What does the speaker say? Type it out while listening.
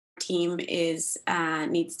team is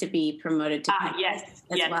needs to be promoted to yes,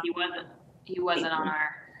 well. He wasn't on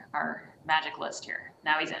our magic list here.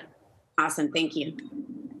 Now he's in. Awesome, thank you.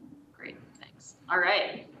 Great, thanks. All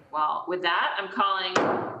right. Well, with that, I'm calling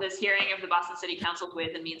this hearing of the Boston City Council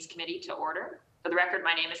Ways and Means Committee to order. For the record,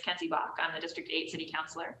 my name is Kenzie Bach. I'm the District 8 City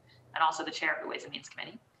Councilor and also the chair of the Ways and Means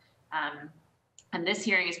Committee. And this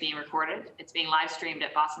hearing is being recorded. It's being live streamed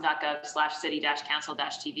at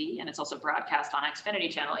boston.gov/city-council-tv, and it's also broadcast on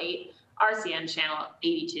Xfinity Channel 8, RCN Channel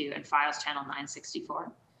 82, and Files Channel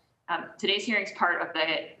 964. Today's hearing is part of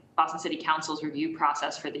the Boston City Council's review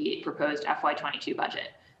process for the proposed FY22 budget,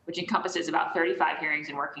 which encompasses about 35 hearings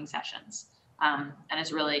and working sessions, and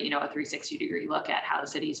is really, a 360-degree look at how the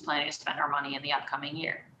city is planning to spend our money in the upcoming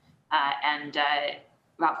year.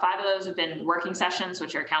 About 5 of those have been working sessions,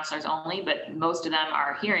 which are councilors only, but most of them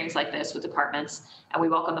are hearings like this with departments, and we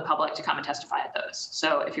welcome the public to come and testify at those.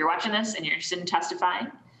 So if you're watching this and you're interested in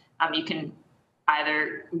testifying, you can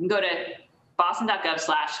go to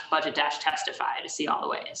boston.gov/budget-testify to see all the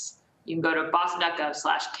ways. You can go to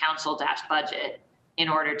boston.gov/council-budget in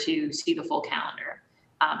order to see the full calendar.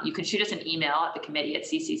 You can shoot us an email at the committee at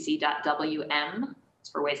ccc.wm,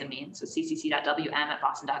 it's for Ways and Means, so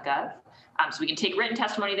ccc.wm@boston.gov. So we can take written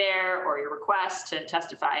testimony there, or your request to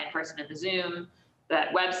testify in person in the Zoom.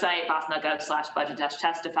 That website,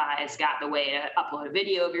 boston.gov/budget-testify, has got the way to upload a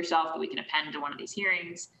video of yourself that we can append to one of these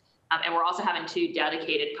hearings. And we're also having 2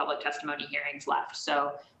 dedicated public testimony hearings left.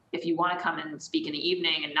 So if you want to come and speak in the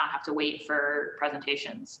evening and not have to wait for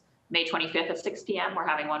presentations, May 25th at 6 p.m., we're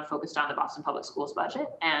having one focused on the Boston Public Schools budget.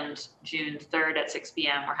 And June 3rd at 6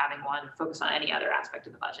 p.m., we're having one focused on any other aspect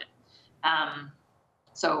of the budget.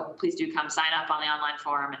 So please do come sign up on the online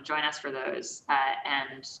forum and join us for those.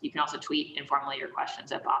 And you can also tweet informally your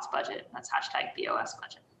questions at BossBudget. That's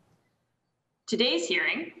 #BOSBudget. Today's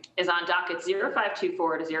hearing is on docket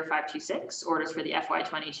 0524 to 0526, orders for the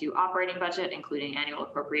FY22 operating budget, including annual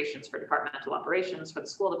appropriations for departmental operations for the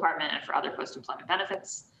school department and for other post-employment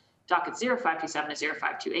benefits. Docket 0527 to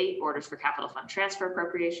 0528, orders for capital fund transfer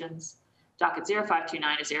appropriations. Docket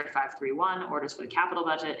 0529 to 0531, orders for the capital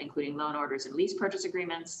budget, including loan orders and lease purchase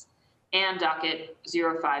agreements. And docket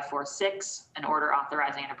 0546, an order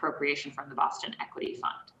authorizing an appropriation from the Boston Equity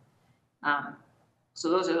Fund. So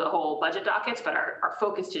those are the whole budget dockets, but our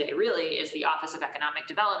focus today really is the Office of Economic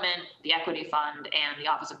Development, the Equity Fund, and the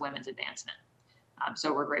Office of Women's Advancement.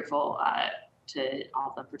 So we're grateful to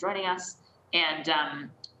all of them for joining us. And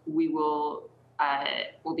we'll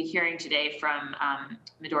be hearing today from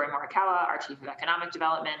Midori Morikawa, our Chief of Economic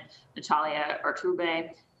Development, Natalia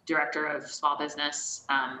Artube, Director of Small Business,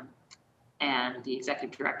 and the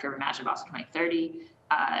Executive Director of Imagine Boston 2030,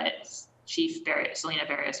 Chief Selena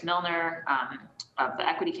Barrios-Milner of the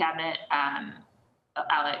Equity Cabinet,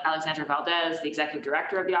 Alexandra Valdez, the Executive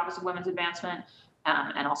Director of the Office of Women's Advancement,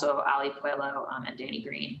 and also Ali Puello and Danny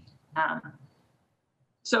Green.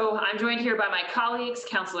 So I'm joined here by my colleagues,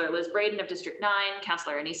 Councillor Liz Braden of District 9,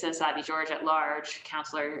 Councillor Anissa Sabi-George at large,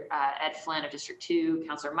 Councillor Ed Flynn of District 2,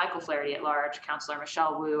 Councillor Michael Flaherty at large, Councillor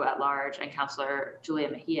Michelle Wu at large, and Councillor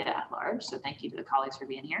Julia Mejia at large. So thank you to the colleagues for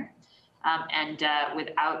being here.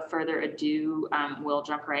 Without further ado, we'll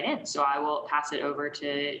jump right in. So I will pass it over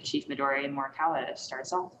to Chief Midori Morikawa to start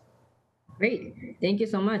us off. Great. Thank you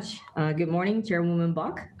so much. Good morning, Chairwoman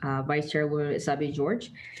Bach, Vice Chairwoman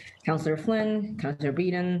Sabi-George, Councillor Flynn, Councillor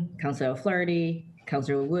Braden, Councillor Flaherty,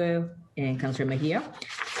 Councillor Wu, and Councillor Mejia.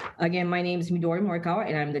 Again, my name is Midori Morikawa,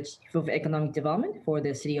 and I'm the Chief of Economic Development for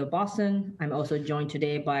the City of Boston. I'm also joined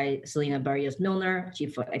today by Selena Barrios-Milner,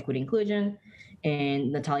 Chief of Equity Inclusion,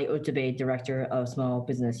 and Natalia Artube, Director of Small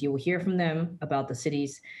Business. You will hear from them about the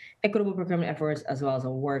city's equitable procurement efforts as well as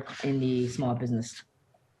our work in the small business.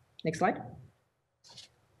 Next slide.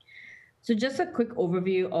 So just a quick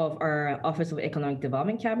overview of our Office of Economic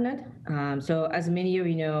Development Cabinet. So as many of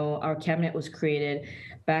you know, our cabinet was created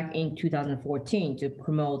back in 2014 to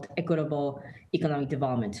promote equitable economic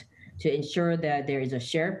development, to ensure that there is a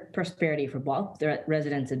shared prosperity for both the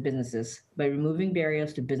residents and businesses by removing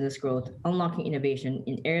barriers to business growth, unlocking innovation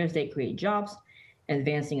in areas that create jobs,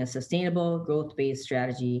 advancing a sustainable growth-based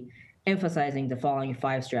strategy, emphasizing the following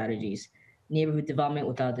 5 strategies: neighborhood development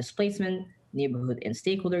without displacement, neighborhood and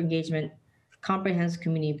stakeholder engagement, comprehensive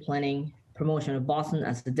community planning, promotion of Boston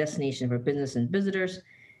as a destination for business and visitors,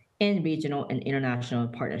 and regional and international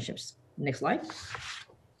partnerships. Next slide.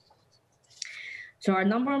 So our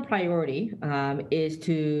number one priority is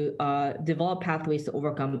to develop pathways to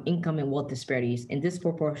overcome income and wealth disparities and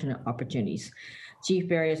disproportionate opportunities. Chief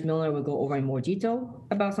Barrios-Milner will go over in more detail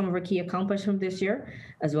about some of our key accomplishments this year,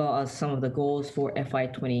 as well as some of the goals for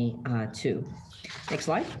FY22. Next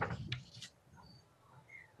slide.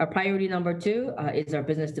 Our priority number 2 is our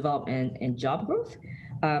business development and job growth.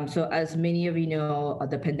 So as many of you know,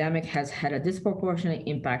 the pandemic has had a disproportionate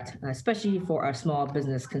impact, especially for our small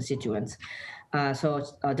business constituents. So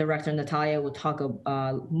Director Natalia will talk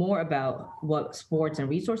more about what supports and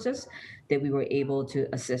resources that we were able to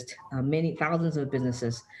assist many thousands of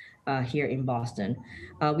businesses here in Boston.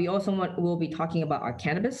 We also will be talking about our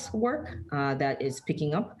cannabis work that is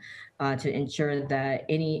picking up to ensure that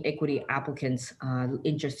any equity applicants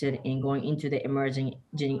interested in going into the emerging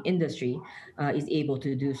industry is able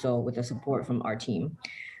to do so with the support from our team.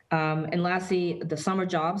 And lastly, the summer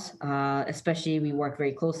jobs, especially we work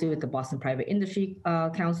very closely with the Boston Private Industry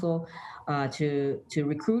Council to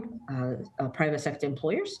recruit private sector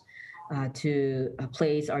employers to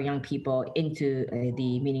place our young people into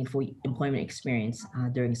the meaningful employment experience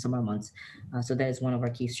during summer months. So that is one of our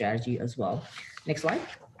key strategies as well. Next slide.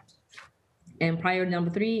 And priority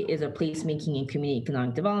number 3 is a placemaking and community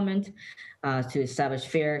economic development to establish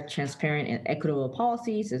fair, transparent, and equitable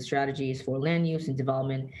policies and strategies for land use and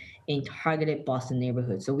development in targeted Boston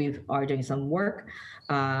neighborhoods. So we are doing some work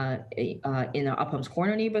in our Upham's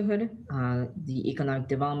Corner neighborhood. The economic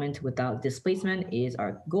development without displacement is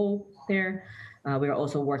our goal there. We're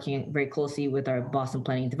also working very closely with our Boston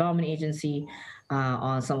Planning and Development Agency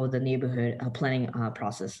on some of the neighborhood planning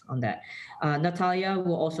process on that. Natalia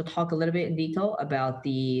will also talk a little bit in detail about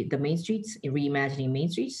the Main Streets, reimagining Main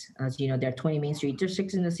Streets. As you know, there are 20 Main Street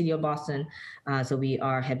districts in the city of Boston. So we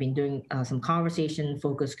have been doing some conversation,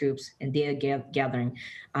 focus groups, and data gathering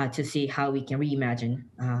to see how we can reimagine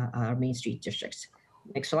our Main Street districts.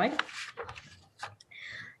 Next slide.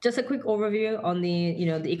 Just a quick overview on the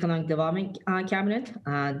economic development cabinet.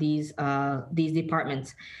 These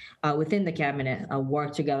departments within the cabinet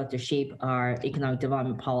work together to shape our economic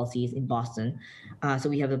development policies in Boston. So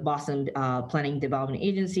we have the Boston Planning Development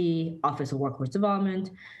Agency, Office of Workforce Development,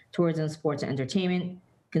 Tourism, Sports and Entertainment,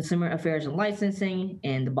 Consumer Affairs and Licensing,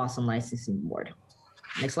 and the Boston Licensing Board.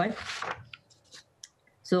 Next slide.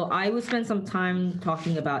 So I will spend some time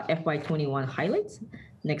talking about FY21 highlights.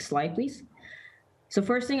 Next slide, please. So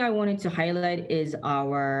first thing I wanted to highlight is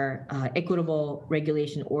our equitable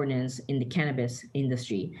regulation ordinance in the cannabis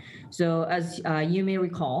industry. So as you may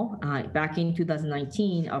recall, back in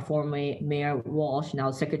 2019, our former Mayor Walsh, now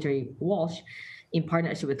Secretary Walsh, in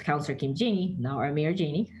partnership with Councilor Kim Janey, now our Mayor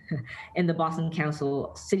Janey, and the Boston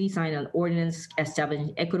Council, city signed an ordinance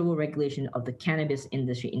establishing equitable regulation of the cannabis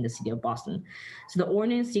industry in the city of Boston. So the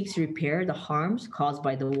ordinance seeks to repair the harms caused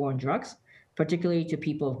by the war on drugs, particularly to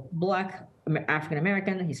people of Black,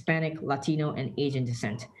 African-American, Hispanic, Latino, and Asian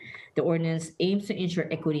descent. The ordinance aims to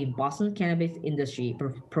ensure equity in Boston's cannabis industry,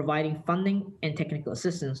 providing funding and technical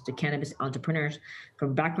assistance to cannabis entrepreneurs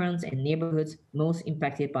from backgrounds and neighborhoods most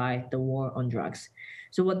impacted by the war on drugs.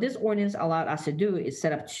 So what this ordinance allowed us to do is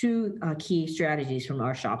set up 2 key strategies from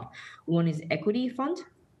our shop. One is equity fund,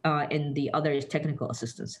 and the other is technical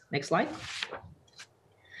assistance. Next slide.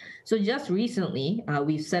 So just recently,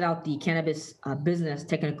 we've set out the cannabis business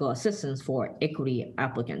technical assistance for equity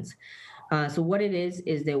applicants. So what it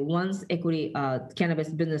is that once equity cannabis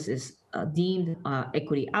business is deemed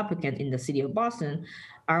equity applicant in the city of Boston,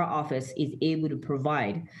 our office is able to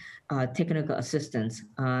provide technical assistance.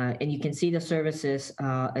 And you can see the services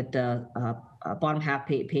at the bottom half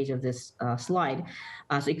page of this slide.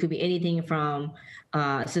 So it could be anything from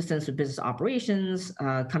assistance with business operations,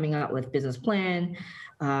 coming out with business plan,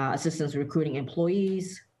 assistance recruiting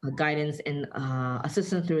employees, guidance and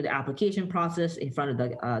assistance through the application process in front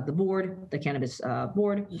of the board, the cannabis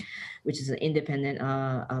board, which is an independent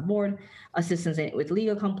board, assistance with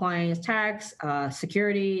legal compliance, tax,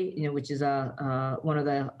 security, which is one of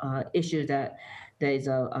the issues that there is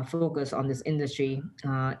a focus on this industry,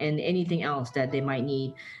 and anything else that they might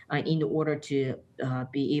need in order to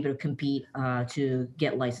be able to compete to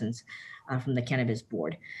get licensed from the cannabis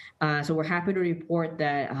board. So we're happy to report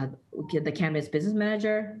that the cannabis business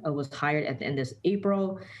manager was hired at the end of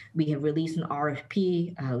April. We have released an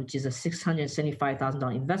RFP, which is a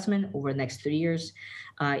 $675,000 investment over the next 3 years.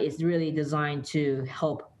 It's really designed to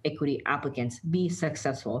help equity applicants be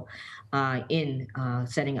successful in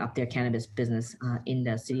setting up their cannabis business in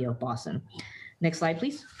the city of Boston. Next slide,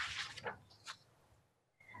 please.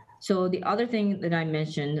 So the other thing that I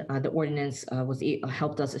mentioned, the ordinance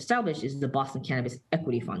helped us establish is the Boston Cannabis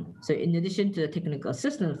Equity Fund. So in addition to the Technical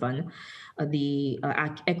Assistance Fund, the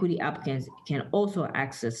equity applicants can also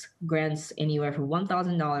access grants anywhere from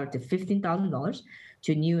 $1,000 to $15,000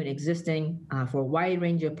 to new and existing for a wide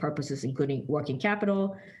range of purposes, including working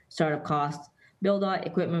capital, startup costs, build-out,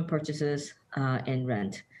 equipment purchases, and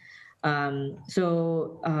rent.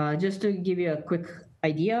 So just to give you a quick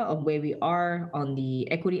idea of where we are on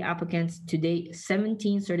the equity applicants. To date,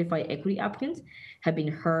 17 certified equity applicants have been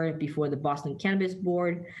heard before the Boston Cannabis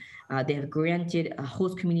Board. They have granted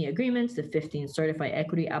host community agreements to 15 certified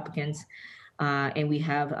equity applicants. And we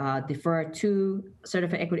have deferred 2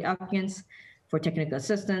 certified equity applicants for technical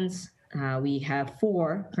assistance. We have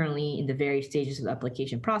 4 currently in the various stages of the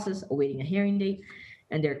application process awaiting a hearing date.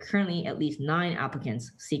 And there are currently at least 9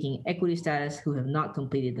 applicants seeking equity status who have not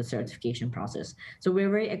completed the certification process. So we're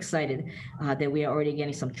very excited that we are already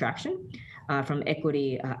getting some traction from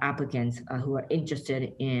equity applicants who are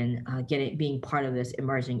interested in being part of this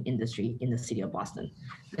emerging industry in the city of Boston.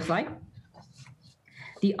 Next slide.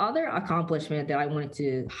 The other accomplishment that I wanted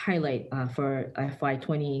to highlight for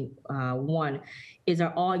FY21 is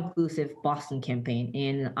our all-inclusive Boston campaign.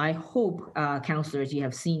 And I hope, counselors, you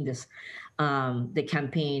have seen this, the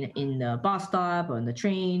campaign in the bus stop, on the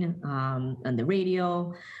train, on the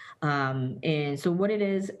radio. And so what it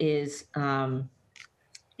is it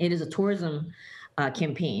is a tourism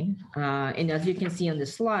campaign. And as you can see on the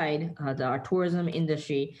slide, our tourism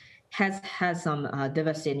industry has had some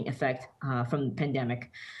devastating effect from the pandemic.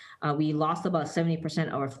 We lost about 70%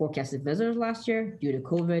 of our forecasted visitors last year due to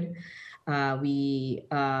COVID.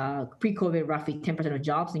 Pre-COVID, roughly 10% of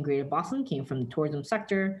jobs in Greater Boston came from the tourism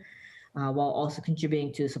sector, while also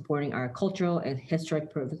contributing to supporting our cultural and historic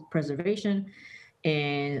preservation.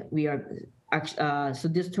 And we are so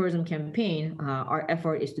this tourism campaign, our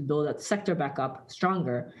effort is to build that sector back up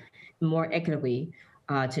stronger, more equitably,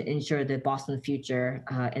 to ensure that Boston's future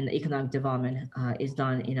and the economic development is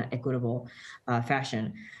done in an equitable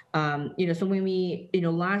fashion. So when we,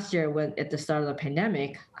 last year when at the start of the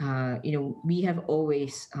pandemic, we have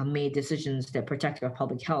always made decisions that protect our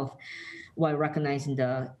public health while recognizing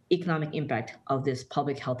the economic impact of this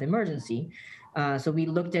public health emergency. So we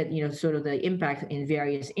looked at, sort of the impact in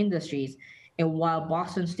various industries. And while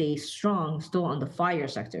Boston stays strong still on the FIRE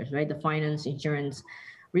sectors, right, the finance, insurance,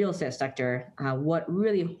 real estate sector, what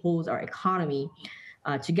really holds our economy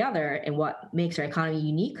together and what makes our economy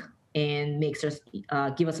unique and makes us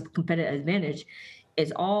give us a competitive advantage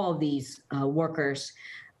is all of these workers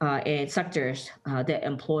and sectors that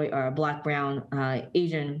employ our Black, Brown,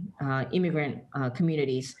 Asian, immigrant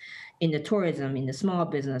communities in the tourism, in the small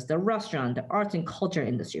business, the restaurant, the arts and culture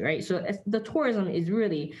industry, right? So the tourism is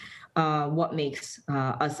really what makes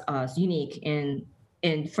us unique. And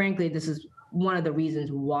frankly, this is one of the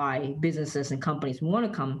reasons why businesses and companies want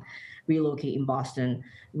to come relocate in Boston,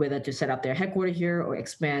 whether to set up their headquarters here or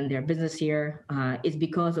expand their business here, is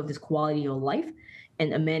because of this quality of life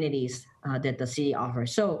and amenities that the city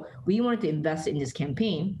offers. So we wanted to invest in this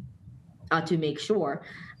campaign to make sure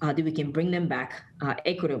that we can bring them back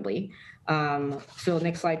equitably. So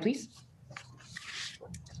next slide, please.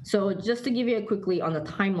 So just to give you quickly on the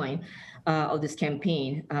timeline of this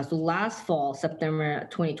campaign. So last fall, September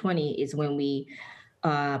 2020, is when we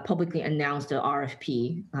publicly announced the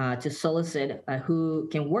RFP to solicit who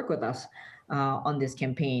can work with us on this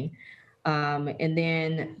campaign. And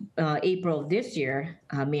then April of this year,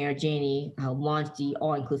 Mayor Janey launched the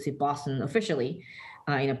All-Inclusive Boston officially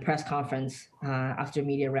in a press conference after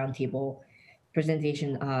media roundtable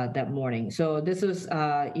presentation that morning. So this was,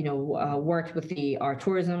 worked with our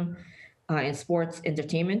tourism and sports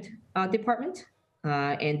entertainment department.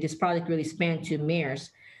 And this project really spanned 2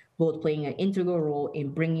 mayors, both playing an integral role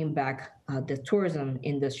in bringing back the tourism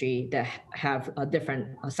industry that have different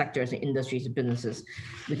sectors and industries and businesses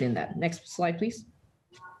within that. Next slide, please.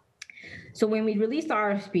 So when we released the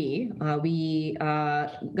RFP, we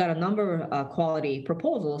got a number of quality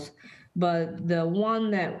proposals, but the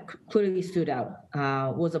one that clearly stood out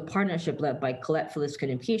was a partnership led by Colette Phillips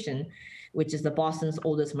Communication, which is the Boston's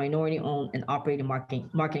oldest minority-owned and operating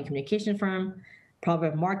marketing communication firm,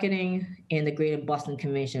 Proverb Marketing, and the Greater Boston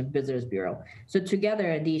Convention Visitors Bureau. So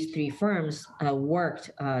together, these 3 firms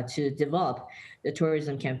worked to develop the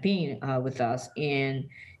tourism campaign with us. And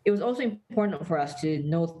it was also important for us to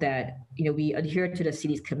note that we adhere to the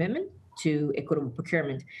city's commitment to equitable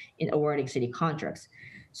procurement in awarding city contracts.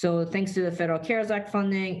 So thanks to the Federal CARES Act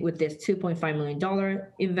funding, with this $2.5 million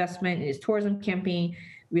investment in this tourism campaign,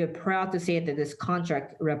 we are proud to say that this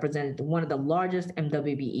contract represented one of the largest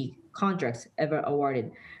MWBE contracts ever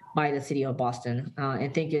awarded by the city of Boston.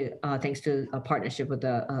 And thanks to a partnership with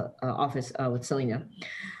the office with Selena.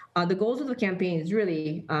 The goals of the campaign is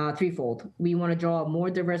really threefold. We want to draw a more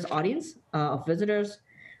diverse audience of visitors.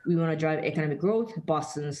 We want to drive economic growth,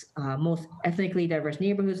 Boston's most ethnically diverse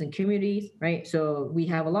neighborhoods and communities, right? So we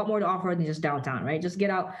have a lot more to offer than just downtown, right? Just get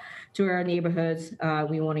out to our neighborhoods.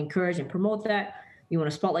 We want to encourage and promote that. We want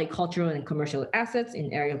to spotlight cultural and commercial assets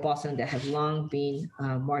in area of Boston that have long been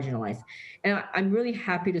marginalized. And I'm really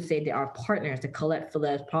happy to say that our partners, the Colette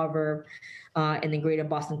Phillips, Proverb, and the Greater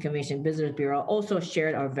Boston Convention Visitors Bureau also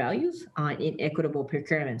shared our values in equitable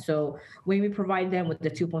procurement. So when we provide them with the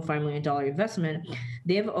 $2.5 million investment,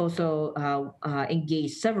 they've also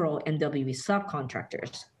engaged several MWE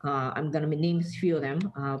subcontractors. I'm going to name a few of them: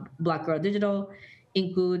 Black Girl Digital,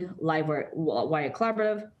 Include, Wire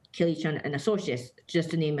Collaborative, Kelly Chan and Associates, just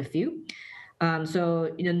to name a few.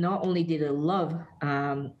 So not only did they love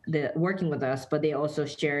the working with us, but they also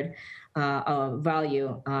shared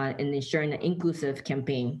value in ensuring an inclusive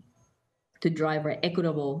campaign to drive our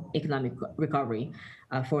equitable economic recovery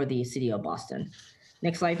for the city of Boston.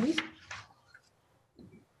 Next slide, please.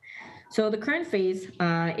 So the current phase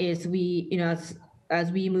is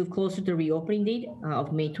as we move closer to the reopening date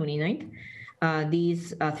of May 29th,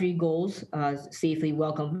 these three goals: safely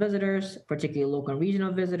welcome visitors, particularly local and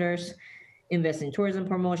regional visitors, invest in tourism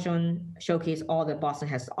promotion, showcase all that Boston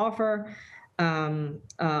has to offer.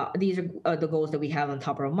 These are the goals that we have on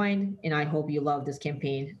top of our mind, and I hope you love this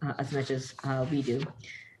campaign as much as we do.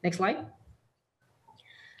 Next slide.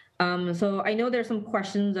 So I know there's some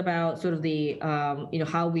questions about sort of the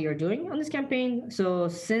how we are doing on this campaign. So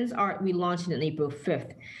since we launched it on April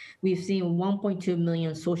 5th, we've seen 1.2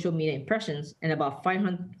 million social media impressions and about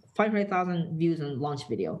 500,000 views on launch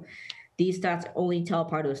video. These stats only tell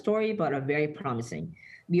part of the story, but are very promising.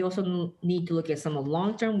 We also need to look at some of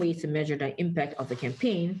long-term ways to measure the impact of the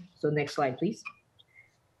campaign. So next slide, please.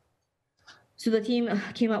 So the team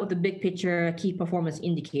came out with the big picture key performance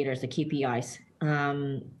indicators, the KPIs.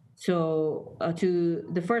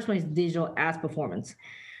 The first one is digital ads performance.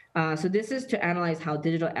 So this is to analyze how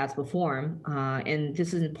digital ads perform, and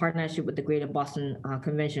this is in partnership with the Greater Boston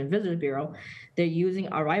Convention Visitors Bureau. They're using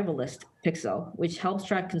Arrival List Pixel, which helps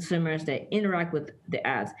track consumers that interact with the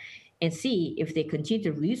ads and see if they continue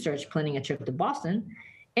to research planning a trip to Boston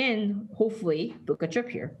and hopefully book a trip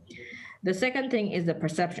here. The second thing is the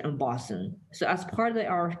perception of Boston. So as part of the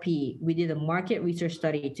RFP, we did a market research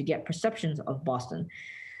study to get perceptions of Boston.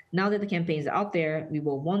 Now that the campaign is out there, we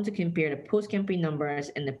will want to compare the post-campaign numbers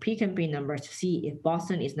and the pre-campaign numbers to see if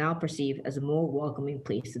Boston is now perceived as a more welcoming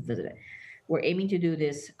place to visit. We're aiming to do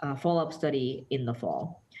this follow-up study in the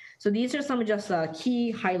fall. So these are some just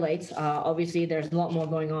key highlights. Obviously, there's a lot more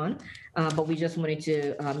going on, but we just wanted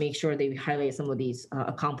to make sure that we highlight some of these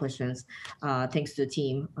accomplishments thanks to the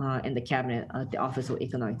team and the cabinet at the Office of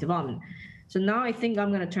Economic Development. So now I think I'm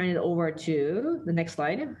going to turn it over to the next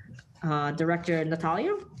slide, Director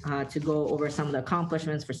Natalia, to go over some of the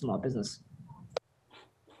accomplishments for small business.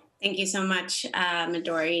 Thank you so much,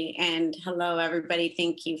 Midori, and hello, everybody.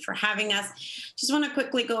 Thank you for having us. Just want to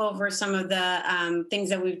quickly go over some of the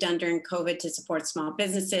things that we've done during COVID to support small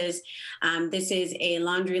businesses. This is a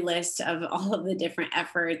laundry list of all of the different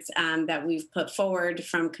efforts that we've put forward,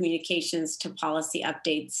 from communications to policy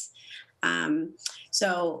updates.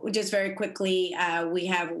 So just very quickly, we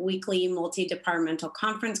have weekly multi-departmental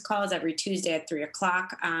conference calls every Tuesday at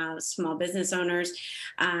 3:00, small business owners.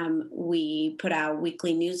 We put out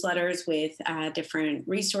weekly newsletters with different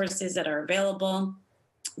resources that are available.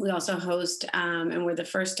 We also host, and we're the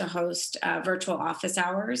first to host virtual office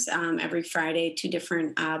hours every Friday, 2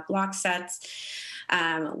 different block sets.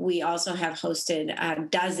 We also have hosted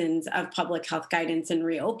dozens of public health guidance and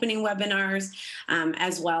reopening webinars,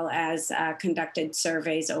 as well as conducted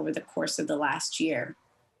surveys over the course of the last year.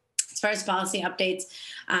 As far as policy updates,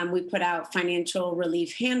 we put out financial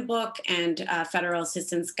relief handbook and federal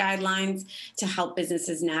assistance guidelines to help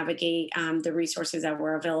businesses navigate the resources that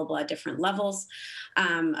were available at different levels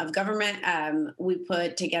of government. We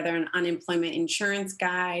put together an unemployment insurance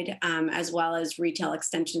guide, as well as retail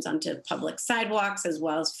extensions onto public sidewalks, as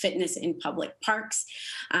well as fitness in public parks.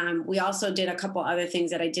 We also did a couple other things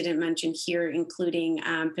that I didn't mention here, including,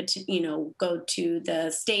 go to the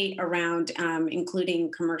state around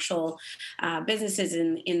including commercial businesses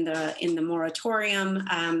in the moratorium,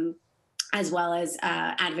 as well as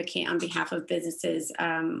advocate on behalf of businesses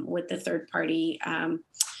with the third-party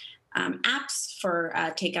apps for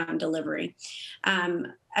takeout and delivery.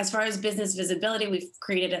 As far as business visibility, we've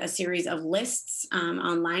created a series of lists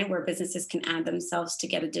online where businesses can add themselves to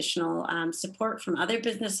get additional support from other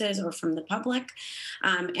businesses or from the public.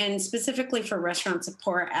 And specifically for restaurant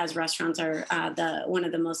support, as restaurants are one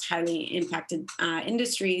of the most highly impacted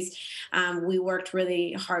industries, we worked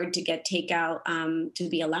really hard to get takeout to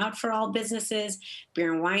be allowed for all businesses,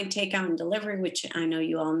 beer and wine takeout and delivery, which I know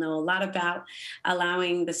you all know a lot about,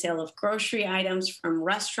 allowing the sale of grocery items from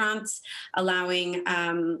restaurants, allowing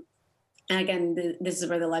And again, this is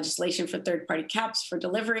where the legislation for third-party caps for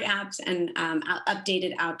delivery apps and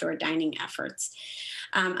updated outdoor dining efforts.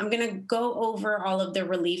 I'm going to go over all of the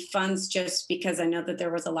relief funds just because I know that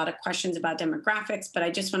there was a lot of questions about demographics, but I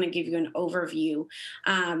just want to give you an overview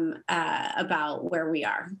about where we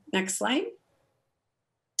are. Next slide.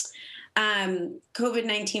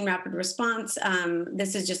 COVID-19 rapid response.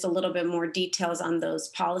 This is just a little bit more details on those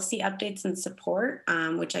policy updates and support,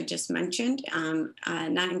 which I just mentioned,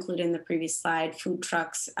 not included in the previous slide, food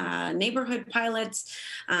trucks, neighborhood pilots,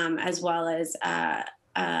 as well as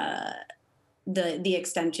the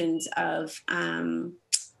extensions of,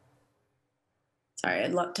 sorry, I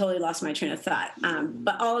totally lost my train of thought.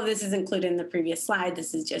 But all of this is included in the previous slide.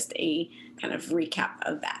 This is just a kind of recap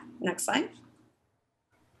of that. Next slide.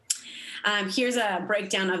 Here's a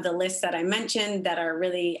breakdown of the lists that I mentioned that are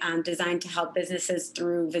really designed to help businesses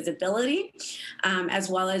through visibility, as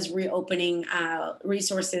well as reopening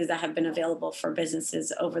resources that have been available for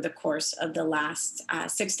businesses over the course of the last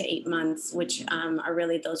 6 to 8 months, which are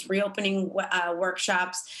really those reopening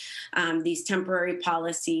workshops, these temporary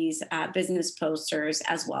policies, business posters,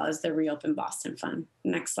 as well as the Reopen Boston Fund.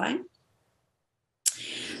 Next slide.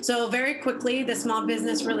 So very quickly, the Small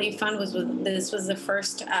Business Relief Fund was the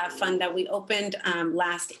first fund that we opened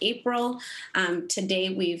last April. Today,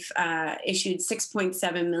 we've issued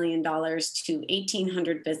 $6.7 million to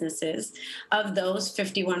 1,800 businesses. Of those,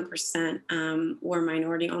 51% were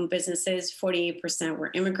minority-owned businesses, 48% were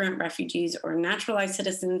immigrant, refugees, or naturalized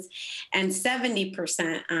citizens, and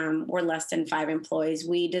 70% were less than 5 employees.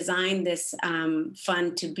 We designed this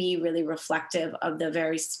fund to be really reflective of the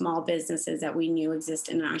very small businesses that we knew exist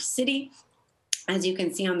in our city. As you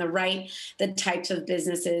can see on the right, the types of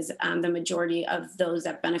businesses, the majority of those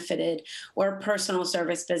that benefited were personal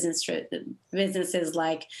service businesses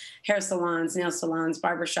like hair salons, nail salons,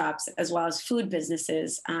 barbershops, as well as food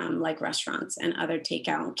businesses like restaurants and other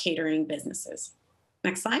takeout and catering businesses.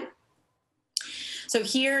 Next slide. So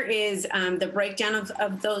here is the breakdown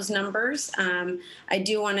of those numbers. I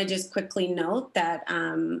do want to just quickly note that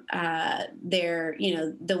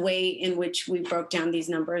the way in which we broke down these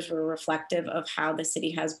numbers were reflective of how the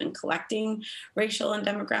city has been collecting racial and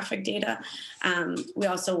demographic data. We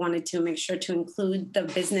also wanted to make sure to include the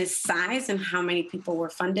business size and how many people were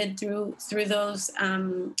funded through those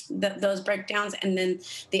breakdowns, and then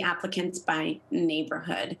the applicants by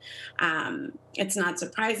neighborhood. It's not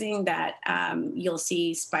surprising that you'll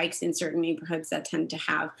see spikes in certain neighborhoods that tend to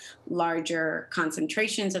have larger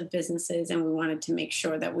concentrations of businesses, and we wanted to make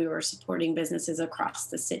sure that we were supporting businesses across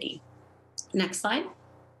the city. Next slide.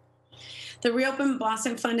 The Reopen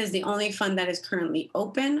Boston Fund is the only fund that is currently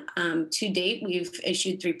open. To date, we've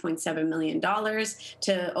issued $3.7 million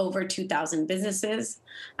to over 2,000 businesses.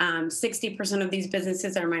 60% of these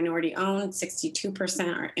businesses are minority owned,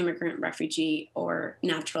 62% are immigrant, refugee, or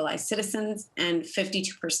naturalized citizens, and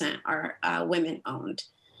 52% are women owned.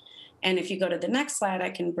 And if you go to the next slide, I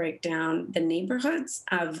can break down the neighborhoods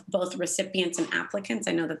of both recipients and applicants.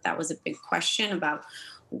 I know that that was a big question about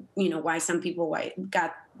why some people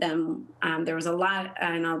got them. There was a lot,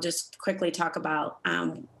 and I'll just quickly talk about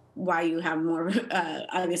why you have more,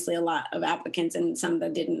 obviously a lot of applicants and some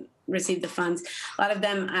that didn't receive the funds. A lot of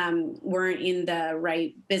them weren't in the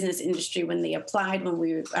right business industry when they applied, when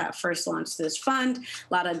we first launched this fund.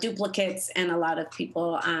 A lot of duplicates, and a lot of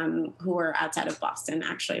people who were outside of Boston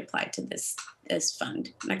actually applied to this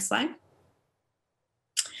fund. Next slide.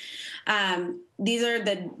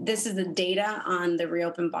 This is the data on the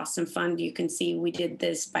Reopen Boston Fund. You can see we did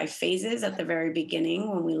this by phases at the very beginning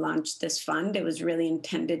when we launched this fund. It was really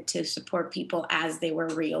intended to support people as they were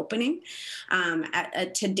reopening.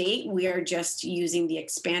 To date, we are just using the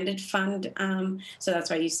expanded fund. So that's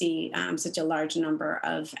why you see such a large number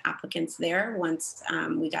of applicants there once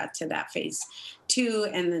we got to that phase 2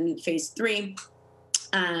 and then phase 3.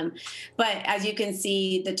 But as you can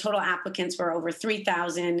see, the total applicants were over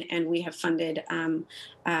 3,000, and we have funded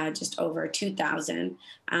just over 2,000.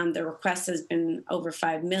 The request has been over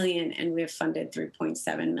 5 million, and we have funded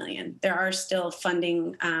 3.7 million. There are still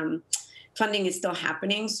funding is still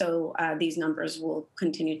happening, so these numbers will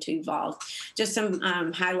continue to evolve. Just some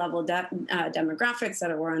high-level demographics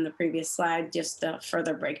that were on the previous slide, just the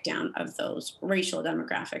further breakdown of those racial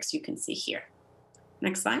demographics you can see here.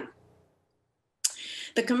 Next slide.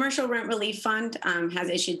 The Commercial Rent Relief Fund has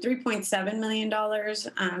issued $3.7 million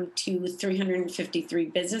to 353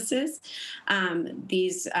 businesses.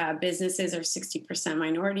 These businesses are 60%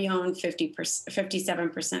 minority-owned,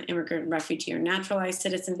 57% immigrant, refugee, or naturalized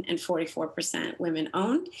citizen, and 44%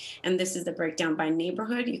 women-owned. And this is the breakdown by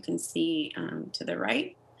neighborhood. You can see to the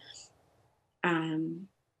right.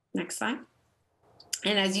 Next slide.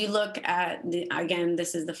 And as you look at, again,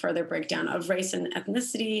 this is the further breakdown of race and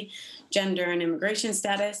ethnicity, gender and immigration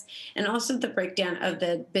status, and also the breakdown of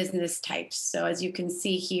the business types. So as you can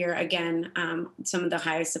see here, again, some of the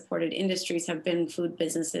highest supported industries have been food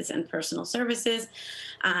businesses and personal services,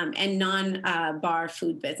 and non-bar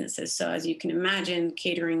food businesses. So as you can imagine,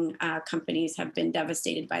 catering companies have been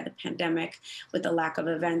devastated by the pandemic with the lack of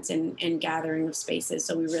events and gathering of spaces.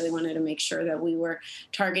 So we really wanted to make sure that we were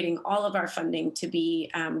targeting all of our funding to be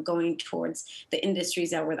going towards the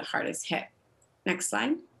industries that were the hardest hit. Next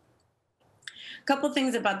slide. A couple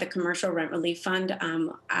things about the Commercial Rent Relief Fund.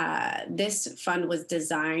 This fund was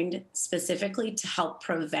designed specifically to help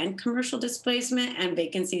prevent commercial displacement and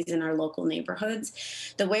vacancies in our local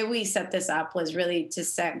neighborhoods. The way we set this up was really to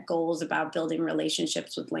set goals about building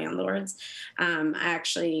relationships with landlords. I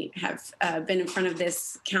actually have been in front of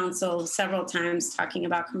this council several times talking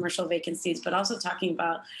about commercial vacancies, but also talking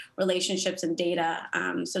about relationships and data.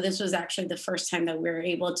 So this was actually the first time that we were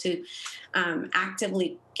able to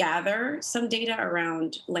actively gather some data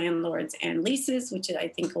around landlords and leases, which I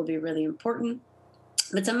think will be really important.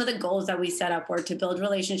 But some of the goals that we set up were to build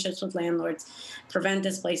relationships with landlords, prevent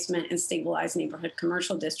displacement, and stabilize neighborhood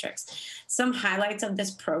commercial districts. Some highlights of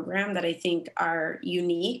this program that I think are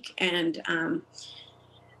unique and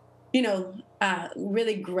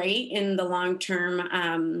really great in the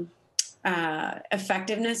long-term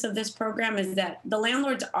effectiveness of this program is that the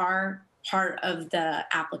landlords are part of the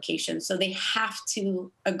application. So they have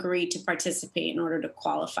to agree to participate in order to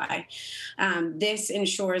qualify. This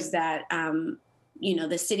ensures that,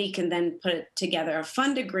 the city can then put together a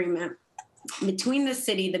fund agreement between the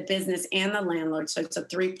city, the business, and the landlord. So it's a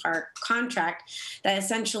three-part contract that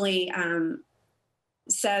essentially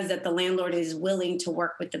says that the landlord is willing to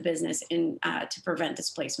work with the business to prevent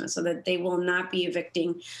displacement, so that they will not be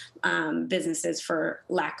evicting businesses for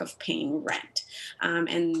lack of paying rent.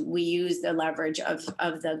 And we use the leverage of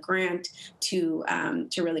the grant to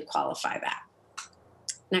really qualify that.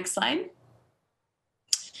 Next slide.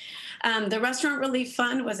 The Restaurant Relief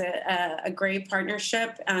Fund was a great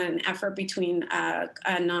partnership, an effort between a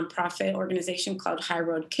nonprofit organization called High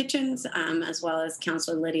Road Kitchens, as well as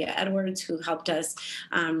Councilor Lydia Edwards, who helped us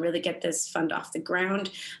really get this fund off the ground.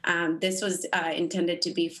 This was intended to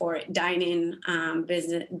be for dine-in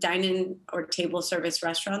or table service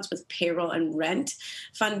restaurants with payroll and rent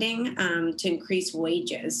funding to increase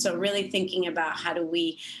wages. So really thinking about how do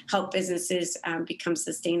we help businesses become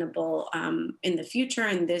sustainable in the future.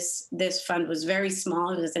 And this fund was very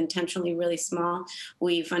small. It was intentionally really small.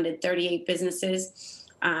 We funded 38 businesses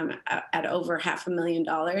at over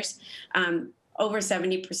 $500,000. Over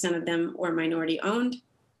 70% of them were minority owned,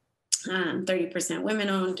 30% women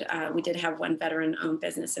owned. We did have one veteran owned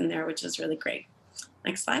business in there, which was really great.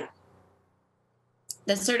 Next slide.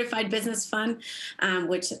 The Certified Business Fund,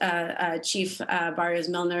 which Chief Barrios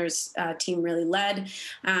Milner's team really led,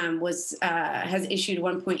 has issued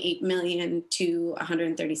 $1.8 million to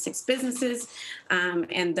 136 businesses,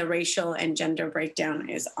 and the racial and gender breakdown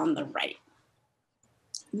is on the right.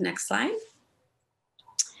 Next slide.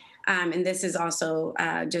 And this is also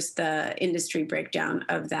just the industry breakdown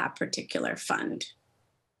of that particular fund.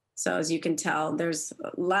 So as you can tell, there's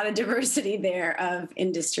a lot of diversity there of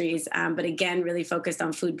industries, but again, really focused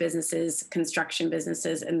on food businesses, construction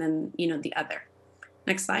businesses, and then, the other.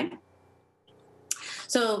 Next slide.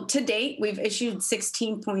 So to date, we've issued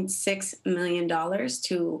 $16.6 million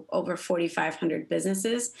to over 4,500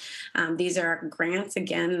 businesses. These are grants,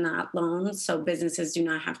 again, not loans, so businesses do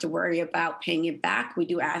not have to worry about paying it back. We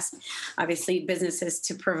do ask, obviously, businesses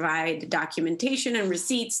to provide documentation and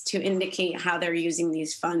receipts to indicate how they're using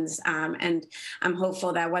these funds. And I'm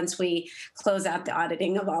hopeful that once we close out the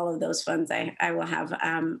auditing of all of those funds, I will have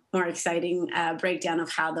more exciting breakdown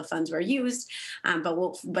of how the funds were used.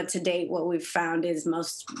 But to date, what we've found is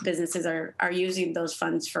most businesses are using those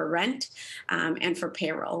funds for rent and for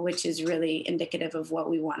payroll, which is really indicative of what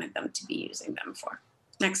we wanted them to be using them for.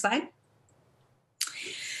 Next slide.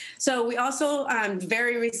 So we also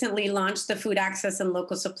very recently launched the Food Access and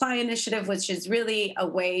Local Supply Initiative, which is really a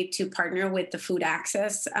way to partner with the Food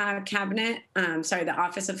Access Cabinet, the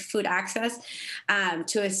Office of Food Access,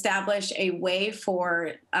 to establish a way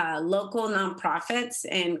for local nonprofits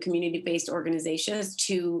and community-based organizations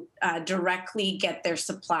to directly get their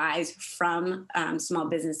supplies from small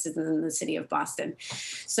businesses in the city of Boston.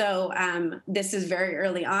 So this is very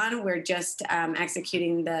early on. We're just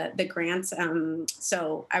executing the grants.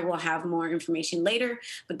 So I will have more information later,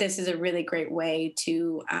 but this is a really great way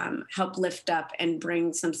to help lift up and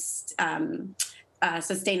bring some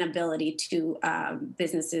sustainability to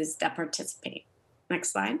businesses that participate.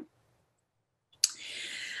 Next slide.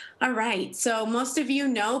 All right. So most of you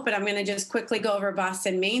know, but I'm going to just quickly go over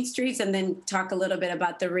Boston Main Streets and then talk a little bit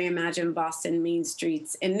about the Reimagine Boston Main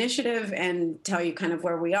Streets initiative and tell you kind of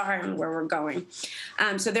where we are and where we're going.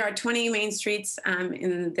 So there are 20 Main Streets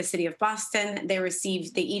in the city of Boston. They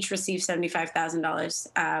each receive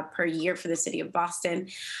 $75,000 per year for the city of Boston.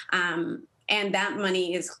 And that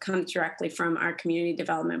money comes directly from our community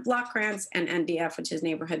development block grants and NDF, which is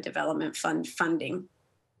Neighborhood Development Fund funding.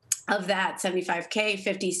 Of that 75K,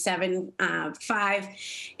 57.5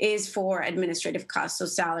 is for administrative costs, so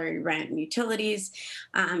salary, rent, and utilities,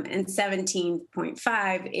 and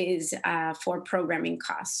 17.5 is for programming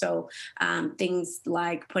costs, so things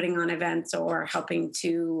like putting on events or helping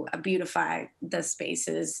to beautify the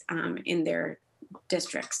spaces in their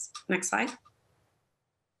districts. Next slide.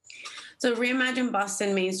 So Reimagine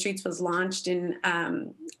Boston Main Streets was launched in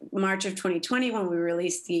March of 2020 when we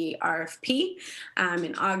released the RFP.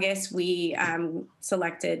 In August, we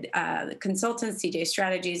selected the consultants, CJ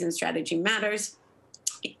Strategies and Strategy Matters,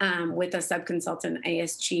 with a sub-consultant,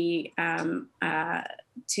 ASG,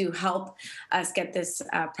 to help us get this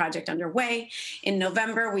project underway. In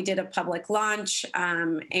November, we did a public launch,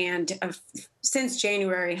 and since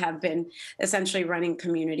January have been essentially running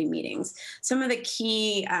community meetings. Some of the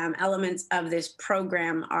key elements of this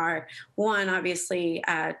program are, one, obviously,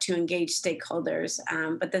 to engage stakeholders,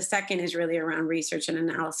 but the second is really around research and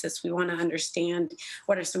analysis. We want to understand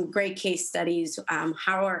what are some great case studies,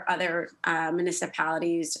 how are other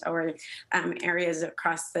municipalities or areas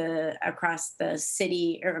across the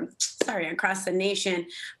city, or sorry, across the nation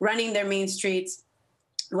running their main streets.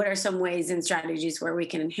 What are some ways and strategies where we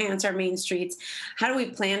can enhance our main streets? How do we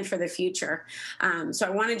plan for the future? So I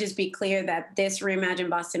want to just be clear that this Reimagine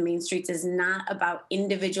Boston Main Streets is not about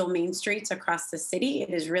individual main streets across the city.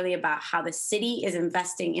 It is really about how the city is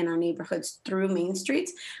investing in our neighborhoods through main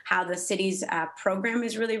streets, how the city's program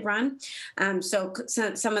is really run. So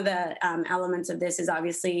some of the elements of this is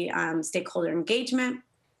obviously stakeholder engagement,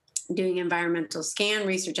 doing environmental scan,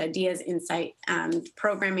 research ideas, insight,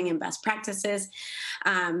 programming and best practices,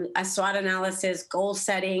 a SWOT analysis, goal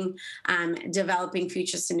setting, developing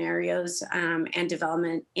future scenarios, and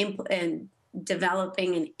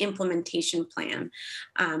developing an implementation plan.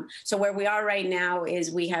 So where we are right now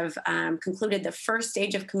is we have concluded the first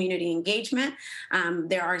stage of community engagement.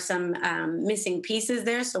 There are some missing pieces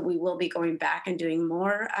there, so we will be going back and doing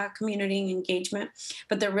more community engagement.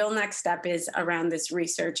 But the real next step is around this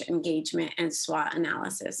research, engagement, and SWOT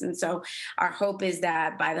analysis. And so our hope is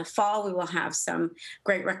that by the fall, we will have some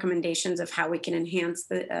great recommendations of how we can enhance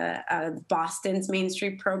the Boston's Main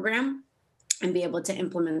Street program and be able to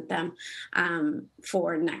implement them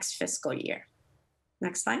for next fiscal year.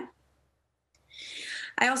 Next slide.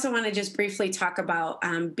 I also want to just briefly talk about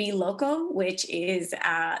Be Local, which is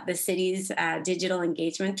the city's digital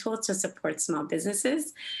engagement tool to support small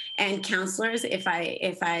businesses. And counselors, if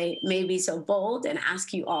I may be so bold and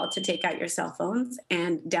ask you all to take out your cell phones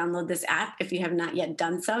and download this app. If you have not yet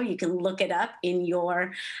done so, you can look it up in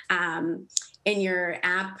your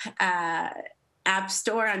app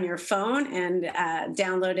store on your phone and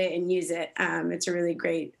download it and use it. It's a really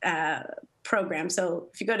great program. So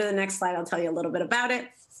if you go to the next slide, I'll tell you a little bit about it.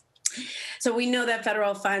 So we know that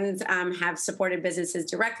federal funds have supported businesses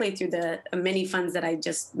directly through the many funds that I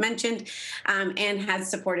just mentioned, and has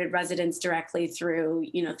supported residents directly through,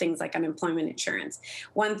 things like unemployment insurance.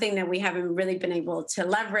 One thing that we haven't really been able to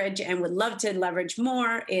leverage and would love to leverage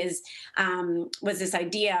more was this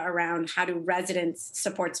idea around how do residents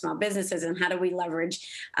support small businesses and how do we leverage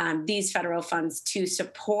these federal funds to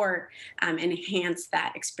support enhance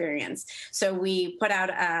that experience. So we put out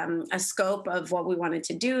a scope of what we wanted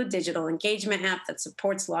to do, digital engagement app that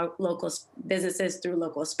supports local businesses through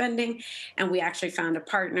local spending. And we actually found a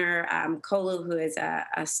partner, Kolu, who is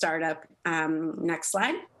a startup. Next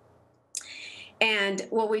slide. And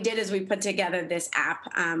what we did is we put together this app,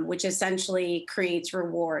 which essentially creates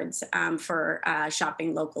rewards for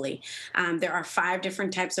shopping locally. There are 5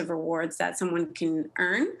 different types of rewards that someone can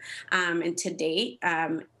earn. And to date,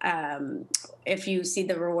 if you see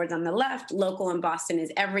the rewards on the left, local in Boston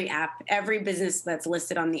is every business that's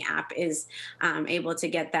listed on the app is able to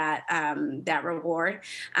get that reward.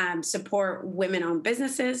 Support women-owned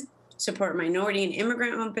businesses, support minority and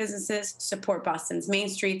immigrant-owned businesses, support Boston's main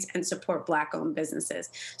streets, and support Black-owned businesses.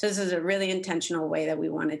 So this is a really intentional way that we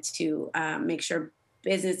wanted to make sure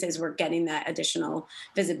businesses were getting that additional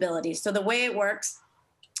visibility. So the way it works,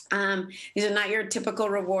 These are not your typical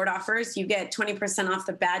reward offers. You get 20% off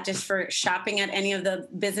the bat just for shopping at any of the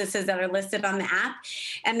businesses that are listed on the app.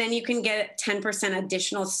 And then you can get 10%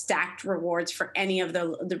 additional stacked rewards for any of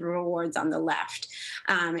the rewards on the left.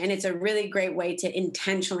 And it's a really great way to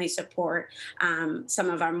intentionally support some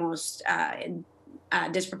of our most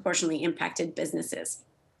disproportionately impacted businesses.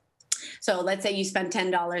 So let's say you spend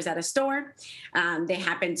 $10 at a store. They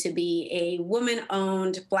happen to be a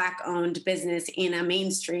woman-owned, Black-owned business in a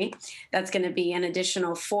main street. That's going to be an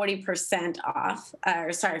additional 40% off,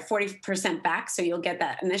 40% back. So you'll get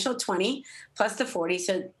that initial 20 plus the 40.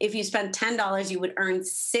 So if you spend $10, you would earn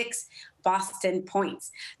 6 Boston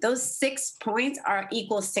points. Those 6 points are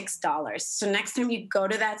equal $6. So next time you go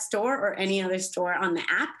to that store or any other store on the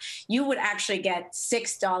app, you would actually get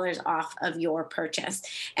 $6 off of your purchase.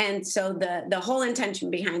 And so the whole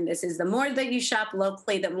intention behind this is the more that you shop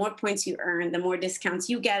locally, the more points you earn, the more discounts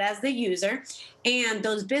you get as the user, and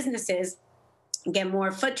those businesses get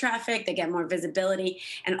more foot traffic, they get more visibility,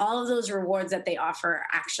 and all of those rewards that they offer are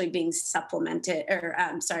actually being supplemented or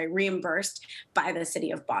reimbursed by the city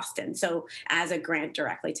of Boston. So as a grant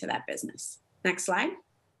directly to that business. Next slide.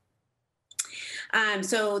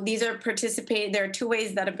 So these are there are 2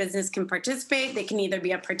 ways that a business can participate. They can either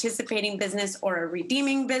be a participating business or a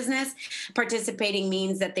redeeming business. Participating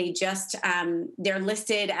means that they're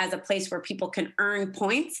listed as a place where people can earn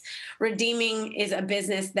points. Redeeming is a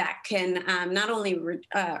business that can not only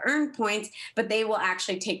earn points, but they will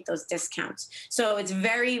actually take those discounts. So it's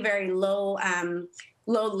very, very low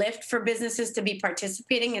lift for businesses to be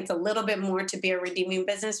participating. It's a little bit more to be a redeeming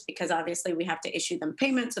business because obviously we have to issue them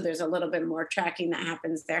payments. So there's a little bit more tracking that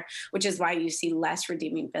happens there, which is why you see less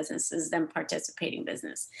redeeming businesses than participating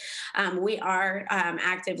business. We are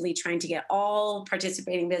actively trying to get all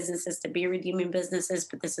participating businesses to be redeeming businesses,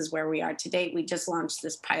 but this is where we are today. We just launched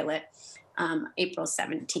this pilot April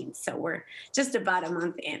 17th. So we're just about a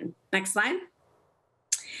month in. Next slide.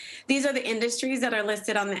 These are the industries that are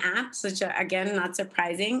listed on the app, which are, again, not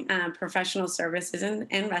surprising. Professional services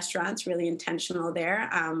and restaurants, really intentional there.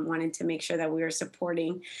 Wanted to make sure that we were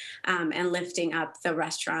supporting and lifting up the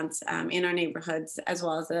restaurants in our neighborhoods, as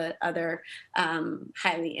well as the other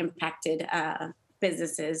highly impacted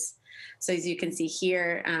businesses. So as you can see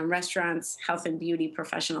here, restaurants, health and beauty,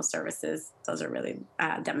 professional services, those are really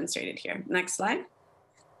demonstrated here. Next slide.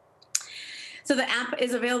 So the app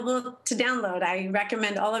is available to download. I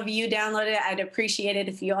recommend all of you download it. I'd appreciate it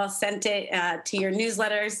if you all sent it to your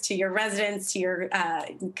newsletters, to your residents, to your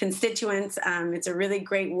constituents. It's a really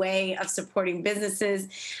great way of supporting businesses,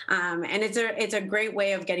 and it's a great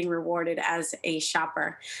way of getting rewarded as a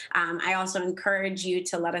shopper. I also encourage you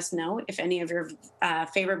to let us know if any of your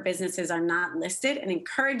favorite businesses are not listed, and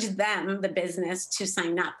encourage them, the business, to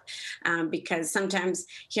sign up, because sometimes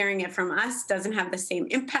hearing it from us doesn't have the same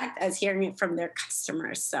impact as hearing it from their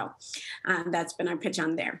customers. So that's been our pitch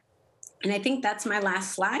on there. And I think that's my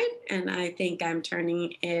last slide. And I think I'm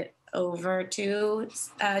turning it over to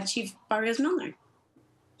Chief Barrios-Milner.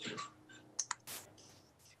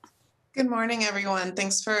 Good morning, everyone.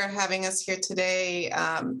 Thanks for having us here today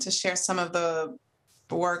to share some of the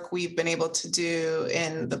work we've been able to do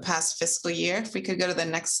in the past fiscal year. If we could go to the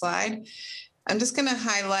next slide. I'm just going to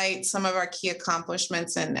highlight some of our key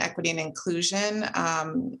accomplishments in equity and inclusion.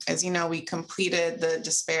 As you know, we completed the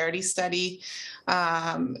disparity study,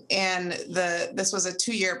 and this was a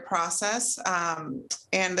 2-year process.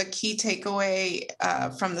 And the key takeaway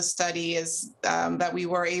from the study is that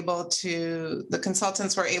the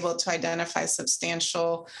consultants were able to identify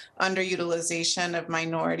substantial underutilization of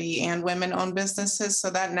minority and women-owned businesses.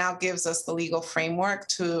 So that now gives us the legal framework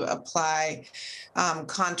to apply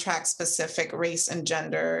contract-specific race and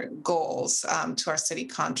gender goals to our city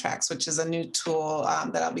contracts, which is a new tool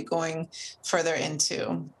that I'll be going further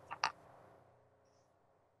into.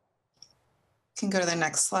 Can go to the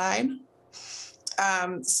next slide.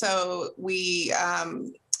 So we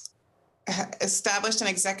established an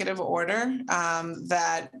executive order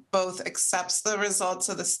that both accepts the results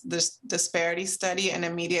of this disparity study and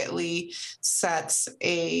immediately sets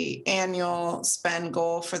an annual spend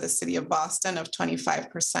goal for the city of Boston of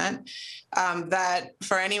 25%. That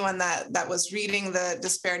for anyone that was reading the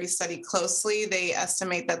disparity study closely, they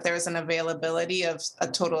estimate that there's an availability of a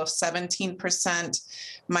total of 17%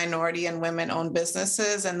 minority and women-owned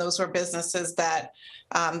businesses. And those were businesses that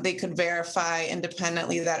they could verify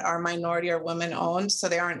independently that are minority minority or women owned, so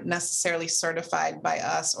they aren't necessarily certified by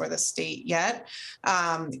us or the state yet,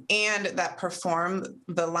 and that perform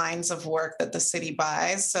the lines of work that the city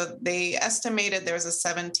buys. So they estimated there was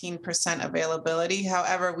a 17% availability.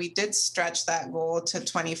 However, we did stretch that goal to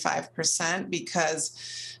 25%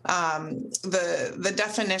 because the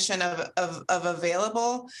definition of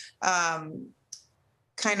available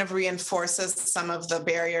kind of reinforces some of the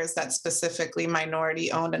barriers that specifically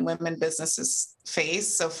minority owned and women businesses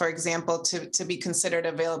face. So for example, to be considered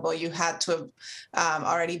available, you had to have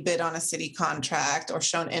already bid on a city contract or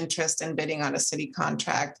shown interest in bidding on a city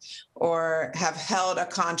contract or have held a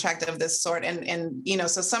contract of this sort. And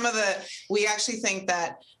so some of we actually think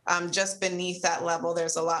that just beneath that level,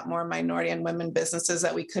 there's a lot more minority and women businesses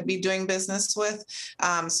that we could be doing business with.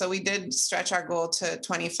 So we did stretch our goal to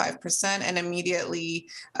 25% and immediately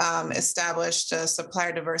established a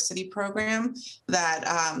supplier diversity program that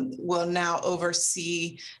will now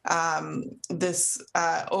oversee this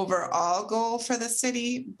overall goal for the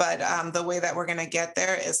city. But the way that we're going to get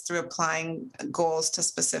there is through applying goals to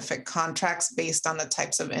specific contracts based on the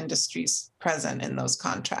types of industries present in those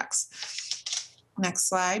contracts. Next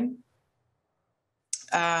slide.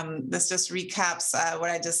 This just recaps what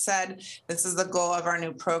I just said. This is the goal of our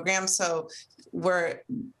new program. So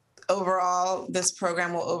overall, this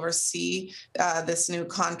program will oversee this new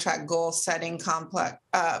contract goal setting complex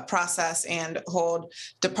process and hold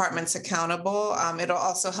departments accountable. It'll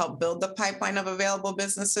also help build the pipeline of available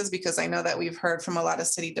businesses, because I know that we've heard from a lot of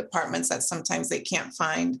city departments that sometimes they can't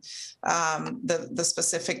find the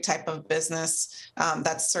specific type of business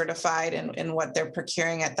that's certified in what they're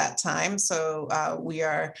procuring at that time. So we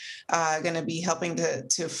are going to be helping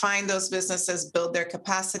to find those businesses, build their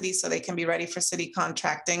capacity so they can be ready for city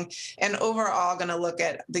contracting, and overall going to look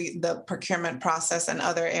at the procurement process and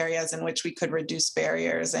other areas in which we could reduce barriers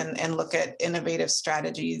and look at innovative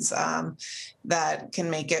strategies that can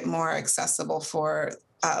make it more accessible for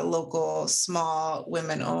local, small,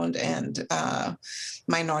 women-owned and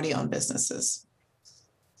minority-owned businesses.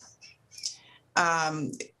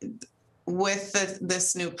 With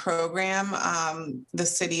this new program, the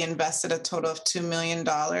city invested a total of $2 million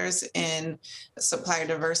in supplier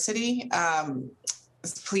diversity.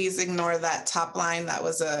 Please ignore that top line. That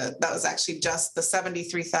was actually just the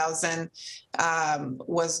 73,000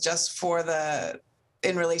 was just for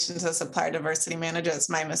in relation to the supplier diversity manager. It's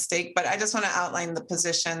my mistake, but I just want to outline the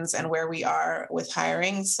positions and where we are with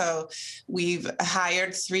hiring. So we've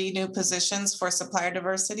hired 3 new positions for supplier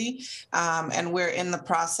diversity, and we're in the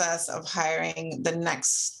process of hiring the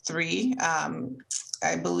next 3.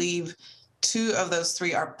 I believe 2 of those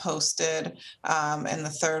 3 are posted, and the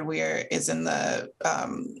third is in the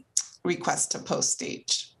request to post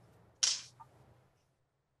stage.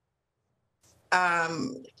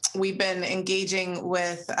 We've been engaging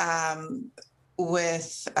with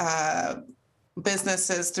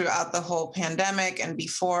businesses throughout the whole pandemic, and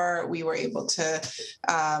before we were able to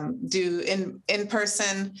do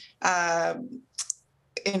in-person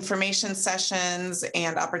information sessions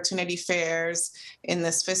and opportunity fairs in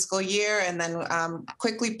this fiscal year, and then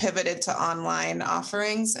quickly pivoted to online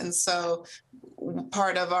offerings. And so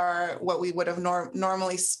part of what we would have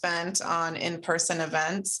normally spent on in-person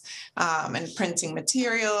events and printing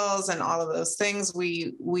materials and all of those things,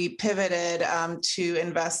 we pivoted to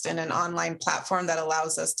invest in an online platform that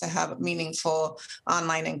allows us to have meaningful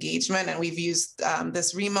online engagement. And we've used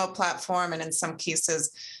this remote platform, and in some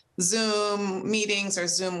cases Zoom meetings or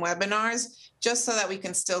Zoom webinars, just so that we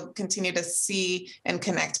can still continue to see and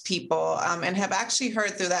connect people, and have actually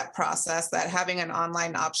heard through that process that having an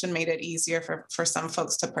online option made it easier for some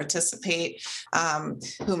folks to participate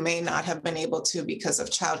who may not have been able to because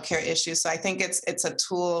of childcare issues. So I think it's a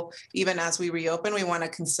tool, even as we reopen, we want to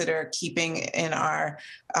consider keeping in our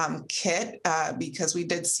kit, because we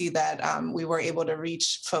did see that we were able to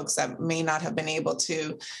reach folks that may not have been able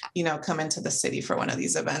to, come into the city for one of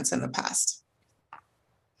these events in the past.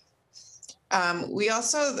 We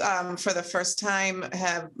also, for the first time,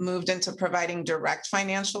 have moved into providing direct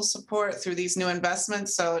financial support through these new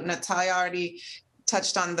investments. So Natalia already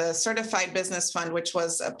touched on the Certified Business Fund, which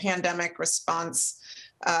was a pandemic response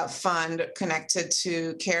fund connected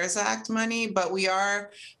to CARES Act money, but we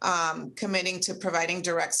are committing to providing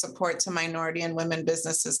direct support to minority and women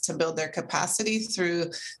businesses to build their capacity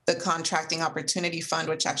through the Contracting Opportunity Fund,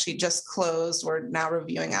 which actually just closed. We're now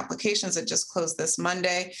reviewing applications. It just closed this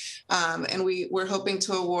Monday. And we're hoping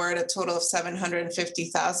to award a total of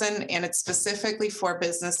 $750,000, and it's specifically for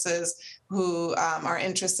businesses who are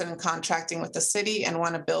interested in contracting with the city and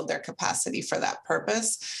want to build their capacity for that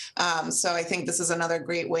purpose. So I think this is another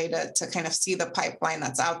great way to kind of see the pipeline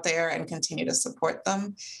that's out there and continue to support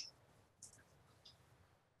them.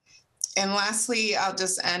 And lastly, I'll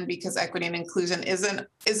just end because equity and inclusion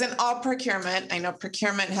isn't all procurement. I know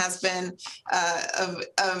procurement has been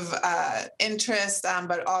of interest,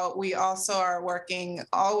 but we also are working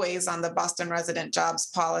always on the Boston resident jobs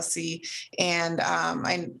policy. And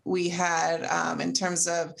we had, in terms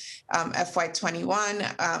of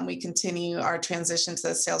FY21, we continue our transition to the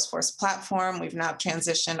Salesforce platform. We've now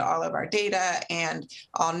transitioned all of our data, and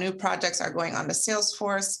all new projects are going on to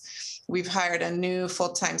Salesforce. We've hired a new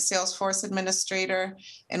full-time Salesforce administrator,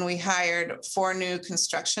 and we hired 4 new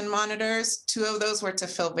construction monitors. 2 of those were to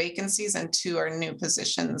fill vacancies, and 2 are new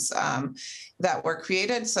positions that were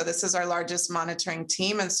created. So this is our largest monitoring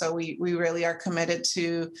team. And so we really are committed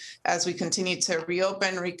to, as we continue to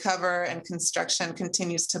reopen, recover, and construction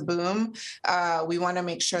continues to boom, we want to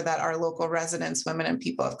make sure that our local residents, women and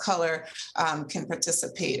people of color, can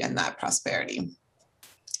participate in that prosperity.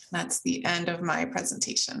 That's the end of my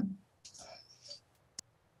presentation.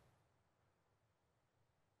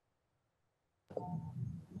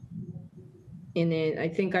 And then I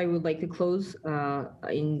think I would like to close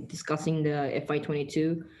in discussing the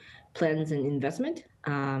FY22 plans and investment.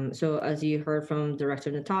 So as you heard from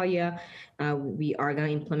Director Natalia, we are going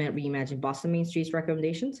to implement Reimagine Boston Main Street's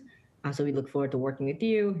recommendations. So we look forward to working with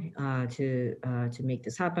you to make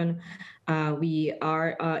this happen. We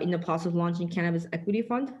are in the process of launching Cannabis Equity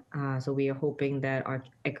Fund. So we are hoping that our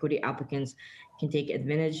equity applicants can take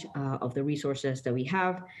advantage of the resources that we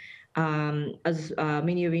have. As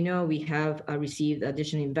many of you know, we have received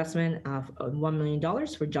additional investment of $1 million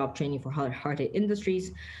for job training for hard-hit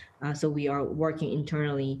industries. So we are working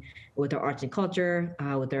internally with our arts and culture,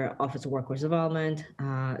 with our Office of Workforce Development,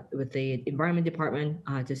 with the Environment Department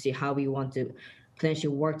to see how we want to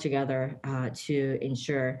potentially work together to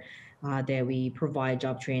ensure that we provide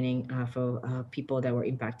job training for people that were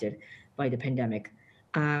impacted by the pandemic.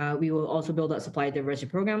 We will also build a supply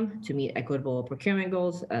diversity program to meet equitable procurement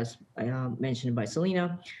goals, as mentioned by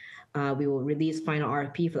Selena. We will release final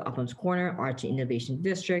RFP for the Upham's Corner Arts and Innovation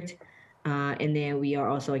District. And then we are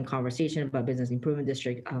also in conversation about Business Improvement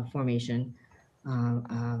District formation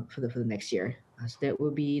for the next year. So that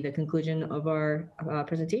will be the conclusion of our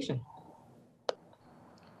presentation.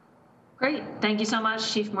 Great. Thank you so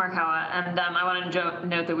much, Chief Morikawa. And I want to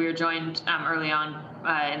note that we were joined early on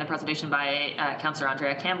in the presentation by Councillor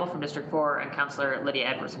Andrea Campbell from District 4 and Councillor Lydia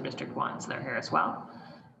Edwards from District 1, so they're here as well.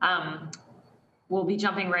 We'll be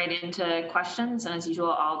jumping right into questions, and as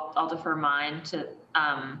usual, I'll defer mine to,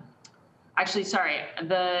 actually, sorry,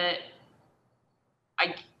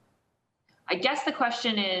 I guess the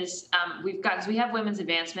question is, we have women's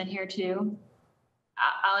advancement here too.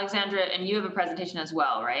 Alexandra, and you have a presentation as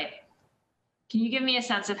well, right? Can you give me a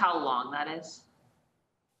sense of how long that is?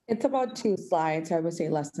 It's about 2 slides. I would say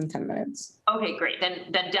less than 10 minutes. Okay, great.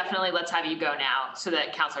 Then definitely let's have you go now so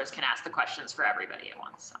that counselors can ask the questions for everybody at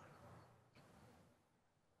once.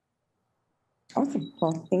 So. Awesome.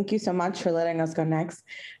 Well, thank you so much for letting us go next.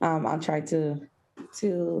 I'll try to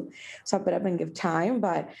sum it up and give time,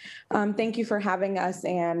 but thank you for having us,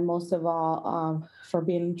 and most of all, for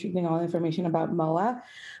giving all the information about MOA.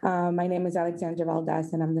 My name is Alexandra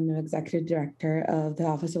Valdez, and I'm the new Executive Director of the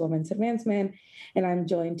Office of Women's Advancement, and I'm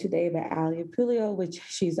joined today by Ali Pulio, which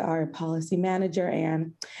she's our Policy Manager,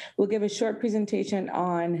 and we'll give a short presentation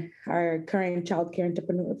on our current Child Care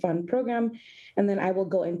Entrepreneur Fund program, and then I will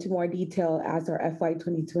go into more detail as our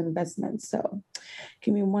FY22 investments. So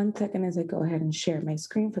give me 1 second as I go ahead and share my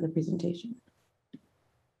screen for the presentation.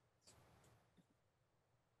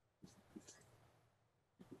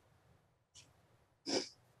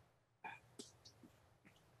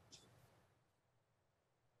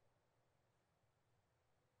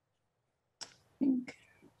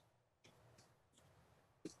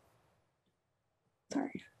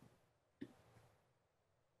 Sorry.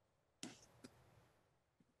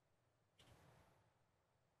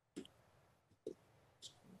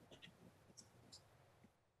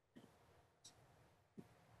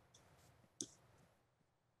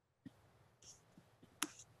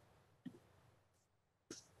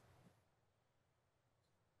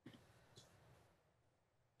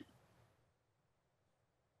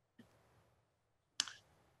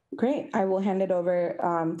 Great. I will hand it over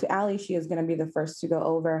to Ali. She is going to be the first to go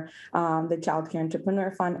over the Child Care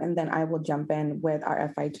Entrepreneur Fund, and then I will jump in with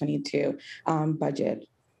our FY22 budget.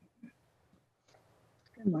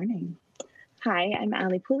 Good morning. Hi, I'm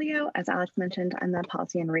Ali Pulio. As Alex mentioned, I'm the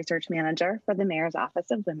Policy and Research Manager for the Mayor's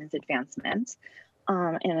Office of Women's Advancement.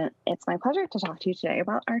 And it's my pleasure to talk to you today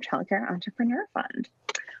about our Child Care Entrepreneur Fund.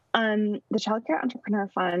 The Child Care Entrepreneur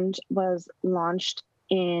Fund was launched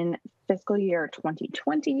in fiscal year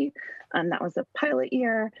 2020. That was a pilot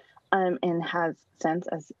year. and has since,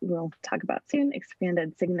 as we'll talk about soon,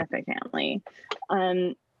 expanded significantly.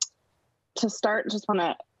 To start, just want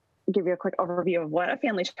to give you a quick overview of what a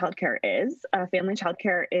family childcare is. Family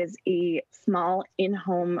childcare is a small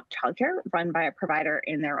in-home childcare run by a provider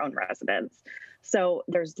in their own residence. So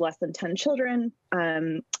there's less than 10 children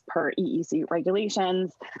per EEC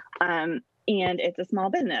regulations, and it's a small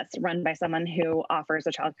business run by someone who offers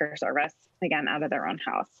a childcare service, again, out of their own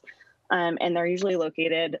house. And they're usually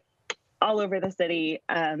located all over the city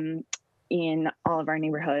in all of our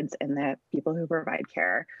neighborhoods, and the people who provide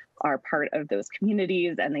care are part of those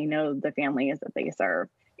communities, and they know the families that they serve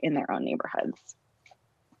in their own neighborhoods.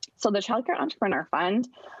 So the Child Care Entrepreneur Fund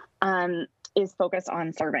is focused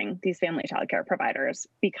on serving these family childcare providers,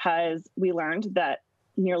 because we learned that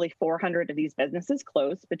nearly 400 of these businesses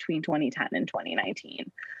closed between 2010 and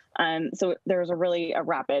 2019. So there's a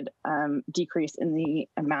rapid decrease in the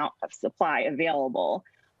amount of supply available.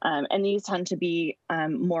 And these tend to be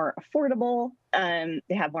more affordable.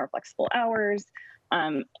 They have more flexible hours,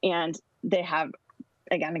 and they have,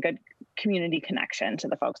 again, a good community connection to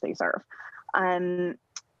the folks they serve.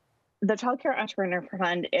 The Child Care Entrepreneur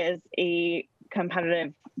Fund is a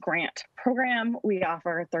competitive grant program. We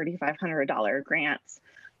offer $3,500 grants.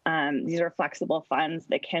 These are flexible funds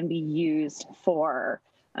that can be used for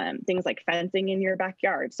things like fencing in your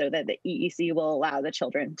backyard so that the EEC will allow the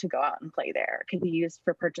children to go out and play there. It can be used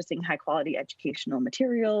for purchasing high quality educational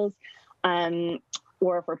materials,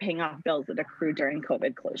 or for paying off bills that accrued during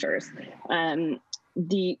COVID closures.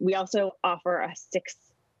 We also offer a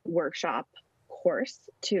 6-workshop course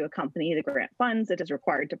to accompany the grant funds. It is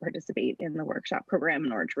required to participate in the workshop program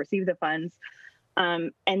in order to receive the funds.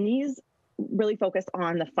 And these really focus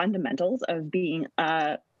on the fundamentals of being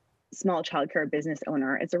a small childcare business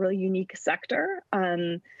owner. It's a really unique sector.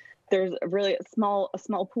 There's a really small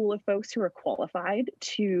pool of folks who are qualified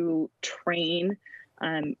to train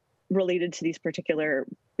related to these particular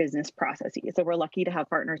business processes. So we're lucky to have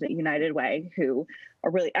partners at United Way who are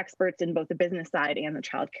really experts in both the business side and the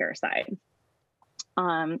childcare side.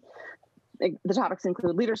 The topics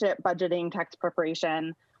include leadership, budgeting, tax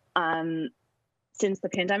preparation. Since the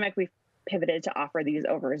pandemic, we've pivoted to offer these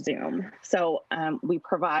over Zoom. So we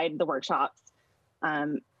provide the workshops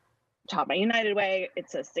taught by United Way.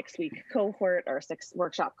 It's a 6-week cohort or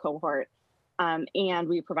 6-workshop cohort. And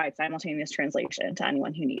we provide simultaneous translation to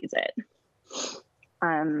anyone who needs it.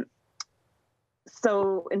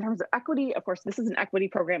 So in terms of equity, of course, this is an equity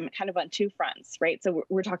program kind of on 2 fronts, right? So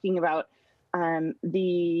we're talking about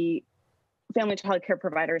the family child care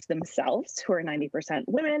providers themselves, who are 90%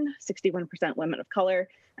 women, 61% women of color,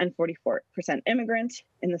 and 44% immigrant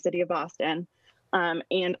in the city of Boston,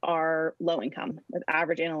 and are low income with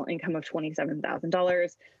average annual income of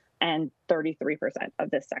 $27,000, and 33%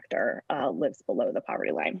 of this sector lives below the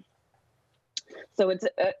poverty line. So it's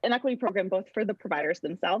an equity program both for the providers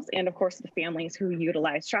themselves and, of course, the families who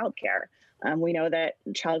utilize childcare. We know that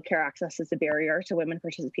childcare access is a barrier to women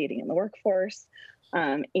participating in the workforce,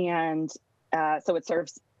 so it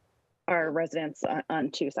serves our residents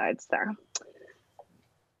on 2 sides there.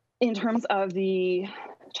 In terms of the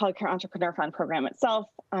Child Care Entrepreneur Fund program itself,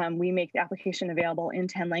 we make the application available in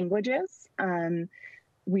 10 languages.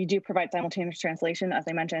 We do provide simultaneous translation, as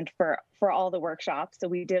I mentioned, for all the workshops. So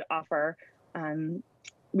we did offer,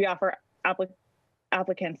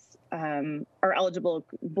 applicants are eligible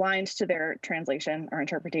blind to their translation or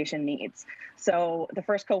interpretation needs. So the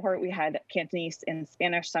first cohort, we had Cantonese and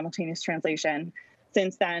Spanish simultaneous translation.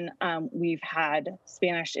 Since then, we've had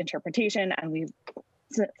Spanish interpretation, and we've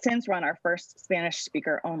since run our first Spanish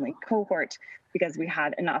speaker only cohort because we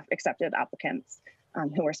had enough accepted applicants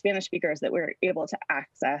who are Spanish speakers that we were able to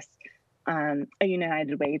access a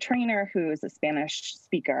United Way trainer who is a Spanish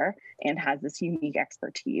speaker and has this unique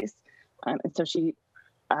expertise. And so she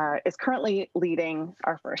is currently leading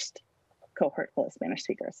our first cohort full of Spanish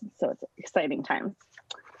speakers. So it's exciting times.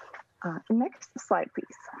 Next slide,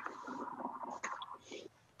 please.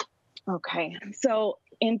 Okay, so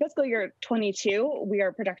in fiscal year 22, we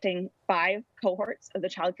are projecting 5 cohorts of the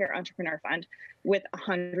Child Care Entrepreneur Fund with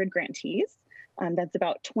 100 grantees. That's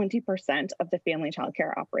about 20% of the family child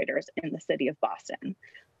care operators in the city of Boston.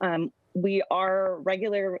 We are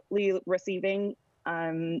regularly receiving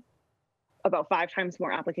about 5 times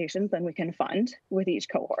more applications than we can fund with each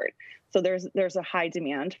cohort. So there's a high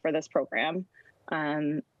demand for this program.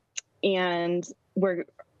 And we're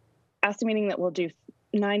estimating that we'll do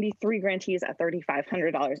 93 grantees at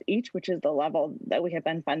 $3,500 each, which is the level that we have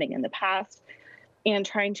been funding in the past, and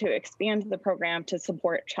trying to expand the program to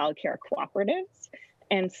support childcare cooperatives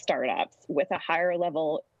and startups with a higher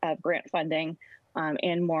level of grant funding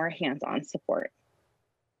and more hands-on support.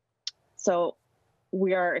 So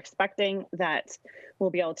we are expecting that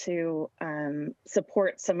we'll be able to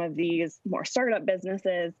support some of these more startup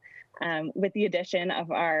businesses with the addition of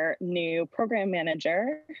our new program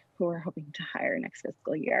manager, who we're hoping to hire next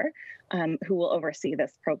fiscal year, who will oversee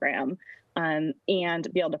this program and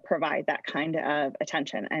be able to provide that kind of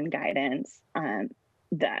attention and guidance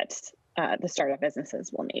that the startup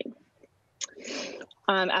businesses will need.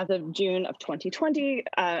 As of June of 2020,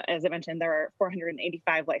 as I mentioned, there are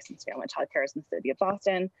 485 licensed family childcares in the city of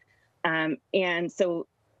Boston. And so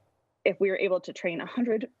if we were able to train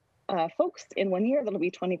 100 folks in 1 year, that'll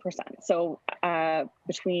be 20%. So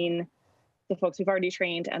between the folks we've already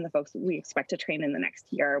trained and the folks we expect to train in the next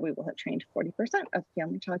year, we will have trained 40% of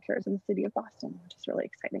family childcares in the city of Boston, which is really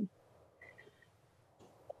exciting.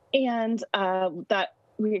 And that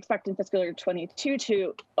we expect in fiscal year 22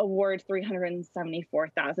 to award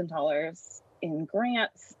 $374,000 in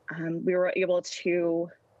grants. We were able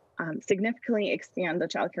to significantly expand the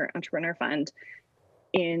Child Care Entrepreneur Fund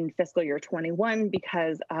in fiscal year 21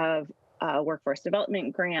 because of a workforce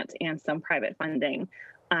development grant and some private funding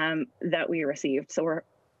that we received. So we're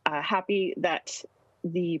happy that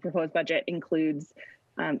the proposed budget includes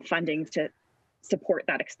funding to support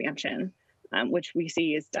that expansion, which we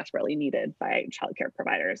see is desperately needed by childcare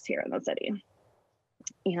providers here in the city.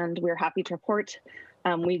 And we're happy to report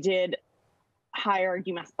we did hire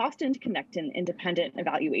UMass Boston to conduct an independent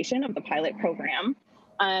evaluation of the pilot program,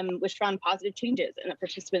 which found positive changes in the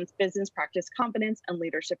participants' business practice confidence and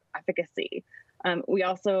leadership efficacy. We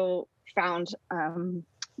also found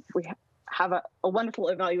we have a wonderful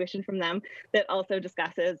evaluation from them that also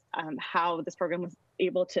discusses how this program was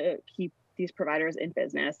able to keep these providers in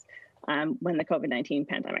business when the COVID-19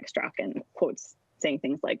 pandemic struck, and quotes saying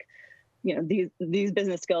things like, you know, these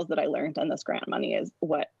business skills that I learned on this grant money is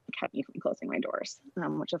what kept me from closing my doors,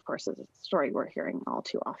 which of course is a story we're hearing all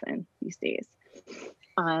too often these days.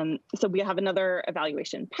 So we have another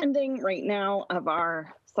evaluation pending right now of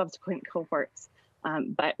our subsequent cohorts,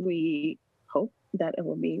 but we hope that it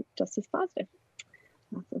will be just as positive.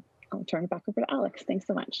 I'll turn it back over to Alex. Thanks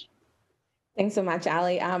so much. Thanks so much,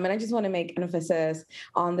 Ali. And I just want to make emphasis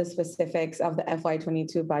on the specifics of the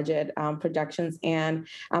FY22 budget projections and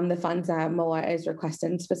the funds that MOA is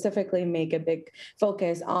requesting. Specifically, make a big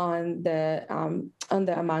focus on the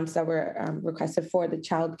amounts that were requested for the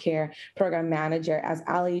child care program manager. As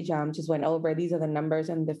Ali just went over, these are the numbers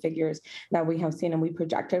and the figures that we have seen and we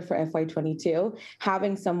projected for FY22.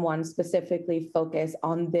 Having someone specifically focus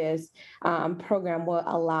on this program will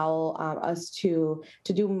allow us to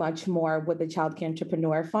do much more with the Child Care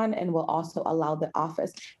Entrepreneur Fund, and will also allow the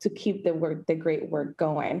office to keep the great work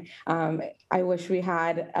going. I wish we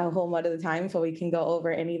had a whole lot of the time so we can go over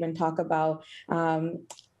and even talk about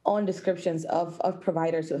own descriptions of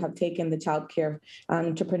providers who have taken the Child Care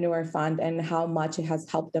Entrepreneur Fund and how much it has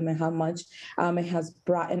helped them and how much it has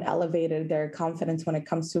brought and elevated their confidence when it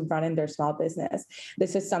comes to running their small business.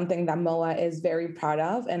 This is something that MOA is very proud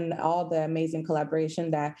of, and all the amazing collaboration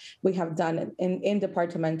that we have done in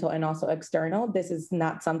departmental and also external. This is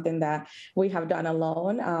not something that we have done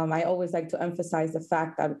alone. I always like to emphasize the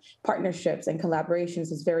fact that partnerships and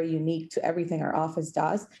collaborations is very unique to everything our office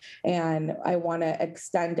does. And I want to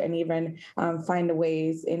extend and even find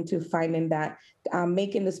ways into finding that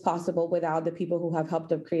making this possible without the people who have helped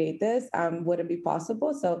to create this wouldn't be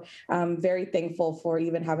possible. So I'm very thankful for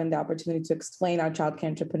even having the opportunity to explain our Child Care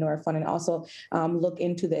Entrepreneur Fund and also look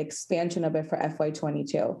into the expansion of it for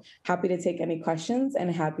FY22. Happy to take any questions and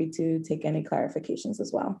happy to take any clarifications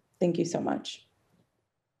as well. Thank you so much.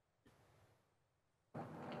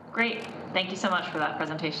 Great. Thank you so much for that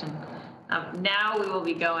presentation. Now we will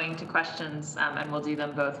be going to questions, and we'll do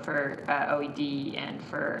them both for OED and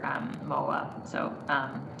for MOA. So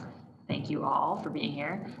thank you all for being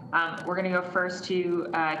here. We're going to go first to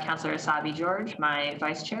Councillor Asabi George, my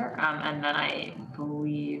vice chair, and then I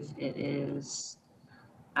believe it is,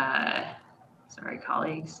 sorry,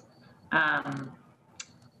 colleagues.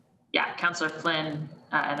 Yeah, Councillor Flynn,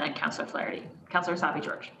 and then Councillor Flaherty. Councillor Asabi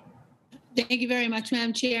George. Thank you very much,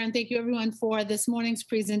 Madam Chair, and thank you everyone for this morning's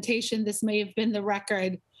presentation. This may have been the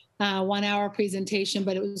record 1 hour presentation,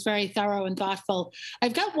 but it was very thorough and thoughtful.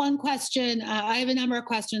 I've got one question. I have a number of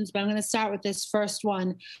questions, but I'm going to start with this first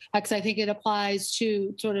one because I think it applies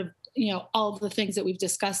to sort of, you know, all of the things that we've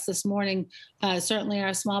discussed this morning, certainly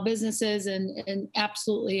our small businesses and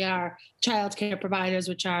absolutely our child care providers,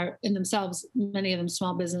 which are in themselves, many of them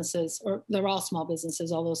small businesses, or they're all small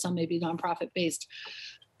businesses, although some may be nonprofit based.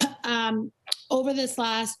 Over this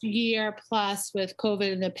last year plus with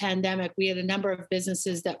COVID and the pandemic, we had a number of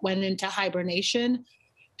businesses that went into hibernation.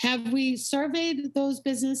 Have we surveyed those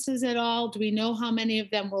businesses at all? Do we know how many of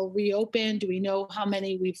them will reopen? Do we know how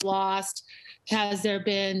many we've lost? Has there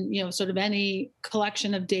been, sort of any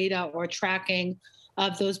collection of data or tracking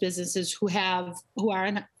of those businesses who are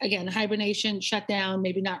in, again, hibernation, shut down,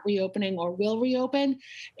 maybe not reopening or will reopen?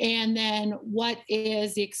 And then what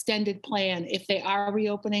is the extended plan? If they are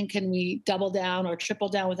reopening, can we double down or triple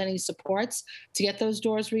down with any supports to get those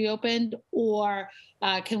doors reopened? Or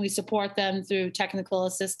can we support them through technical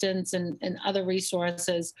assistance and other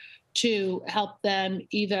resources to help them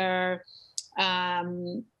either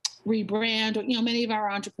rebrand, or, many of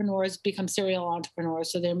our entrepreneurs become serial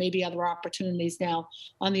entrepreneurs. So there may be other opportunities now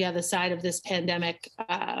on the other side of this pandemic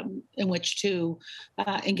in which to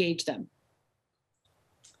engage them.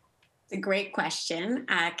 It's a great question,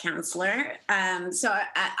 Counselor. So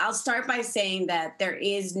I'll start by saying that there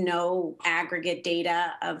is no aggregate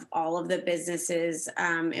data of all of the businesses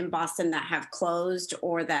in Boston that have closed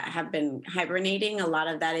or that have been hibernating. A lot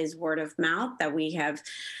of that is word of mouth, that we have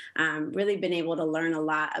really been able to learn a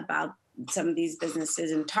lot about some of these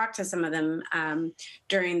businesses and talk to some of them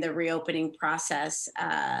during the reopening process.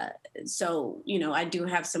 So, I do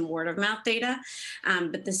have some word of mouth data,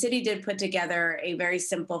 but the city did put together a very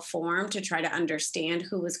simple form to try to understand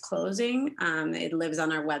who was closing. It lives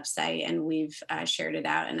on our website, and we've shared it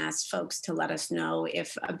out and asked folks to let us know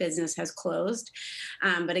if a business has closed.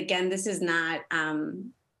 But again, this is not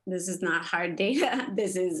hard data.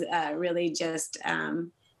 This is really just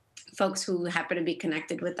folks who happen to be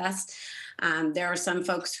connected with us. There are some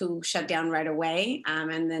folks who shut down right away,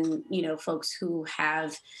 and then, folks who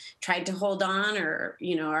have tried to hold on or,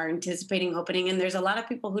 are anticipating opening. And there's a lot of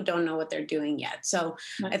people who don't know what they're doing yet. So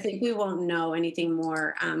I think we won't know anything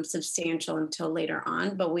more substantial until later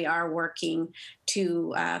on, but we are working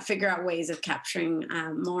to figure out ways of capturing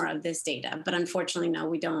more of this data. But unfortunately, no,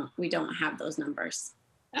 we don't have those numbers.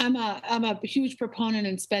 I'm a huge proponent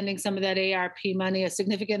in spending some of that ARP money, a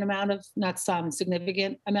significant amount of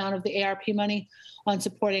the ARP money on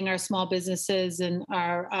supporting our small businesses and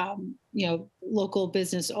our, local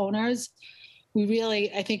business owners.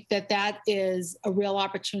 I think that is a real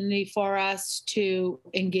opportunity for us to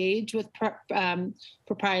engage with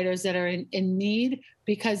proprietors that are in need,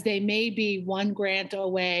 because they may be one grant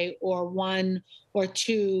away or one or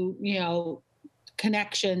two,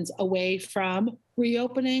 connections away from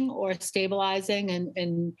reopening or stabilizing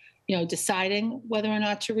and deciding whether or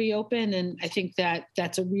not to reopen. And I think that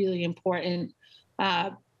that's a really important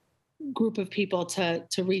group of people to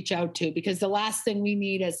reach out to, because the last thing we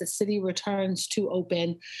need as the city returns to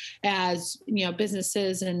open, as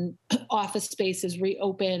businesses and office spaces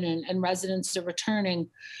reopen and residents are returning,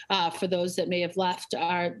 for those that may have left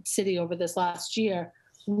our city over this last year,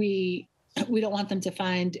 we don't want them to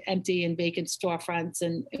find empty and vacant storefronts.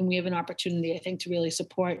 And we have an opportunity, I think, to really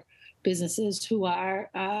support businesses who are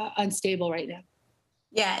unstable right now.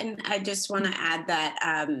 Yeah, and I just want to add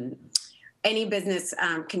that any business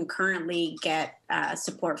can currently get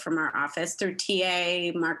support from our office through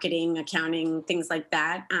TA, marketing, accounting, things like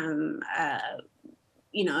that. And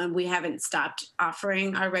we haven't stopped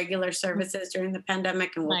offering our regular services during the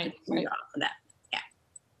pandemic, and we'll continue to offer that.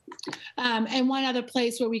 And one other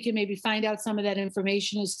place where we can maybe find out some of that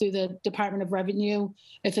information is through the Department of Revenue.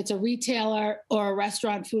 If it's a retailer or a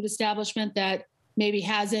restaurant food establishment that maybe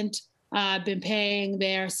hasn't been paying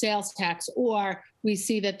their sales tax, or we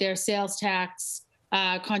see that their sales tax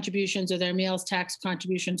contributions or their meals tax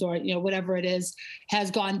contributions, or whatever it is, has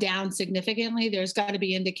gone down significantly, there's got to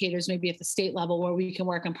be indicators maybe at the state level where we can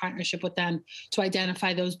work in partnership with them to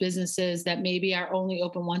identify those businesses that maybe are only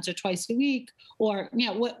open once or twice a week, or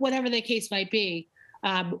whatever the case might be.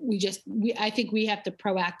 I think we have to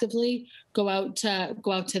proactively go out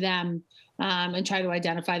to them and try to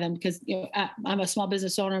identify them, because I'm a small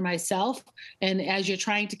business owner myself, and as you're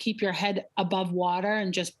trying to keep your head above water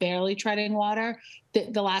and just barely treading water,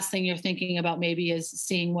 the last thing you're thinking about maybe is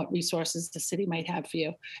seeing what resources the city might have for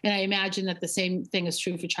you. And I imagine that the same thing is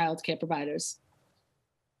true for childcare providers.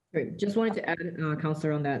 Great. Just wanted to add,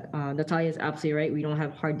 Counselor, on that. Natalia is absolutely right. We don't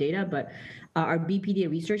have hard data, but our BPD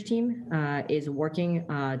research team is working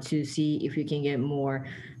to see if we can get more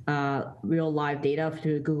real live data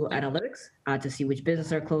through Google Analytics to see which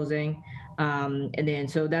businesses are closing. And then,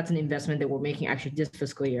 so that's an investment that we're making actually this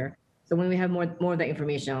fiscal year. So when we have more of that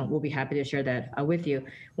information, we'll be happy to share that with you.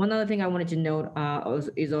 One other thing I wanted to note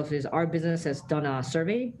is our business has done a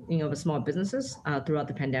survey, of small businesses throughout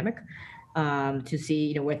the pandemic. To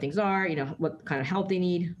see, where things are, what kind of help they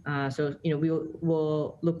need. So,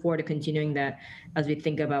 we'll look forward to continuing that as we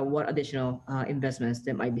think about what additional investments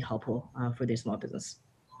that might be helpful for their small business.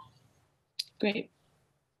 Great.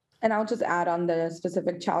 And I'll just add on the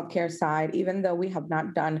specific childcare side, even though we have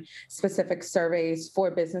not done specific surveys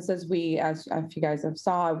for businesses, we, as you guys have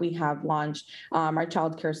saw, we have launched our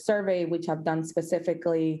childcare survey, which have done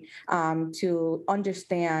specifically to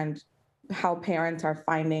understand how parents are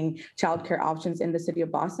finding childcare options in the city of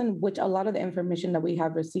Boston, which a lot of the information that we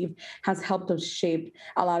have received has helped us shape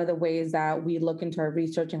a lot of the ways that we look into our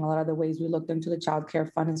research and a lot of the ways we looked into the childcare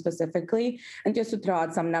fund specifically. And just to throw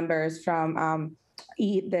out some numbers from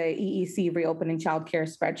the EEC reopening childcare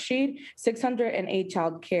spreadsheet, 608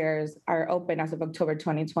 childcares are open as of October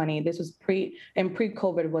 2020. This was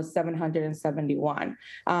pre-COVID was 771.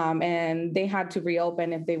 And they had to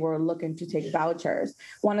reopen if they were looking to take vouchers.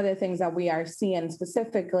 One of the things that we are seeing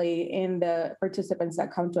specifically in the participants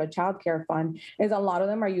that come to a childcare fund is a lot of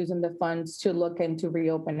them are using the funds to look into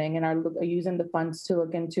reopening and are using the funds to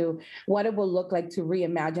look into what it will look like to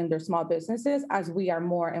reimagine their small businesses as we are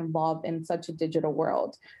more involved in such a digital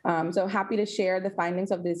world. So happy to share the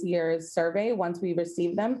findings of this year's survey once we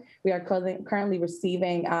receive them. We are currently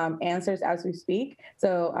receiving answers as we speak.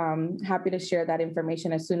 So happy to share that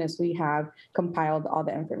information as soon as we have compiled all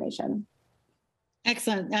the information.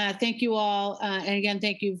 Excellent. Thank you all. And again,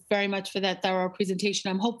 thank you very much for that thorough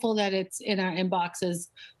presentation. I'm hopeful that it's in our inboxes,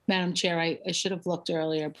 Madam Chair. I should have looked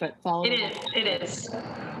earlier, but follow. It is.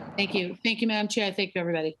 Thank you. Thank you, Madam Chair. Thank you,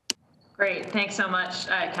 everybody. Great. Thanks so much,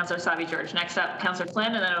 Councilor Savi-George. Next up, Councilor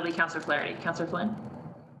Flynn, and then it'll be Councilor Flaherty. Councilor Flynn.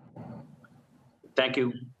 Thank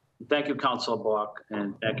you. Thank you, Councilor Block,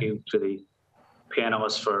 and thank you to the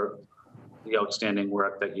panelists for the outstanding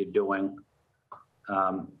work that you're doing.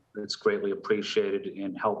 It's greatly appreciated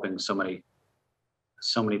in helping so many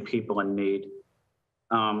people in need.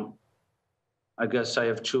 I guess I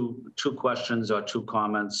have two questions or two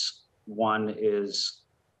comments. One is,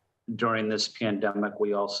 during this pandemic,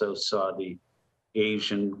 we also saw the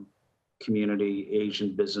Asian community,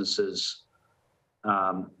 Asian businesses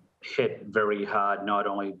hit very hard, not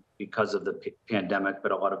only because of the pandemic,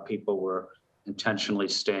 but a lot of people were intentionally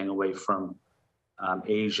staying away from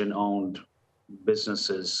Asian-owned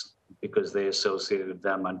businesses because they associated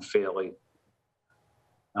them unfairly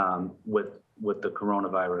with the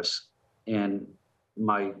coronavirus. And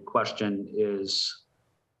my question is,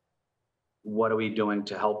 what are we doing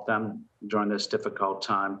to help them during this difficult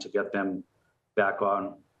time to get them back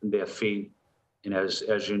on their feet? And as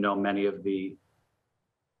you know, many of the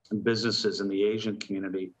businesses in the Asian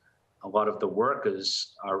community, a lot of the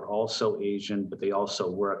workers are also Asian, but they also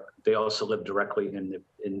live directly in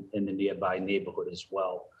the nearby neighborhood as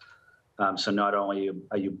well. So not only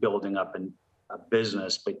are you building up a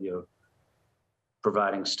business, but you're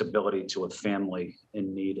providing stability to a family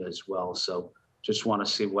in need as well. So just want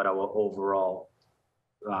to see what our overall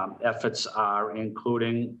efforts are,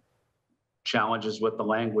 including challenges with the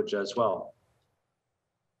language as well.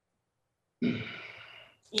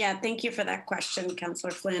 Yeah, thank you for that question,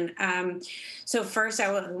 Councilor Flynn. So first, I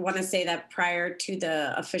would want to say that prior to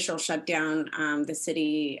the official shutdown, the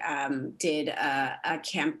city did a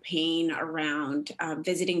campaign around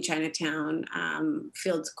visiting Chinatown,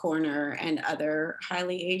 Fields Corner, and other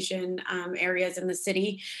highly Asian areas in the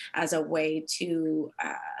city as a way to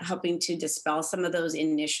helping to dispel some of those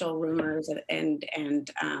initial rumors and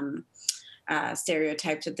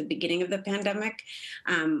stereotypes at the beginning of the pandemic.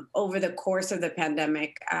 Over the course of the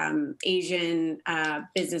pandemic, Asian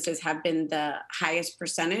businesses have been the highest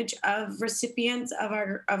percentage of recipients of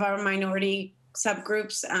our minority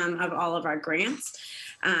subgroups of all of our grants.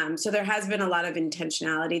 So there has been a lot of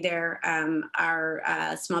intentionality there.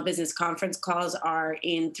 Our small business conference calls are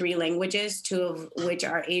in 3 languages, 2 of which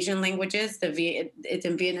are Asian languages. It's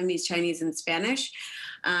in Vietnamese, Chinese, and Spanish,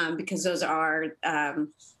 because those are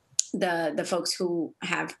the folks who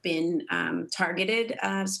have been targeted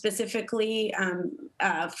specifically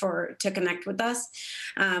to connect with us.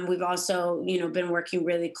 We've also, been working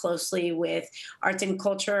really closely with arts and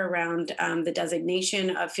culture around the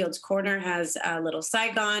designation of Fields Corner as Little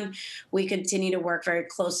Saigon. We continue to work very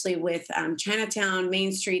closely with Chinatown,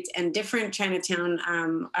 Main Streets, and different Chinatown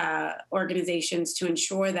organizations to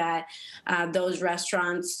ensure that those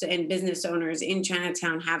restaurants and business owners in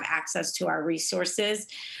Chinatown have access to our resources.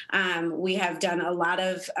 We have done a lot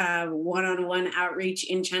of one-on-one outreach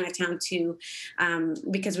in Chinatown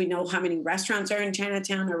because we know how many restaurants are in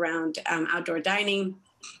Chinatown around outdoor dining.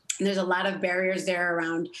 there's a lot of barriers there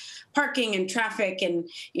around parking and traffic, and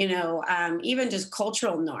even just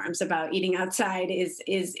cultural norms about eating outside is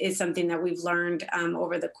something that we've learned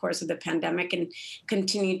over the course of the pandemic, and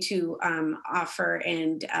continue to offer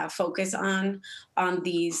and focus on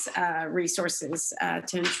these resources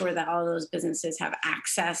to ensure that all those businesses have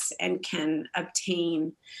access and can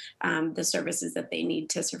obtain the services that they need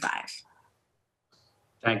to survive.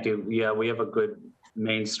 Thank you. Yeah, we have a good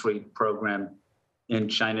Main Street program in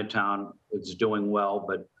Chinatown. It's doing well,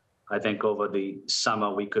 but I think over the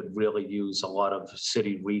summer we could really use a lot of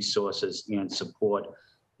city resources and support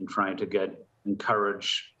in trying to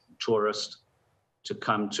encourage tourists to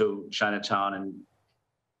come to Chinatown and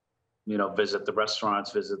visit the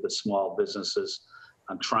restaurants, visit the small businesses.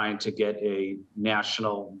 I'm trying to get a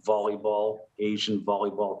national Asian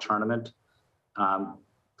volleyball tournament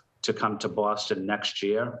to come to Boston next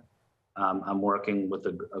year. I'm working with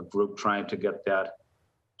a group trying to get that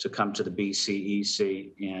to come to the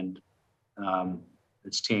BCEC, and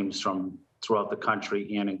it's teams from throughout the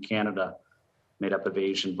country and in Canada made up of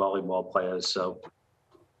Asian volleyball players. So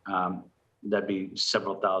that'd be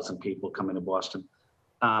several thousand people coming to Boston.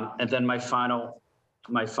 And then my final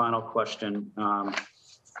question,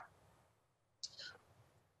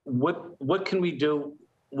 what can we do?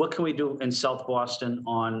 What can we do in South Boston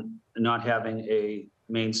on not having a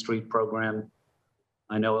Main Street program?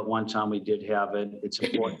 I know at one time we did have it. It's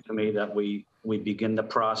important to me that we begin the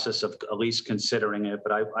process of at least considering it,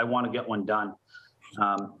 but I want to get one done.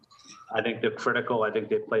 I think they're critical. I think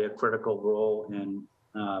they play a critical role, and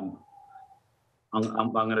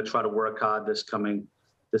I'm going to try to work hard this coming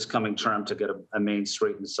term to get a Main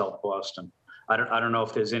Street in South Boston. I don't know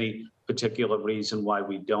if there's any particular reason why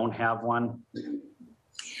we don't have one.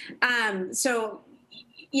 So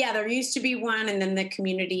yeah, there used to be one, and then the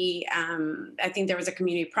community, I think there was a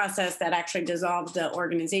community process that actually dissolved the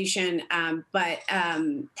organization. But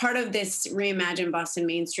part of this Reimagine Boston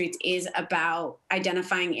Main Streets is about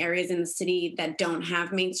identifying areas in the city that don't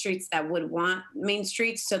have Main Streets that would want Main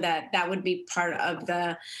Streets, so that would be part of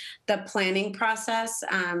the planning process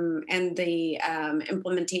and the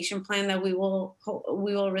implementation plan that we will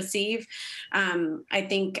receive. I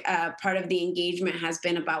think part of the engagement has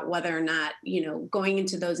been about whether or not, going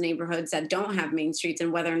into those neighborhoods that don't have Main Streets,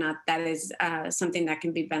 and whether or not that is something that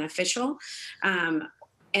can be beneficial.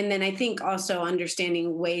 And then I think also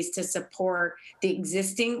understanding ways to support the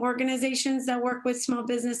existing organizations that work with small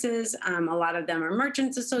businesses. A lot of them are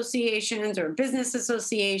merchants associations or business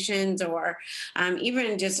associations, or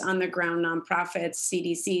even just on the ground nonprofits,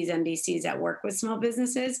 CDCs, NDCs that work with small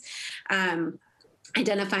businesses.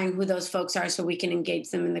 Identifying who those folks are so we can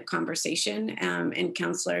engage them in the conversation. And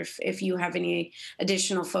Counselor, if you have any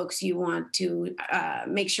additional folks you want to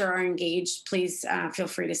make sure are engaged, please feel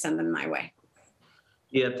free to send them my way.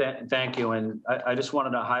 Yeah, thank you. And I just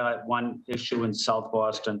wanted to highlight one issue in South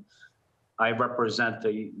Boston. I represent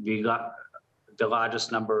the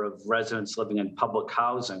largest number of residents living in public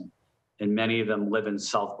housing, and many of them live in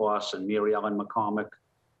South Boston, Mary Ellen McCormick,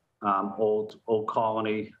 Old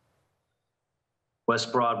Colony,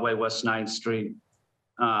 West Broadway, West 9th Street.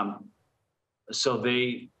 So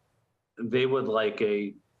they would like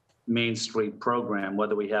a Main Street program,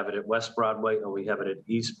 whether we have it at West Broadway or we have it at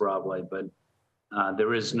East Broadway, but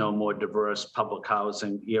there is no more diverse public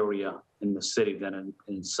housing area in the city than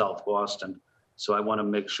in South Boston. So I want to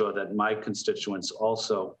make sure that my constituents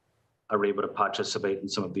also are able to participate in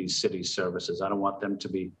some of these city services. I don't want them to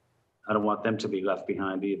be left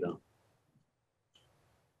behind either.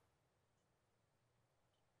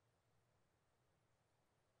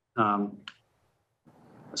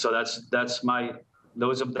 So that's my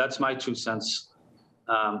 2 cents.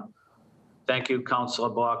 Thank you, Councilor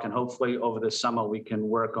Block, and hopefully over the summer we can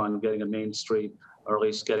work on getting a Main Street, or at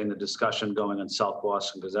least getting the discussion going in South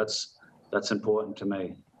Boston, because that's important to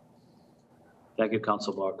me. Thank you,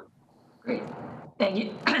 Councilor Block. Great, thank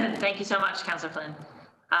you. Thank you so much, Councilor Flynn.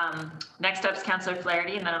 Next up is Councilor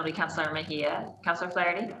Flaherty, and then it'll be Councilor Mejia. Councilor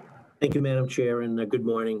Flaherty. Thank you, Madam Chair, and good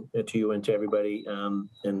morning to you and to everybody,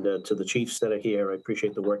 and to the chiefs that are here. I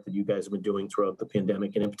appreciate the work that you guys have been doing throughout the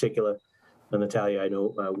pandemic, and in particular, Natalia, I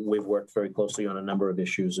know we've worked very closely on a number of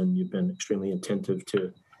issues, and you've been extremely attentive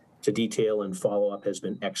to detail, and follow-up has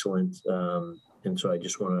been excellent. And so I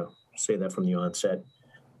just want to say that from the onset,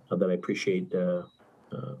 that I appreciate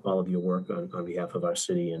all of your work on behalf of our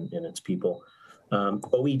city and its people.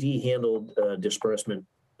 OED handled disbursement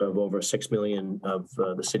of over $6 million of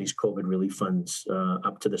the city's COVID relief funds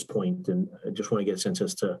up to this point, and I just want to get a sense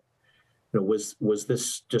as to, was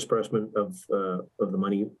this disbursement of the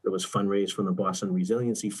money that was fundraised from the Boston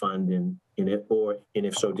Resiliency Fund, and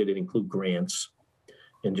if so, did it include grants?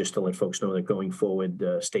 And just to let folks know that going forward,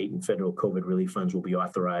 state and federal COVID relief funds will be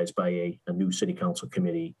authorized by a new city council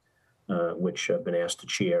committee, which I've been asked to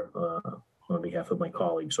chair on behalf of my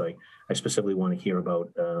colleagues. So I specifically want to hear about,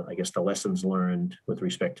 I guess, the lessons learned with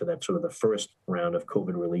respect to that sort of the first round of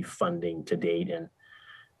COVID relief funding to date,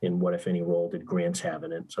 and what, if any, role did grants have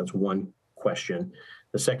in it? So that's one question.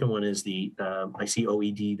 The second one is I see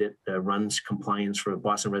OED that runs compliance for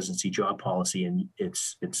Boston residency job policy, and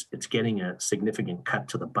it's getting a significant cut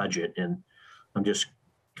to the budget. And I'm just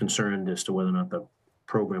concerned as to whether or not the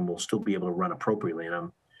program will still be able to run appropriately. And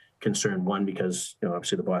I'm concerned, one, because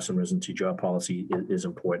obviously the Boston residency job policy is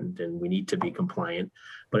important and we need to be compliant,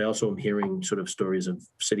 but I also am hearing sort of stories of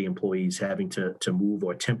city employees having to move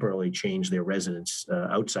or temporarily change their residence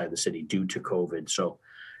outside the city due to COVID. So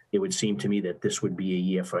it would seem to me that this would be a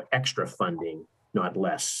year for extra funding, not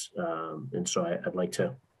less. And so I'd like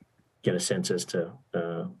to get a sense as to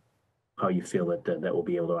how you feel that will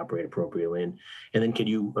be able to operate appropriately. And then could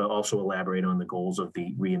you also elaborate on the goals of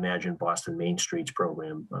the Reimagine Boston Main Streets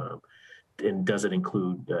program? And does it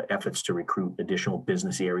include efforts to recruit additional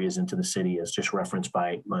business areas into the city, as just referenced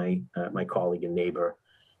by my colleague and neighbor,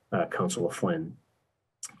 Councilor Flynn?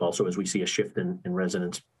 Also, as we see a shift in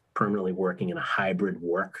residents permanently working in a hybrid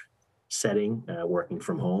work setting, working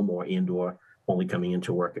from home or only coming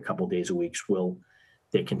into work a couple of days a week, will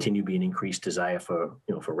there continue to be an increased desire for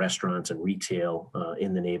restaurants and retail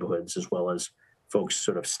in the neighborhoods, as well as folks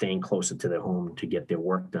sort of staying closer to their home to get their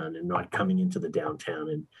work done and not coming into the downtown?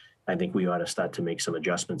 And I think we ought to start to make some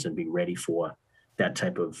adjustments and be ready for that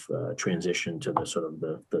type of transition to the sort of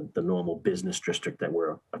the normal business district that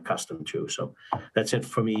we're accustomed to. So that's it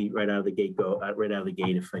for me right out of the gate.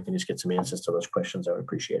 If I can just get some answers to those questions, I would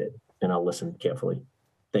appreciate it. And I'll listen carefully.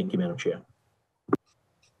 Thank you, Madam Chair.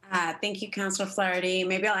 Thank you, Councilor Flaherty.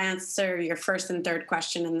 Maybe I'll answer your first and third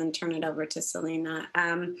question and then turn it over to Selena.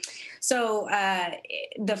 So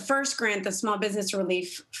the first grant, the Small Business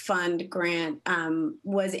Relief Fund grant,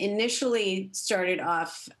 was initially started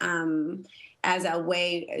off as a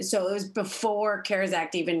way, so it was before CARES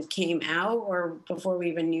Act even came out, or before we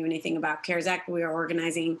even knew anything about CARES Act. We were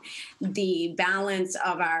organizing the balance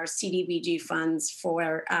of our CDBG funds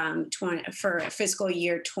for fiscal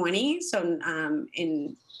year 20. So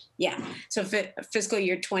fiscal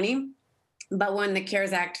year 20. But when the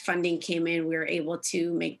CARES Act funding came in, we were able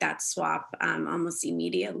to make that swap almost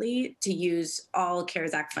immediately to use all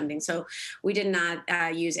CARES Act funding. So we did not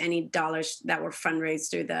use any dollars that were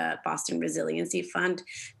fundraised through the Boston Resiliency Fund.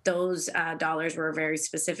 Those dollars were very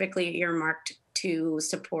specifically earmarked to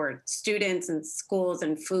support students and schools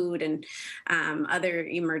and food and other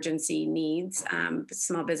emergency needs.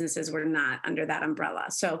 Small businesses were not under that umbrella.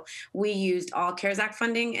 So we used all CARES Act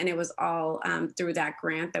funding, and it was all through that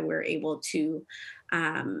grant that we were able to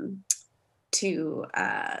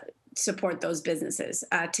support those businesses.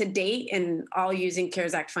 To date, and all using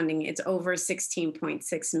CARES Act funding, it's over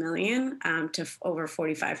 16.6 million to over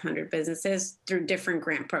 4,500 businesses through different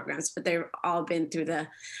grant programs, but they've all been through the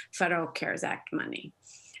federal CARES Act money.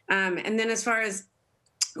 And then as far as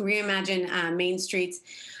Reimagine Main Streets,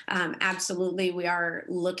 absolutely, we are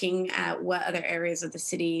looking at what other areas of the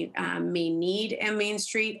city may need a Main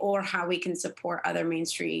Street, or how we can support other Main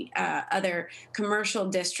Street, other commercial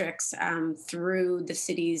districts through the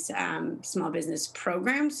city's small business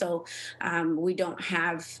program. So we don't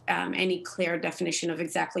have any clear definition of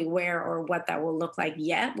exactly where or what that will look like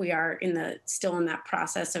yet. We are still in that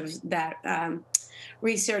process of that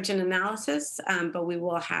research and analysis, but we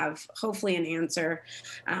will have hopefully an answer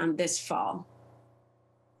this fall.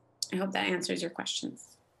 I hope that answers your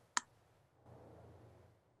questions.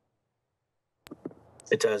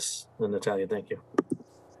 It does, Natalia, thank you.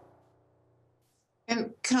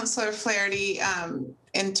 And Councilor Flaherty,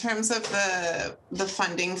 in terms of the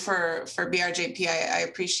funding for BRJP, I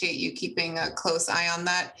appreciate you keeping a close eye on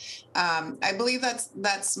that. I believe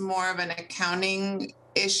that's more of an accounting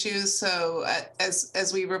issue. So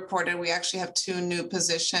as we reported, we actually have 2 new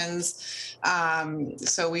positions.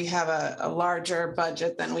 So we have a larger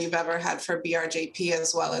budget than we've ever had for BRJP,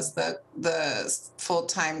 as well as the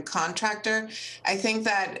full-time contractor. I think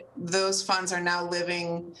that those funds are now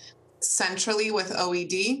living centrally with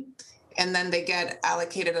OED, and then they get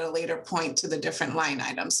allocated at a later point to the different line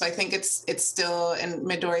items. So I think it's still, and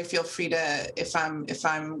Midori, feel free to, if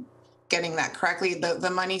I'm getting that correctly, the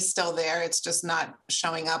money's still there. It's just not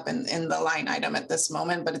showing up in the line item at this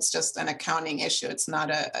moment, but it's just an accounting issue. It's not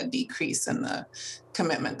a decrease in the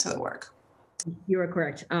commitment to the work. You are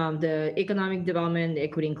correct. The economic development, the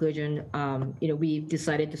equity inclusion, we've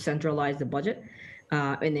decided to centralize the budget.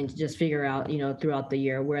 and then just figure out, throughout the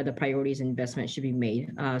year where the priorities and investments should be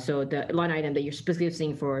made. So the line item that you're specifically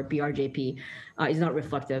seeing for BRJP is not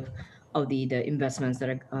reflective of the investments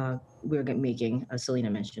that we're making, as Selena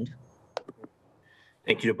mentioned.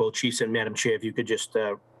 Thank you to both chiefs. And Madam Chair, if you could just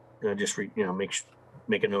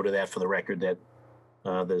make a note of that for the record, that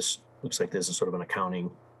this looks like there's a sort of an accounting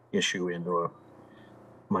issue or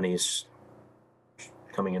money's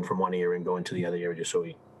coming in from one area and going to the other area, just so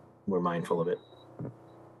we're mindful of it.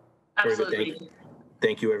 Absolutely.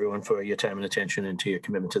 Thank you, everyone, for your time and attention and to your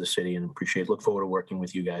commitment to the city, and look forward to working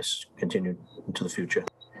with you guys continue into the future.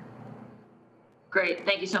 Great.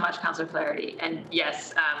 Thank you so much, Councilor Flaherty. And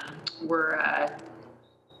yes, we're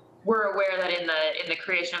aware that in the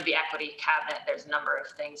creation of the equity cabinet, there's a number of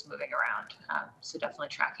things moving around. So definitely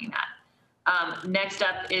tracking that. Next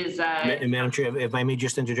up is Madam Chair, if I may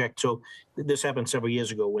just interject. So this happened several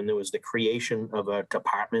years ago when there was the creation of a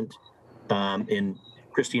department, and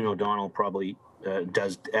Christine O'Donnell probably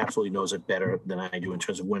absolutely knows it better than I do in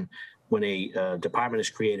terms of when a department is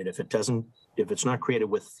created. If it's not created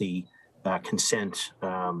with the consent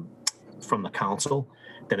from the council,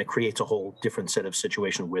 then it creates a whole different set of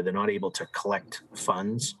situations where they're not able to collect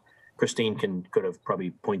funds. Christine could have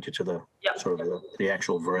probably pointed to the sort of the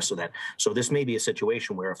actual verse of that. So this may be a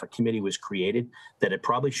situation where if a committee was created, that it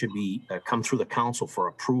probably should be come through the council for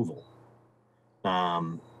approval.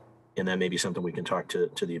 And that may be something we can talk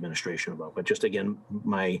to the administration about. But just again,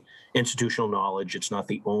 my institutional knowledge, it's not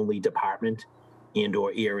the only department and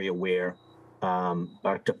or area where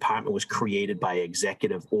our department was created by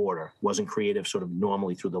executive order, wasn't created sort of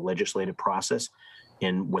normally through the legislative process.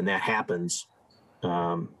 And when that happens,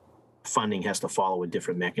 funding has to follow a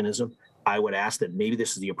different mechanism. I would ask that maybe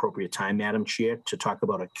this is the appropriate time, Madam Chair, to talk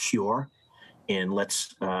about a cure, and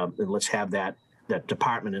let's have that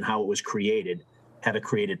department and how it was created, have it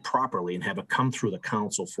created properly, and have it come through the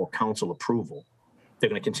council for council approval. They're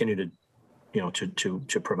going to continue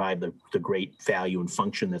to provide the great value and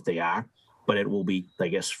function that they are, but it will be, I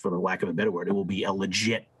guess, for the lack of a better word, it will be a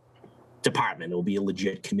legit department. It will be a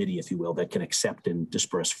legit committee, if you will, that can accept and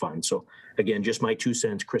disperse funds. So again, just my 2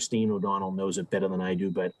 cents. Christine O'Donnell knows it better than I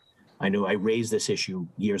do, but I know I raised this issue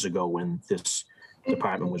years ago when this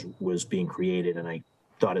department was being created, and I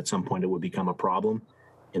thought at some point it would become a problem.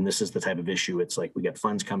 And this is the type of issue. It's like we get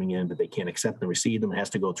funds coming in, but they can't accept and receive them. It has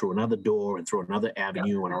to go through another door and through another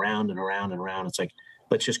avenue and around and around and around. It's like,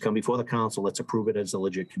 let's just come before the council. Let's approve it as a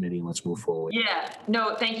legit committee and let's move forward. Yeah,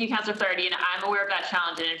 no, thank you, Councilor Flaherty. And I'm aware of that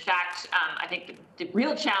challenge. And in fact, I think the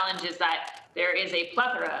real challenge is that there is a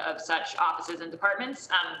plethora of such offices and departments.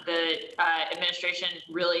 The administration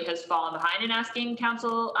really has fallen behind in asking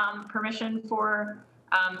council permission for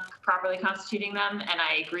properly constituting them. And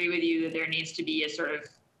I agree with you that there needs to be a sort of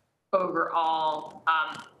overall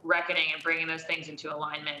reckoning and bringing those things into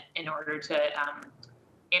alignment in order to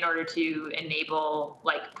enable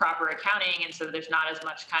like proper accounting, and so there's not as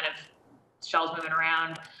much kind of shells moving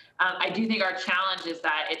around. I do think our challenge is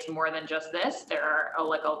that it's more than just this. There are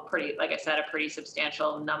a pretty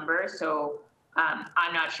substantial number. So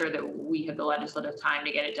I'm not sure that we have the legislative time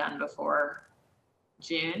to get it done before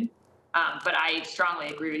June. But I strongly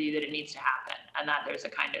agree with you that it needs to happen, and that there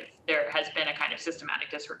has been a kind of systematic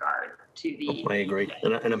disregard to the. I agree,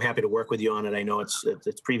 and I'm happy to work with you on it. I know it's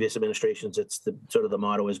previous administrations. It's the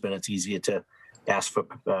motto has been it's easier to ask for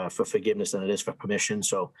forgiveness than it is for permission.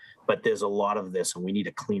 So, but there's a lot of this, and we need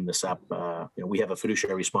to clean this up. We have a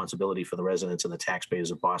fiduciary responsibility for the residents and the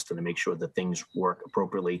taxpayers of Boston to make sure that things work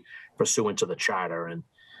appropriately pursuant to the charter. And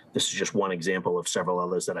this is just one example of several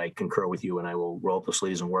others that I concur with you, and I will roll up the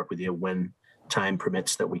sleeves and work with you when time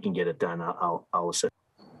permits that we can get it done. I'll assist.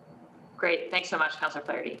 Great. Thanks so much, Councilor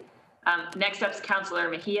Flaherty. Next up is Councilor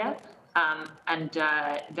Mejia, and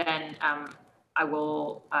then I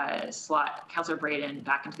will slot Councilor Braden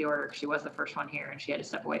back into the order because she was the first one here and she had to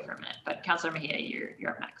step away for a minute. But Councilor Mejia, you're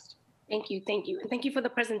up next. Thank you. And thank you for the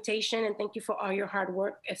presentation, and thank you for all your hard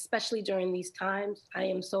work, especially during these times. I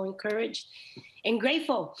am so encouraged and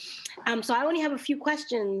grateful. So I only have a few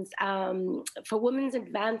questions for women's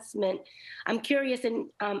advancement. I'm curious, in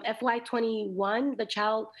FY21, the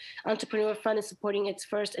Child Entrepreneur Fund is supporting its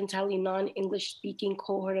first entirely non-English speaking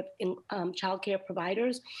cohort of childcare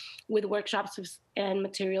providers with workshops and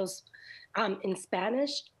materials in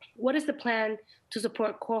Spanish. What is the plan to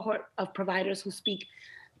support cohort of providers who speak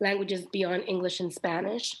languages beyond English and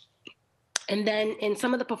Spanish? And then in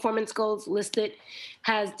some of the performance goals listed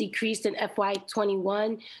has decreased in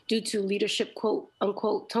FY21 due to leadership quote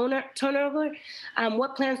unquote turnover.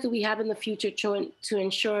 What plans do we have in the future to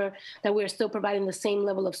ensure that we're still providing the same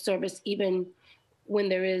level of service even when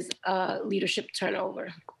there is leadership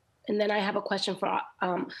turnover? And then I have a question for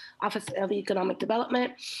Office of Economic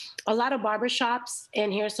Development. A lot of barbershops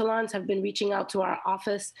and hair salons have been reaching out to our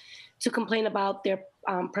office to complain about their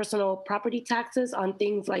personal property taxes on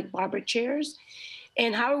things like barber chairs.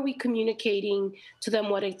 And how are we communicating to them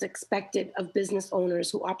what is expected of business owners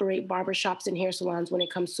who operate barbershops and hair salons when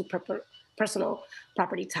it comes to personal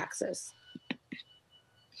property taxes?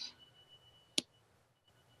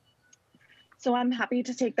 So I'm happy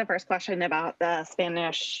to take the first question about the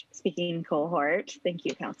Spanish speaking cohort. Thank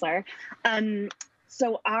you, Counselor.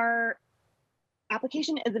 So our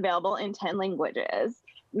application is available in 10 languages.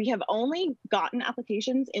 We have only gotten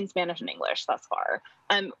applications in Spanish and English thus far.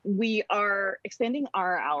 We are expanding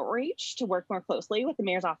our outreach to work more closely with the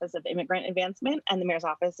Mayor's Office of Immigrant Advancement and the Mayor's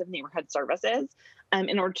Office of Neighborhood Services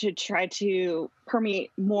in order to try to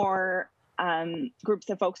permeate more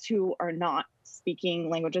groups of folks who are not speaking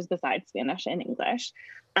languages besides Spanish and English.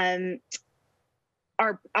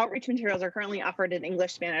 Our outreach materials are currently offered in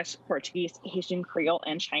English, Spanish, Portuguese, Haitian, Creole,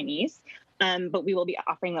 and Chinese, but we will be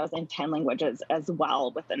offering those in 10 languages as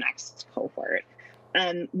well with the next cohort.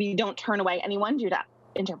 We don't turn away anyone due to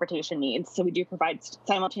interpretation needs, so we do provide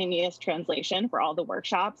simultaneous translation for all the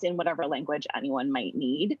workshops in whatever language anyone might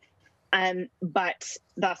need. But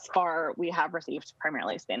thus far, we have received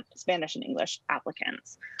primarily Spanish and English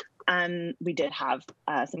applicants. We did have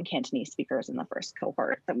some Cantonese speakers in the first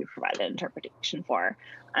cohort that we provided interpretation for.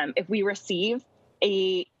 If we receive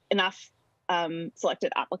enough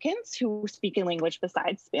selected applicants who speak a language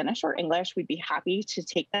besides Spanish or English, we'd be happy to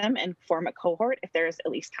take them and form a cohort if there's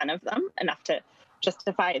at least 10 of them, enough to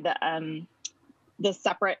justify the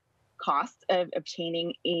separate cost of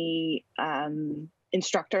obtaining a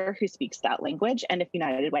instructor who speaks that language. And if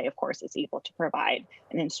United Way, of course, is able to provide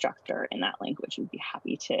an instructor in that language, we'd be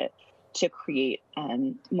happy to create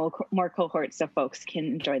more cohorts so folks can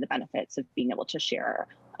enjoy the benefits of being able to share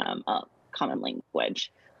a common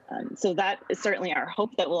language. So that is certainly our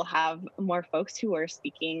hope, that we'll have more folks who are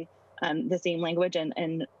speaking the same language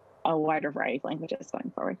and a wider variety of languages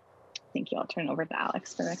going forward. Thank you. I'll turn it over to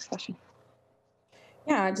Alex for the next question.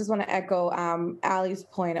 Yeah, I just want to echo Ali's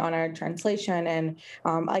point on our translation. And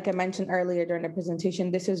like I mentioned earlier during the presentation,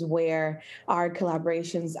 this is where our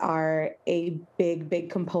collaborations are a big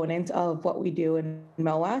component of what we do in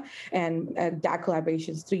MOA, and that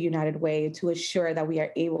collaborations through United Way to assure that we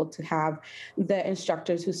are able to have the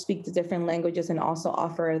instructors who speak the different languages and also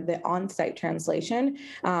offer the on-site translation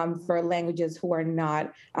for languages who are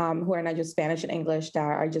not just Spanish and English, that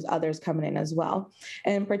are just others coming in as well.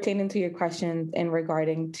 And pertaining to your question in regarding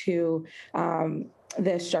to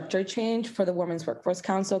the structure change for the Women's Workforce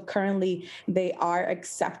Council, currently they are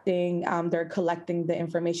accepting, they're collecting the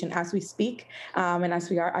information as we speak. And as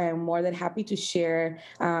we are, I am more than happy to share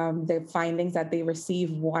the findings that they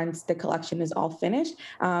receive once the collection is all finished.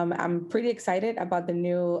 I'm pretty excited about the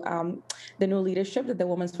new leadership that the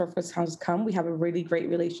Women's Workforce Council come. We have a really great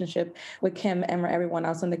relationship with Kim and everyone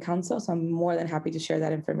else on the council. So I'm more than happy to share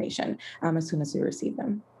that information as soon as we receive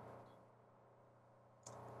them.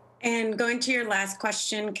 And going to your last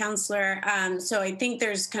question, Counselor, so I think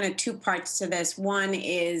there's kind of two parts to this. One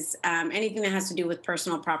is anything that has to do with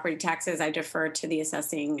personal property taxes, I defer to the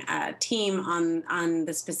assessing team on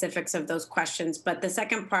the specifics of those questions. But the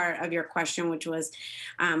second part of your question, which was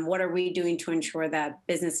what are we doing to ensure that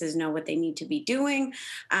businesses know what they need to be doing?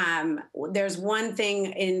 There's one thing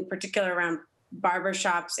in particular around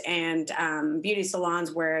barbershops and beauty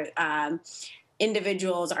salons where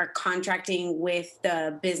individuals are contracting with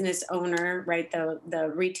the business owner, right?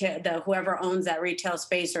 The retail, whoever owns that retail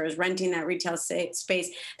space or is renting that retail space.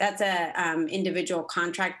 That's a individual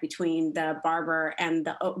contract between the barber and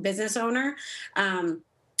the business owner.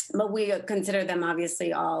 But we consider them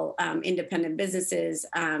obviously all independent businesses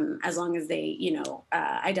as long as they,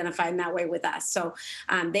 identify in that way with us. So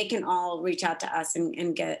they can all reach out to us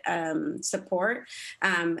and get support.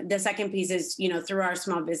 The second piece is, through our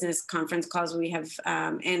small business conference calls we have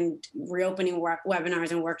and reopening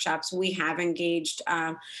webinars and workshops, we have engaged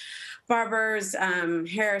barbers,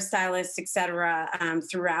 hairstylists, et cetera,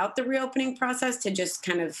 throughout the reopening process to just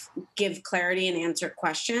kind of give clarity and answer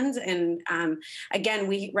questions. And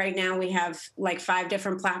again, right now we have like 5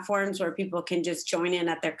 different platforms where people can just join in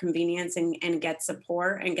at their convenience and get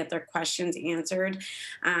support and get their questions answered.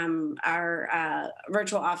 Our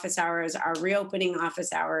virtual office hours, our reopening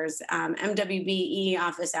office hours, MWBE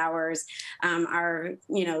office hours, our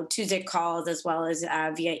Tuesday calls, as well as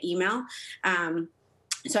via email.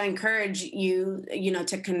 So I encourage you,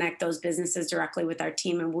 to connect those businesses directly with our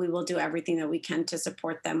team, and we will do everything that we can to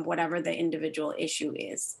support them, whatever the individual issue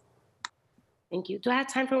is. Thank you. Do I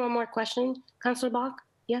have time for one more question, Councilor Bach?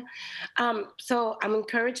 Yeah. So I'm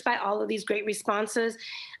encouraged by all of these great responses.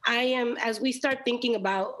 As we start thinking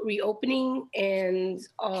about reopening and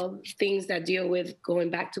all things that deal with going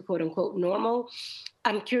back to quote unquote normal,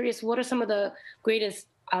 I'm curious, what are some of the greatest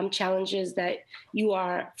challenges that you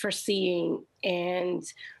are foreseeing, and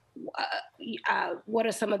what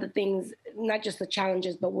are some of the things, not just the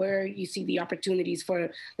challenges, but where you see the opportunities for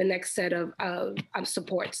the next set of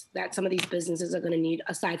supports that some of these businesses are going to need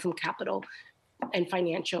aside from capital and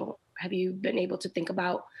financial? Have you been able to think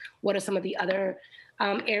about what are some of the other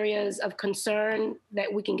areas of concern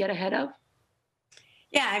that we can get ahead of?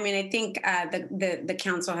 Yeah, I mean, I think the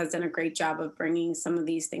council has done a great job of bringing some of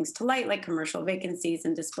these things to light, like commercial vacancies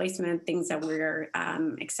and displacement, things that we're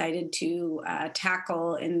excited to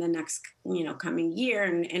tackle in the next coming year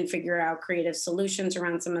and figure out creative solutions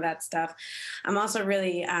around some of that stuff. I'm also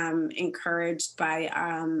really encouraged by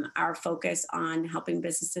our focus on helping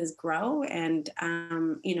businesses grow and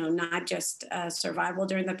not just survival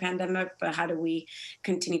during the pandemic, but how do we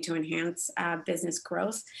continue to enhance business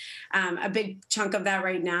growth. A big chunk of that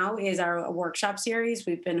right now is our workshop series.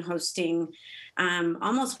 We've been hosting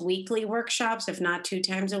almost weekly workshops, if not 2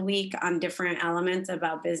 times a week, on different elements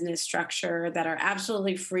about business structure that are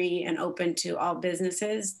absolutely free and open to all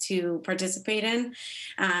businesses to participate in.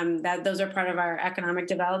 Those are part of our Economic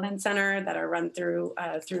Development Center that are run through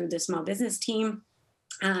the small business team.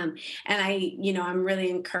 And I'm really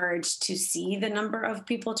encouraged to see the number of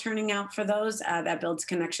people turning out for those. That builds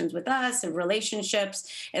connections with us and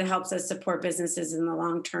relationships. It helps us support businesses in the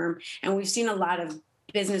long term. And we've seen a lot of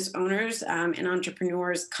business owners and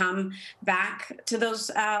entrepreneurs come back to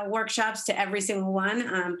those workshops, to every single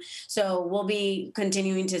one. So we'll be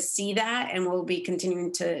continuing to see that, and we'll be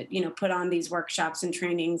continuing to put on these workshops and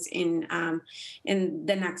trainings in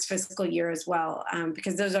the next fiscal year as well,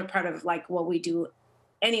 because those are part of like what we do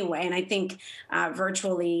anyway. And I think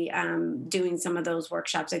virtually doing some of those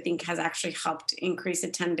workshops, I think, has actually helped increase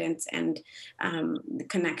attendance and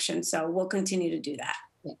connection. So we'll continue to do that.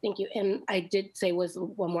 Thank you. And I did say was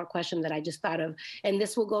one more question that I just thought of, and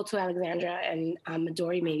this will go to Alexandra and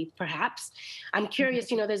Midori, maybe perhaps. I'm curious,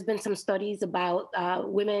 there's been some studies about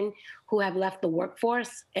women who have left the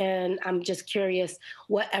workforce, and I'm just curious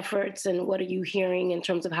what efforts and what are you hearing in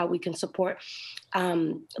terms of how we can support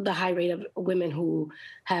the high rate of women who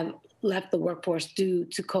have left the workforce due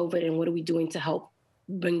to COVID, and what are we doing to help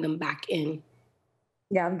bring them back in?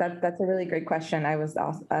 Yeah, that's a really great question. I was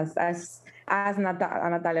as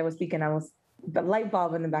Natalia was speaking, the light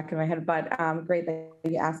bulb in the back of my head, but great that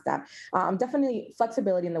you asked that. Definitely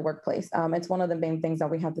flexibility in the workplace. It's one of the main things that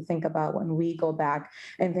we have to think about when we go back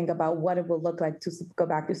and think about what it will look like to go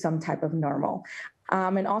back to some type of normal.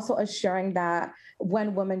 And also assuring that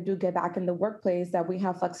when women do get back in the workplace, that we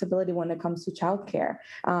have flexibility when it comes to childcare,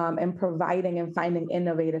 and providing and finding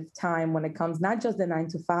innovative time when it comes not just the 9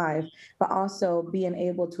 to 5, but also being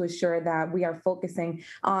able to assure that we are focusing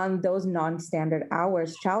on those non-standard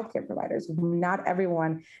hours childcare providers. Not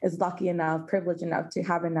everyone is lucky enough, privileged enough to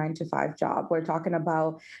have a 9 to 5 job. We're talking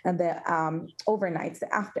about the overnights,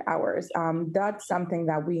 the after hours. That's something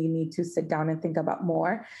that we need to sit down and think about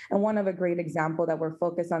more. And one of a great example that we're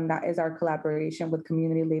focused on that is our collaboration with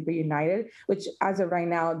Community Labor United, which as of right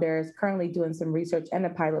now, there's currently doing some research and a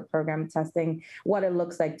pilot program testing what it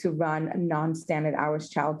looks like to run non-standard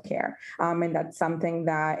hours childcare. And that's something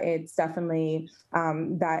that it's definitely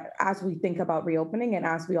that as we think about reopening and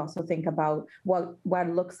as we also think about what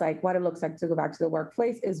it looks like to go back to the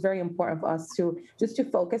workplace, is very important for us to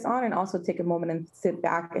focus on and also take a moment and sit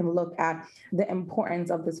back and look at the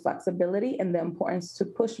importance of this flexibility and the importance to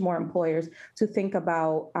push more employers to think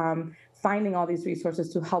about finding all these resources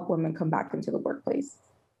to help women come back into the workplace.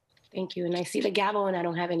 Thank you. And I see the gavel and I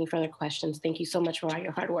don't have any further questions. Thank you so much for all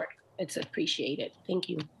your hard work. It's appreciated. Thank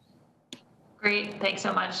you. Great. Thanks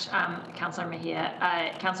so much, Councillor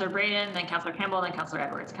Mejia. Councillor Braden, then Councillor Campbell, then Councillor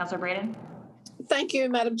Edwards. Councillor Braden. Thank you,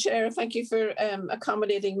 Madam Chair. Thank you for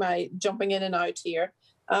accommodating my jumping in and out here.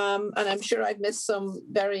 And I'm sure I've missed some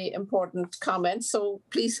very important comments. So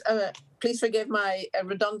please forgive my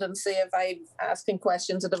redundancy if I'm asking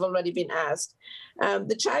questions that have already been asked.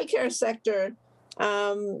 The childcare sector,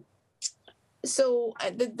 so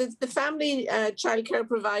the family childcare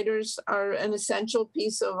providers are an essential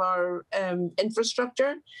piece of our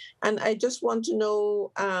infrastructure. And I just want to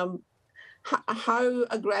know how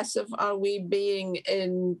aggressive are we being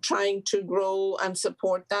in trying to grow and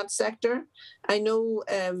support that sector? I know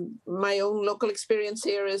my own local experience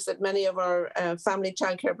here is that many of our family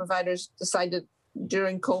childcare providers decided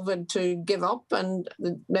during COVID to give up and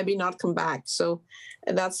maybe not come back. So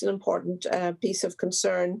that's an important piece of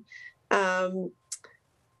concern.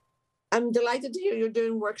 I'm delighted to hear you're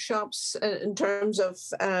doing workshops in terms of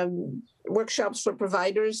workshops for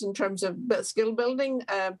providers in terms of skill building.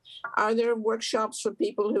 Are there workshops for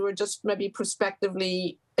people who are just maybe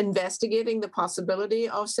prospectively investigating the possibility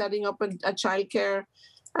of setting up a childcare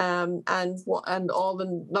and all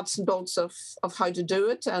the nuts and bolts of how to do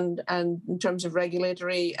it and in terms of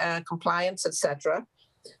regulatory compliance, etc.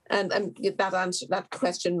 And that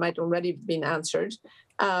question might already have been answered.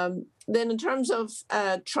 Then in terms of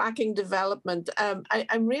tracking development,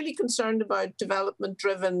 I'm really concerned about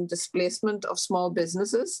development-driven displacement of small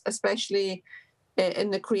businesses, especially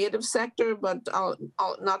in the creative sector, but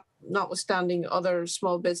notwithstanding other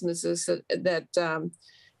small businesses that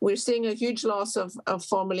we're seeing a huge loss of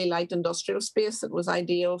formerly light industrial space that was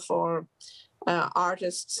ideal for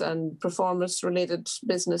artists and performance-related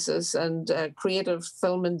businesses and creative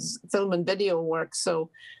film and video work. So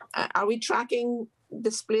are we tracking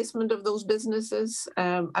displacement of those businesses?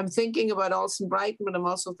 I'm thinking about Alston Brighton, but I'm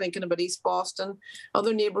also thinking about East Boston,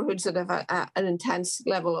 other neighborhoods that have an intense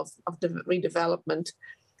level of redevelopment.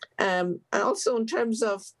 And also in terms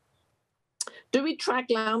of, do we track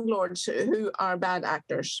landlords who are bad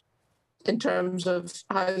actors in terms of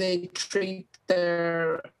how they treat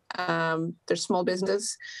their small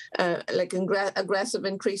business, like aggressive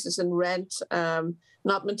increases in rent,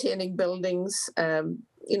 not maintaining buildings,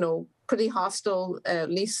 pretty hostile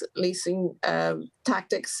leasing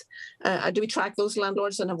tactics. Do we track those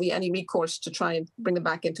landlords, and have we any recourse to try and bring them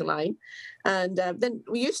back into line? And then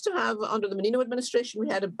we used to have, under the Menino administration, we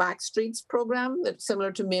had a back streets program that's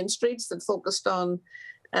similar to Main Streets that focused on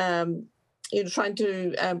trying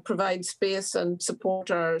to provide space and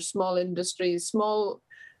support our small industries, small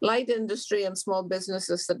light industry and small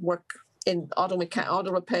businesses that work in auto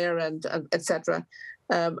repair and etc.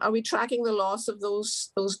 Are we tracking the loss of those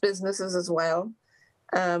businesses as well?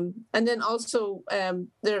 And then also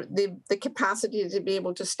the capacity to be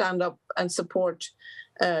able to stand up and support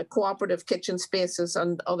cooperative kitchen spaces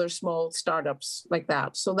and other small startups like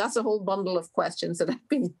that. So that's a whole bundle of questions that have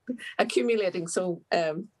been accumulating. So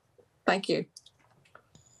thank you.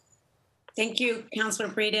 Thank you, Councillor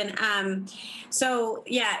Breeden. So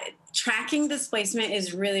yeah, tracking displacement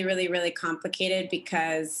is really, really, really complicated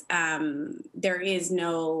because there is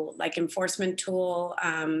no enforcement tool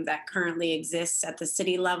that currently exists at the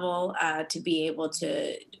city level to be able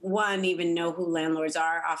to, one, even know who landlords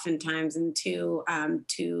are oftentimes, and two,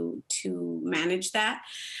 to manage that,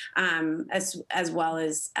 as well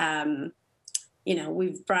as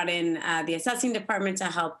we've brought in the assessing department to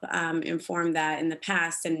help inform that in the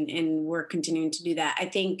past, and we're continuing to do that. I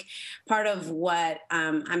think part of what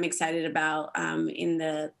I'm excited about in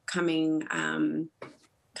the coming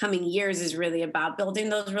years is really about building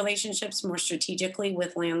those relationships more strategically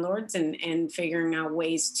with landlords and figuring out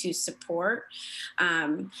ways to support.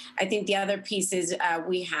 I think the other piece is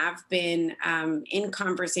we have been in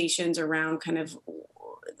conversations around kind of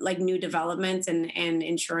new developments and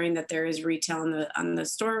ensuring that there is retail on the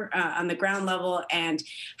store on the ground level, and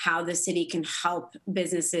how the city can help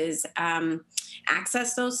businesses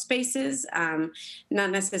access those spaces, not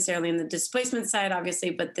necessarily in the displacement side, obviously,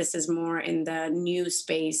 but this is more in the new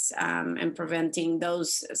space and preventing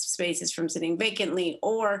those spaces from sitting vacantly,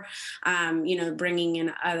 or bringing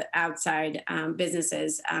in outside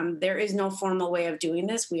businesses. There is no formal way of doing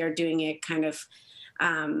this. We are doing it kind of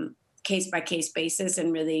case-by-case basis,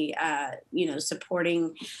 and really,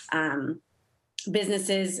 supporting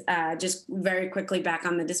businesses. Just very quickly back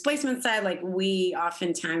on the displacement side, we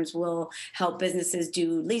oftentimes will help businesses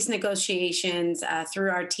do lease negotiations through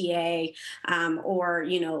our TA, or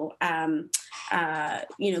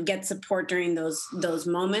get support during those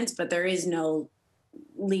moments. But there is no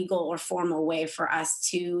legal or formal way for us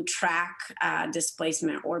to track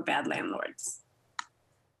displacement or bad landlords.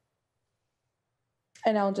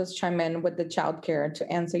 And I'll just chime in with the childcare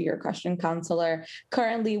to answer your question, Councillor.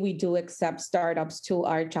 Currently, we do accept startups to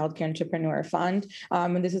our Childcare Entrepreneur Fund.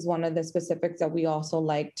 And this is one of the specifics that we also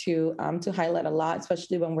like to highlight a lot,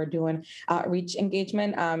 especially when we're doing outreach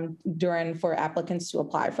engagement for applicants to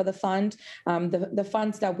apply for the fund. The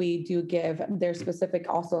funds that we do give, they're specific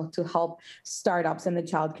also to help startups in the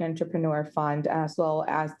Childcare Entrepreneur Fund, as well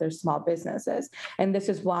as their small businesses. And this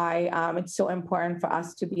is why it's so important for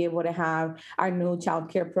us to be able to have our new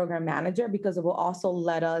childcare program manager, because it will also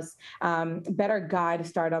let us better guide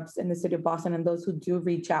startups in the city of Boston and those who do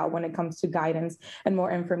reach out when it comes to guidance and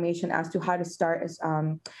more information as to how to start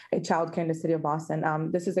a childcare in the city of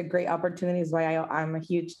Boston. This is a great opportunity, is why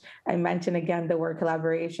I mentioned again the word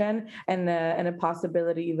collaboration and the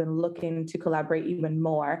possibility even looking to collaborate even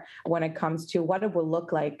more when it comes to what it will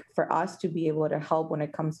look like for us to be able to help when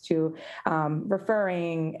it comes to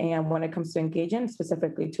referring and when it comes to engaging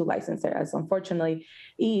specifically to licensors. As unfortunately,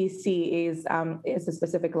 EEC is a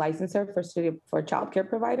specific licensor for childcare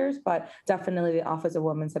providers, but definitely the Office of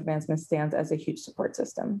Women's Advancement stands as a huge support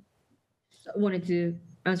system. I wanted to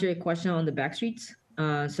answer a question on the backstreets.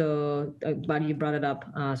 So glad you brought it up.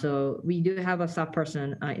 So we do have a staff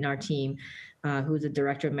person in our team who's the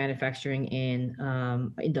director of manufacturing in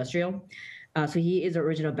industrial. So he is the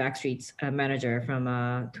original Backstreets manager from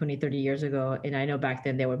 20, 30 years ago. And I know back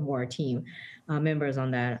then there were more team members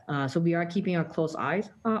on that. So we are keeping a close eyes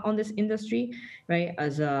on this industry, right?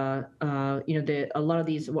 As a lot of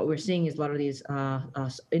these, what we're seeing is a lot of these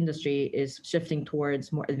industry is shifting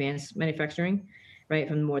towards more advanced manufacturing, right?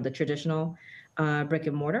 From more the traditional brick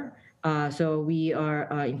and mortar. So we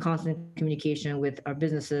are in constant communication with our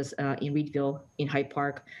businesses in Reedville, in Hyde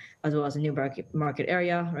Park, as well as the New Market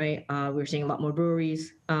area, right? We're seeing a lot more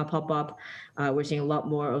breweries pop up. We're seeing a lot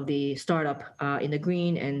more of the startup in the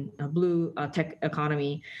green and blue tech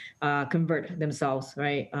economy convert themselves,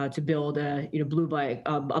 right, to build a blue bike,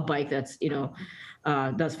 a bike that's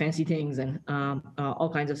does fancy things and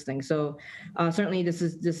all kinds of things. So certainly this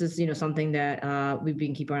is something that we've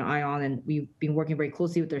been keeping an eye on, and we've been working very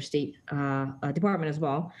closely with their state department as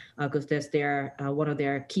well, because that's one of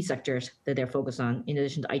their key sectors that they're focused on, in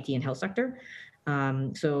addition to IT and health sector.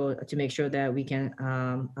 So to make sure that we can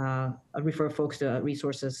refer folks to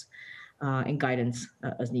resources and guidance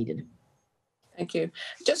as needed. Thank you.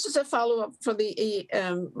 Just as a follow-up for the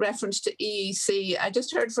reference to EEC, I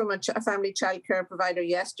just heard from a family childcare provider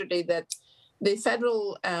yesterday that the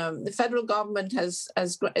federal government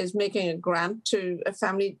is making a grant to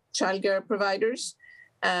family childcare providers,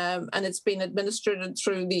 and it's been administered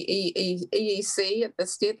through the EEC at the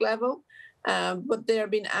state level. But they're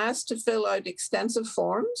being asked to fill out extensive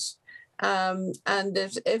forms. And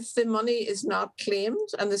if the money is not claimed,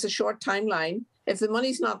 and there's a short timeline, if the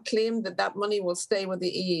money's not claimed, that money will stay with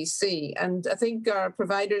the EEC. And I think our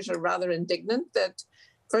providers are rather indignant that,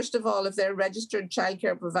 first of all, if they're registered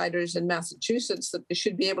childcare providers in Massachusetts, that they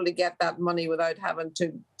should be able to get that money without having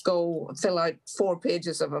to go fill out 4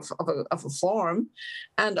 pages of a form.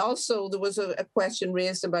 And also there was a question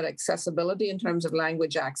raised about accessibility in terms of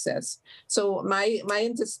language access. So my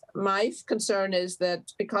concern is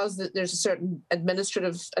that because there's a certain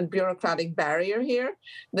administrative and bureaucratic barrier here,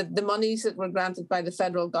 that the monies that were granted by the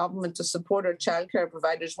federal government to support our childcare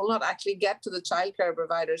providers will not actually get to the childcare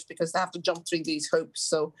providers because they have to jump through these hoops.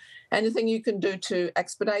 So anything you can do to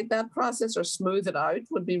expedite that process or smooth it out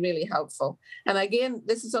would be really helpful. And again,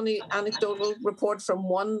 this is only anecdotal report from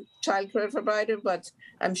one childcare provider, but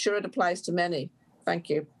I'm sure it applies to many. Thank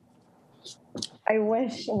you. I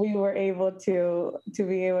wish we were able to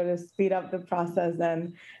be able to speed up the process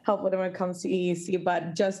and help when it comes to EEC,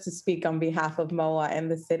 but just to speak on behalf of MOA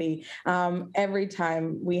and the city, every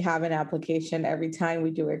time we have an application, every time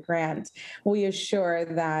we do a grant, we assure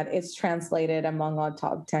that it's translated among our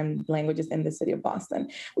top 10 languages in the city of Boston.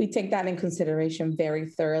 We take that in consideration very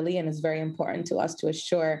thoroughly, and it's very important to us to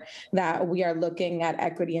assure that we are looking at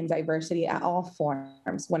equity and diversity at all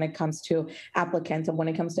forms when it comes to applicants and when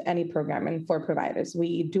it comes to any program and for providers.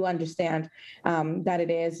 We do understand that it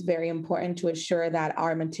is very important to assure that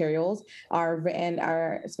our materials are written,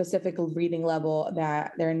 our specific reading level,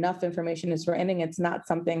 that there enough information is written, and it's not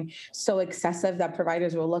something so excessive that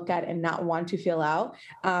providers will look at and not want to fill out.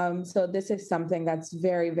 So this is something that's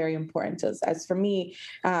very, very important to us. As for me,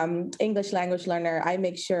 English language learner, I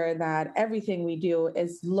make sure that everything we do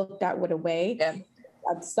is looked at with a way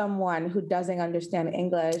that someone who doesn't understand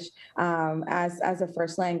English as a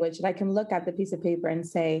first language, that I can look at the piece of paper and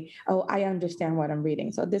say, oh, I understand what I'm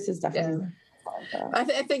reading. So this is definitely. I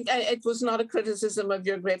think it was not a criticism of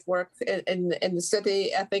your great work in the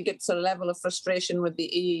city. I think it's a level of frustration with the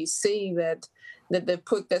EEC that they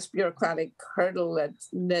put this bureaucratic hurdle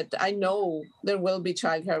that I know there will be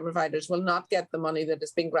childcare providers will not get the money that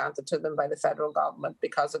is being granted to them by the federal government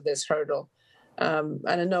because of this hurdle. And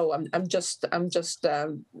I know I'm just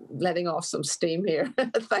letting off some steam here.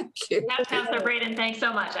 Thank you. Yes, Councillor Braden, thanks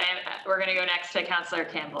so much. We're going to go next to Councillor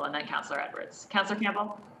Campbell and then Councillor Edwards. Councillor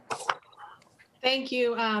Campbell. Thank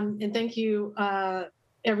you, and thank you,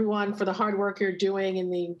 everyone for the hard work you're doing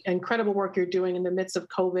and the incredible work you're doing in the midst of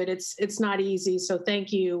COVID. It's not easy, so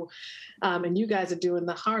thank you. And you guys are doing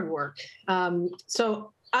the hard work.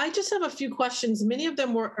 So I just have a few questions. Many of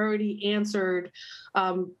them were already answered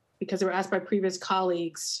because they were asked by previous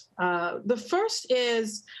colleagues. The first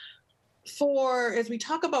is, as we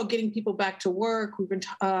talk about getting people back to work,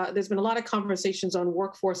 there's been a lot of conversations on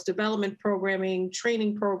workforce development programming,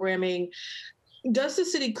 training programming. Does the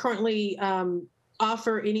city currently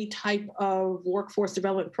offer any type of workforce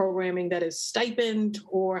development programming that is stipend,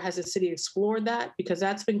 or has the city explored that? Because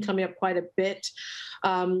that's been coming up quite a bit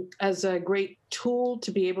as a great tool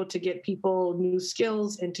to be able to get people new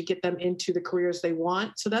skills and to get them into the careers they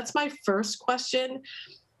want. So that's my first question.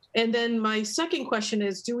 And then my second question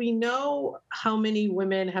is, do we know how many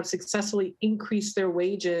women have successfully increased their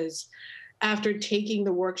wages after taking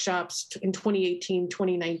the workshops in 2018,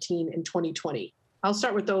 2019, and 2020? I'll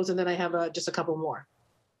start with those, and then I have just a couple more.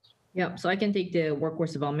 Yeah, so I can take the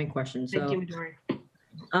workforce development question. Thank you, Midori.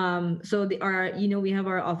 So we have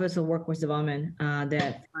our Office of Workforce Development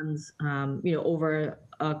that funds over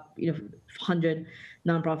 100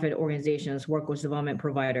 nonprofit organizations, workforce development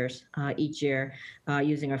providers each year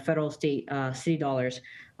using our federal, state, city dollars.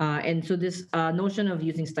 And so this notion of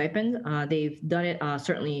using stipend, they've done it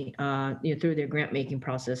certainly through their grant making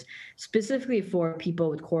process, specifically for people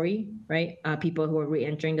with CORI, right? People who are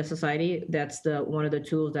re-entering the society. That's one of the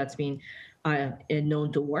tools that's been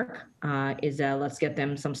known to work, is that let's get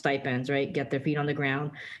them some stipends, right? Get their feet on the ground,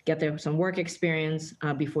 get them some work experience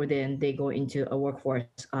before then they go into a workforce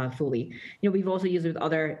fully. We've also used it with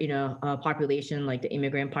other, population, like the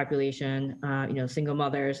immigrant population, single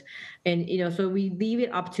mothers. And, so we leave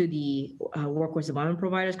it up to the workforce development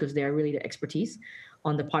providers because they are really the expertise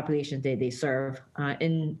on the populations they serve.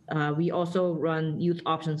 And we also run Youth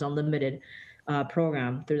Options Unlimited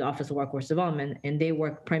program through the Office of Workforce Development, and they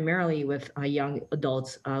work primarily with young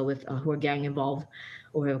adults who are gang involved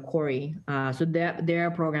or have CORI. So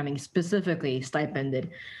they're programming specifically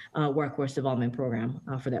stipended workforce development program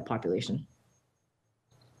for that population.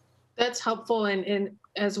 That's helpful, and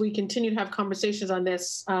as we continue to have conversations on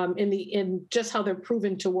this, in just how they're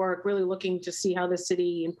proven to work, really looking to see how the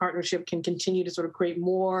city in partnership can continue to sort of create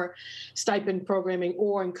more stipend programming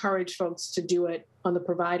or encourage folks to do it on the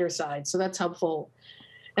provider side. So that's helpful.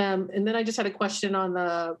 And then I just had a question on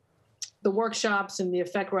the workshops and the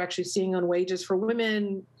effect we're actually seeing on wages for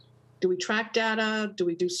women. Do we track data? Do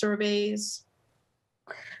we do surveys?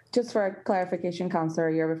 Just for clarification, Counselor,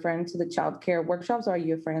 you're referring to the child care workshops, or are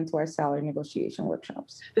you referring to our salary negotiation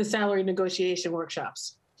workshops? The salary negotiation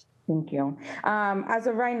workshops. Thank you. As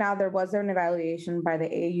of right now, there was an evaluation by the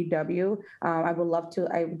AUW. I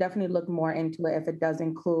would definitely look more into it if it does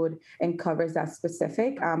include and covers that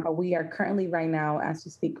specific. But we are currently right now, as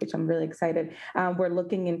we speak, which I'm really excited, we're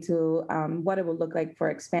looking into what it will look like for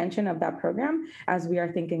expansion of that program as we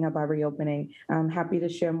are thinking about reopening. I'm happy to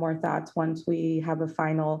share more thoughts once we have a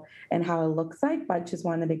final and how it looks like, but just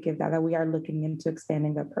wanted to give that we are looking into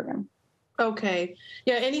expanding that program. Okay.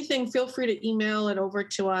 Yeah, anything, feel free to email it over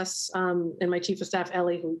to us and my Chief of Staff,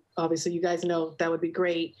 Ellie, who obviously you guys know, that would be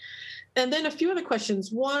great. And then a few other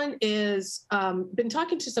questions. One is, been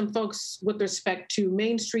talking to some folks with respect to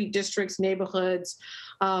Main Street districts, neighborhoods,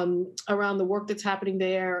 around the work that's happening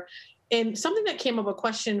there. And something that came up, a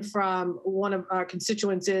question from one of our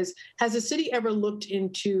constituents is, has the city ever looked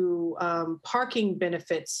into parking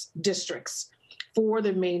benefits districts for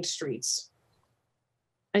the main streets?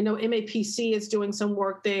 I know MAPC is doing some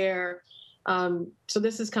work there. So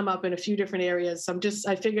this has come up in a few different areas. So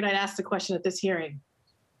I figured I'd ask the question at this hearing.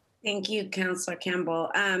 Thank you, Councilor Campbell.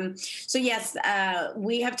 So yes,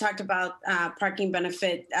 we have talked about parking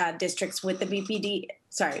benefit districts with the BTD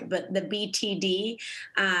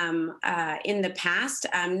in the past.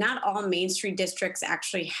 Not all Main Street districts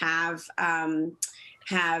actually have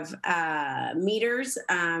meters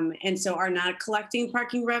and so are not collecting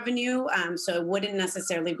parking revenue. So it wouldn't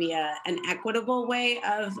necessarily be an equitable way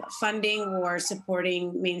of funding or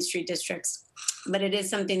supporting Main Street districts, but it is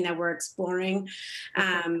something that we're exploring.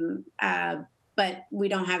 But we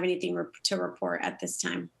don't have anything to report at this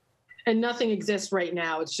time. And nothing exists right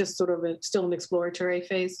now. It's just sort of still an exploratory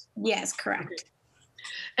phase? Yes, correct. Okay.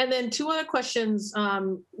 And then two other questions.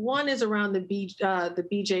 One is around the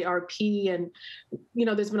BJRP, and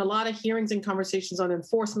there's been a lot of hearings and conversations on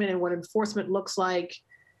enforcement and what enforcement looks like.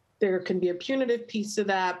 There can be a punitive piece to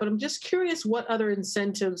that, but I'm just curious what other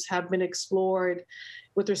incentives have been explored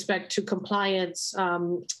with respect to compliance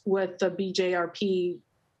with the BJRP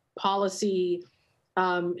policy,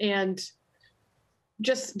 and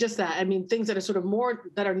just that. I mean, things that are sort of more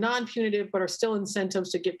that are non-punitive but are still incentives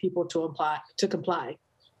to get people to comply.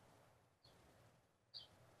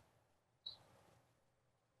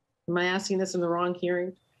 Am I asking this in the wrong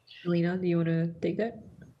hearing? Selena, do you want to take that?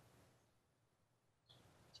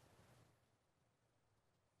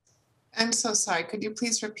 I'm so sorry. Could you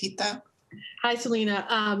please repeat that? Hi, Selena.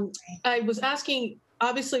 I was asking,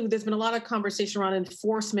 obviously, there's been a lot of conversation around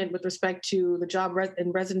enforcement with respect to the job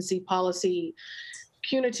and residency policy,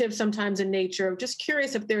 punitive sometimes in nature. Just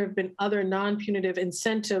curious if there have been other non-punitive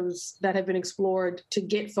incentives that have been explored to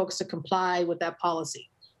get folks to comply with that policy.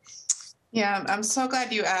 Yeah, I'm so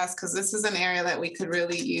glad you asked, because this is an area that we could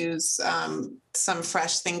really use some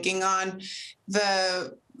fresh thinking on.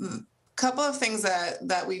 The couple of things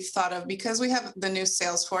that we've thought of, because we have the new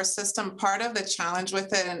Salesforce system, part of the challenge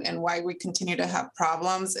with it and why we continue to have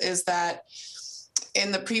problems is that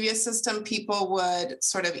in the previous system, people would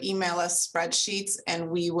sort of email us spreadsheets and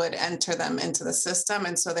we would enter them into the system.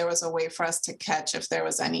 And so there was a way for us to catch if there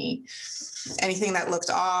was anything that looked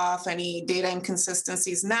off, any data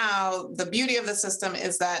inconsistencies. Now, the beauty of the system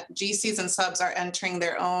is that GCs and subs are entering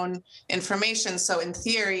their own information. So in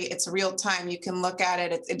theory, it's real time. You can look at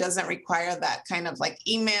it. It doesn't require that kind of like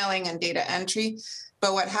emailing and data entry.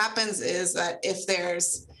 But what happens is that if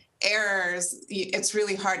there's errors, it's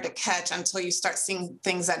really hard to catch until you start seeing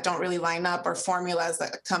things that don't really line up or formulas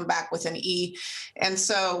that come back with an E. And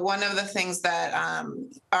so one of the things that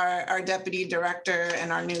our deputy director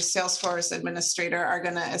and our new Salesforce administrator are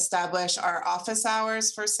going to establish are office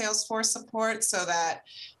hours for Salesforce support, so that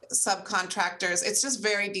subcontractors, it's just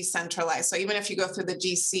very decentralized. So even if you go through the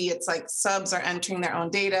GC, it's like subs are entering their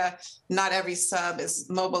own data. Not every sub is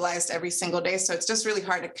mobilized every single day. So it's just really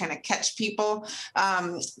hard to kind of catch people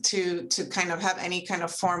to kind of have any kind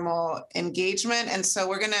of formal engagement. And so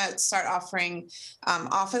we're going to start offering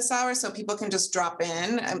office hours so people can just drop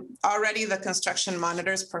in. Already the construction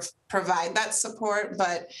monitors provide that support,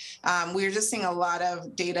 but we're just seeing a lot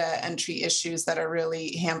of data entry issues that are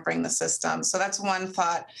really hampering the system. So that's one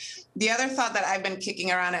thought. The other thought that I've been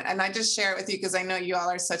kicking around, and I just share it with you because I know you all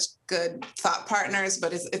are such good thought partners,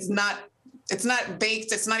 but it's not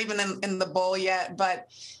baked. It's not even in the bowl yet, but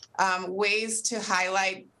ways to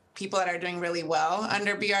highlight people that are doing really well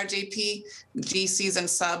under BRJP, GCs and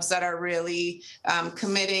subs that are really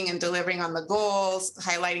committing and delivering on the goals,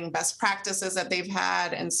 highlighting best practices that they've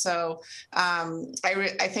had. And so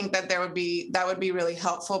I think that that would be really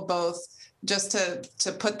helpful, both just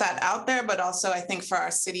to put that out there, but also I think for our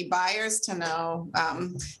city buyers to know.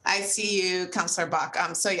 I see you, Councilor Bach.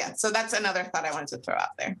 So that's another thought I wanted to throw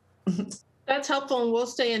out there. That's helpful, and we'll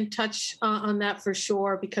stay in touch on that for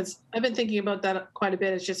sure, because I've been thinking about that quite a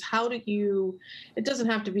bit. It's just how do you, it doesn't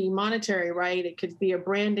have to be monetary, right? It could be a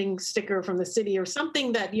branding sticker from the city or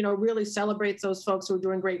something that, really celebrates those folks who are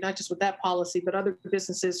doing great, not just with that policy, but other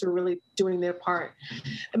businesses who are really doing their part.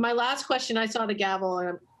 And my last question, I saw the gavel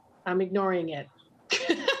and I'm ignoring it.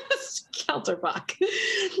 Councilor Bach,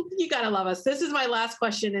 you gotta love us. This is my last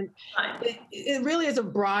question, and it really is a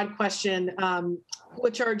broad question,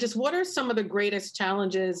 which are just what are some of the greatest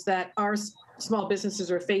challenges that our small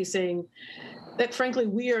businesses are facing that, frankly,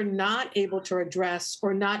 we are not able to address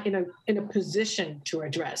or not in a position to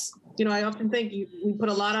address? I often think we put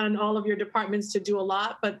a lot on all of your departments to do a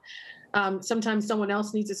lot, but sometimes someone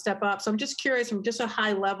else needs to step up. So I'm just curious from just a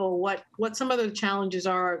high level, what some of the challenges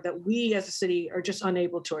are that we as a city are just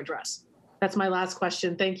unable to address. That's my last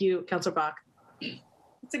question. Thank you, Councilor Bach.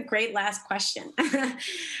 It's a great last question.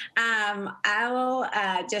 I will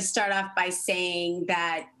just start off by saying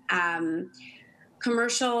that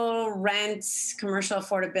commercial rents, commercial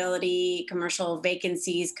affordability, commercial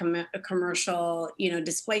vacancies, commercial,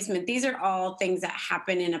 displacement. These are all things that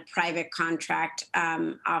happen in a private contract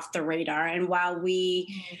off the radar. And while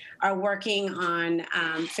we are working on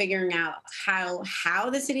figuring out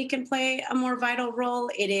how the city can play a more vital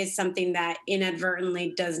role, it is something that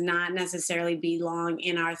inadvertently does not necessarily belong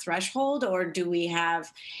in our threshold, or do we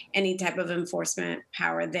have any type of enforcement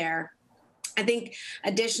power there? I think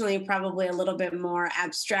additionally, probably a little bit more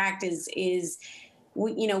abstract is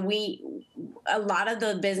a lot of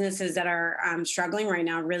the businesses that are struggling right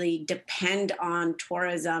now really depend on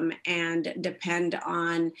tourism and depend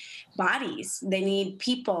on bodies. They need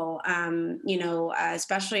people,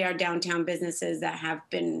 especially our downtown businesses that have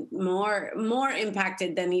been more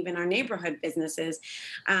impacted than even our neighborhood businesses.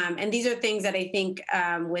 And these are things that I think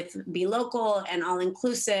with Be Local and all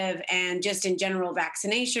inclusive and just in general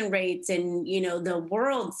vaccination rates and, the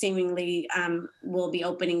world seemingly will be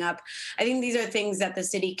opening up. I think these are things that the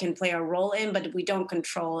city can play a role in, but we don't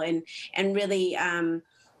control. And really,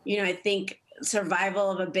 I think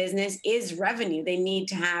survival of a business is revenue. They need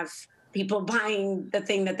to have people buying the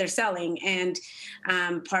thing that they're selling. And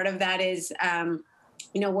part of that is,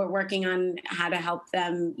 we're working on how to help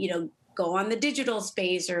them, go on the digital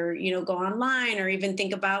space, or, go online, or even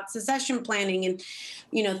think about succession planning and,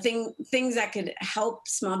 things that could help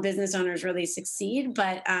small business owners really succeed.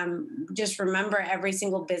 But just remember, every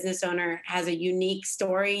single business owner has a unique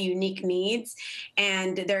story, unique needs,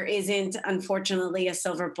 and there isn't, unfortunately, a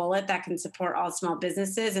silver bullet that can support all small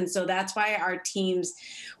businesses. And so that's why our team's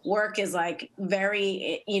work is like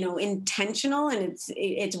very, intentional, and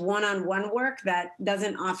it's one-on-one work that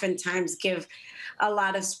doesn't oftentimes give a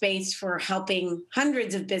lot of space for helping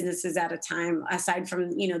hundreds of businesses at a time, aside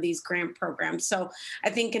from, these grant programs. So I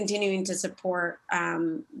think continuing to support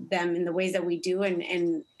them in the ways that we do,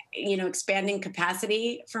 and expanding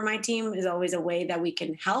capacity for my team is always a way that we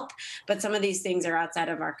can help. But some of these things are outside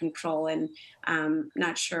of our control, and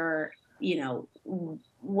not sure,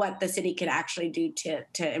 what the city could actually do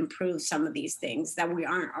to improve some of these things that we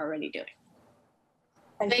aren't already doing.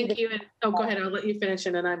 Thank you. And go ahead. I'll let you finish,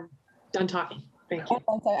 and then I'm done talking. Thank you.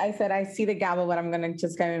 I said I see the gavel, but I'm going to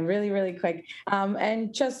just go in really, really quick.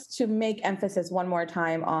 And just to make emphasis one more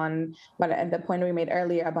time on the point we made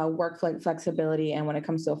earlier about work flexibility, and when it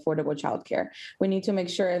comes to affordable childcare, we need to make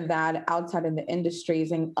sure that outside in the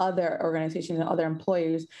industries and other organizations and other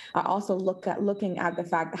employers are also looking at the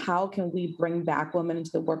fact, how can we bring back women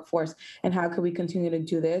into the workforce, and how can we continue to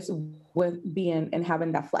do this with being and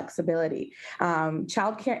having that flexibility.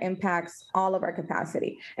 Childcare impacts all of our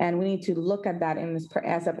capacity, and we need to look at that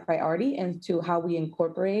as a priority into how we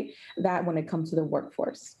incorporate that when it comes to the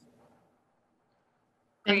workforce.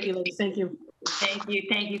 Thank you, ladies. Thank you. Thank you.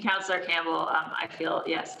 Thank you, Councillor Campbell. I feel,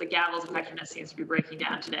 yes, the gavel's effectiveness seems to be breaking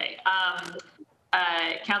down today.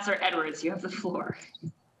 Councillor Edwards, you have the floor.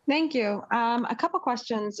 Thank you. A couple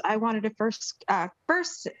questions. I wanted to first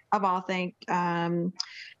of all thank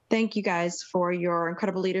you guys for your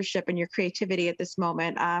incredible leadership and your creativity at this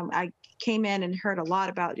moment. I came in and heard a lot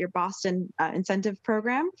about your Boston incentive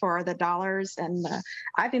program for the dollars, and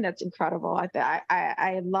I think that's incredible.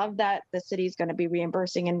 I love that the city is going to be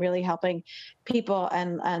reimbursing and really helping people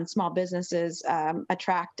and small businesses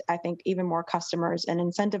attract, I think, even more customers and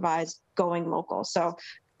incentivize going local. So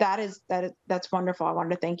that's wonderful. I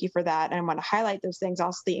wanted to thank you for that, and I want to highlight those things.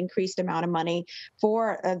 Also, the increased amount of money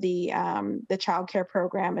for the child care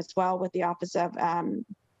program as well, with the Office of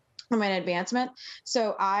Women Advancement.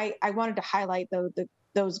 So I wanted to highlight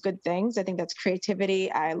those good things. I think that's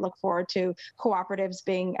creativity. I look forward to cooperatives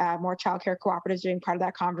being more childcare cooperatives being part of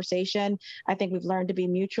that conversation. I think we've learned to be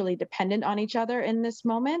mutually dependent on each other in this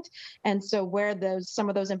moment. And so where some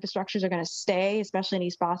of those infrastructures are going to stay, especially in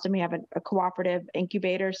East Boston, we have a cooperative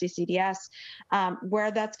incubator, CCDS,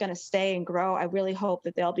 where that's going to stay and grow. I really hope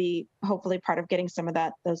that they'll be hopefully part of getting some of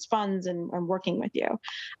those funds and working with you.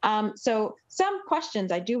 So some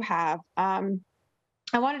questions I do have.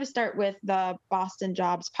 I wanted to start with the Boston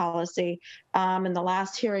jobs policy. In the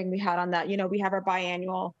last hearing we had on that, we have our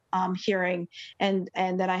biannual hearing, and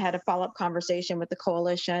then I had a follow-up conversation with the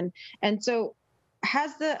coalition. And so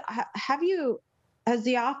has the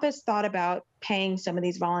office thought about paying some of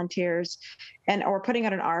these volunteers or putting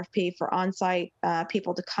out an RFP for on-site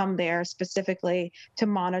people to come there specifically to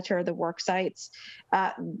monitor the work sites?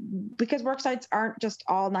 Because work sites aren't just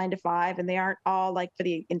all 9 to 5, and they aren't all like for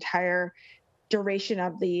the entire duration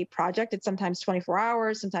of the project. It's sometimes 24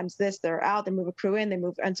 hours, sometimes they're out, they move a crew in, they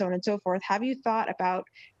move, and so on and so forth. Have you thought about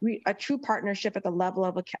a true partnership at the level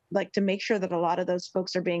of to make sure that a lot of those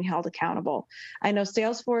folks are being held accountable? I know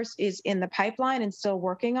Salesforce is in the pipeline and still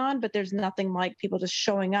working on, but there's nothing like people just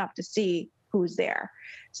showing up to see who's there.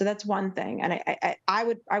 So that's one thing. And I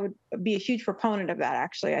would be a huge proponent of that,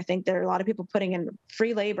 actually. I think there are a lot of people putting in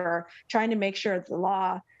free labor, trying to make sure the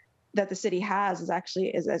law that the city has is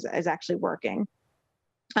actually working.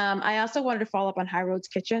 I also wanted to follow up on High Roads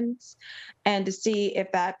Kitchens and to see if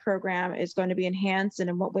that program is going to be enhanced and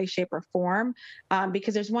in what way, shape, or form.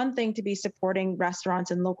 Because there's one thing to be supporting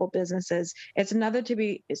restaurants and local businesses. It's another to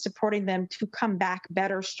be supporting them to come back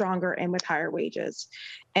better, stronger, and with higher wages.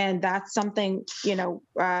 And that's something,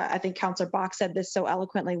 I think Councillor Bach said this so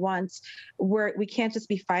eloquently once, where we can't just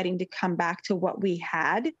be fighting to come back to what we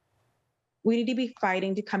had. We need to be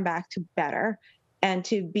fighting to come back to better and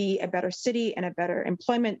to be a better city and a better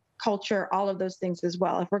employment culture, all of those things as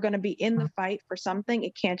well. If we're going to be in the fight for something,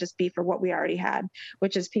 it can't just be for what we already had,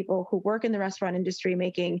 which is people who work in the restaurant industry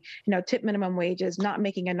making, tip minimum wages, not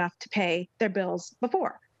making enough to pay their bills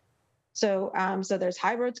before. So there's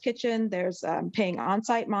High Roads Kitchen, there's paying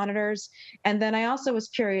on-site monitors. And then I also was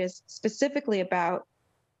curious specifically about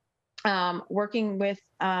working with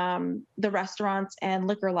the restaurants and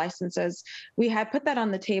liquor licenses. We had put that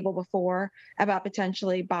on the table before about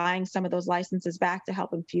potentially buying some of those licenses back to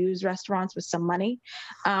help infuse restaurants with some money,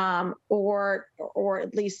 or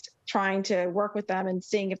at least trying to work with them and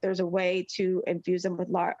seeing if there's a way to infuse them with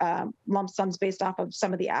lump sums based off of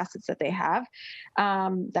some of the assets that they have.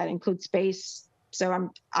 That includes space. So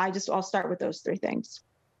I'll start with those three things.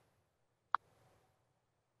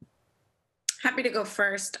 Happy to go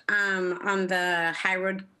first on the High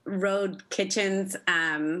Road Kitchens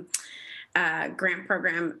grant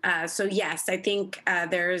program. So yes, I think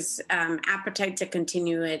there's appetite to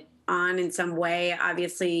continue it on in some way.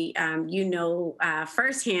 Obviously,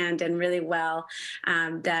 firsthand and really well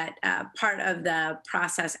that part of the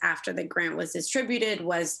process after the grant was distributed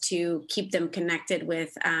was to keep them connected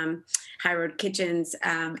with High Road Kitchens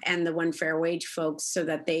and the One Fair Wage folks so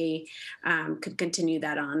that they could continue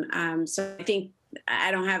that on. So I think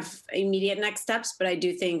I don't have immediate next steps, but I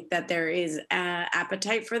do think that there is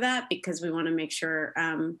appetite for that because we want to make sure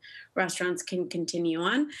restaurants can continue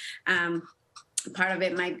on. Part of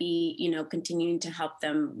it might be, continuing to help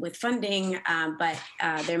them with funding, but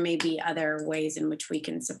there may be other ways in which we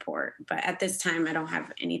can support. But at this time, I don't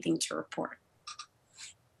have anything to report.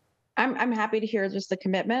 I'm happy to hear just the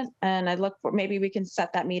commitment, and I look for maybe we can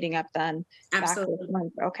set that meeting up then. Absolutely.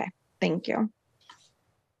 Okay. Thank you.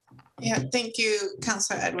 Yeah, thank you,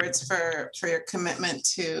 Councilor Edwards, for your commitment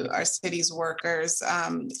to our city's workers.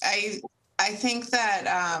 I think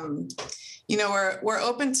that we're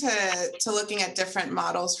open to looking at different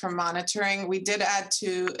models for monitoring. We did add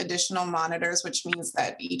 2 additional monitors, which means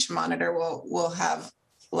that each monitor will have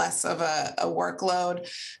less of a workload.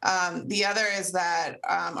 The other is that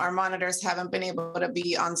our monitors haven't been able to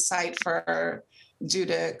be on site due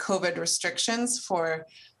to COVID restrictions for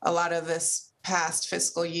a lot of this past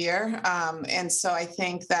fiscal year. And so I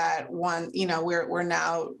think that we're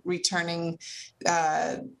now returning,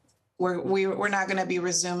 we're not going to be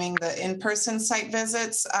resuming the in-person site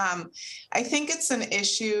visits. I think it's an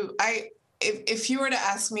issue. If you were to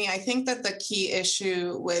ask me, I think that the key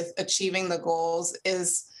issue with achieving the goals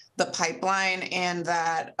is the pipeline, and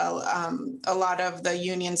that a lot of the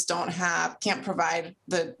unions can't provide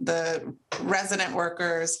the resident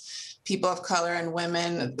workers, people of color and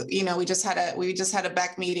women. We just had a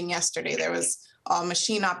BEC meeting yesterday. There was all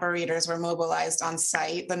machine operators were mobilized on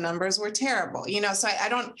site. The numbers were terrible. So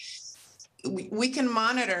we can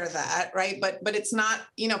monitor that, right? But it's not,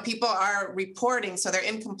 people are reporting, so they're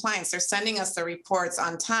in compliance. They're sending us the reports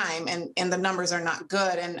on time, and the numbers are not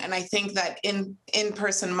good. And I think that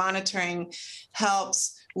in-person monitoring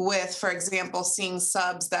helps with, for example, seeing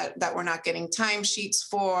subs that we're not getting timesheets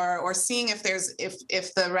for, or seeing if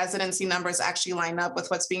the residency numbers actually line up with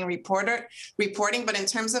what's being reporting. But in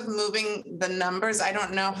terms of moving the numbers, I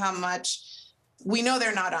don't know how much. We know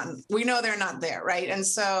they're not there, right? And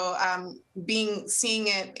so seeing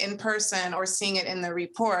it in person or seeing it in the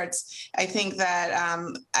reports, I think that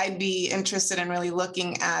I'd be interested in really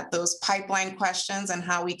looking at those pipeline questions and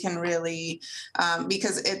how we can really,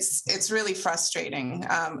 because it's really frustrating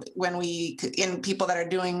when people that are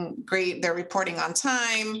doing great, they're reporting on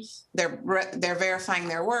time, they're verifying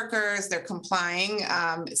their workers, they're complying.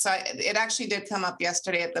 So it actually did come up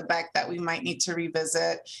yesterday at the BEC that we might need to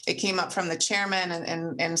revisit. It came up from the chairman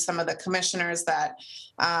and some of the commissioners that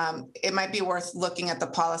it might be worth looking at the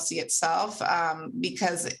policy itself,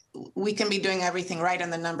 because we can be doing everything right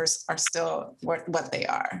and the numbers are still what they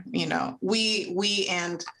are. We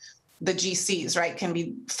and the GCs, right, can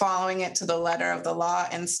be following it to the letter of the law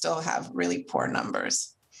and still have really poor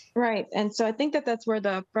numbers. Right. And so I think that that's where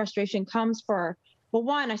the frustration comes for. Well,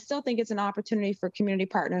 one, I still think it's an opportunity for community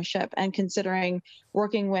partnership and considering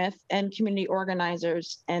working with and community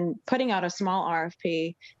organizers and putting out a small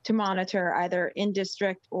RFP to monitor either in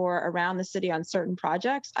district or around the city on certain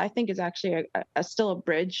projects, I think is actually still a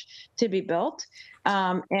bridge to be built.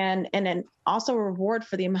 And then also a reward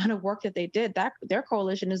for the amount of work that they did. That their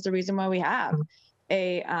coalition is the reason why we have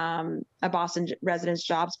a Boston residents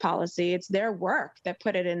jobs policy. It's their work that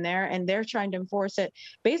put it in there, and they're trying to enforce it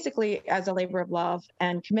basically as a labor of love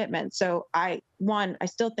and commitment. So I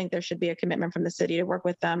still think there should be a commitment from the city to work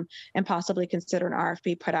with them and possibly consider an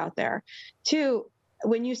RFP put out there. 2,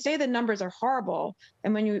 when you say the numbers are horrible,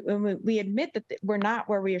 and when we admit that we're not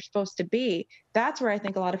where we are supposed to be, that's where I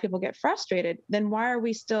think a lot of people get frustrated. Then why are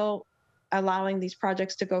we still allowing these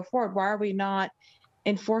projects to go forward? Why are we not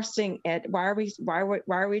enforcing it? Why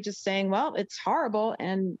are we just saying, well, it's horrible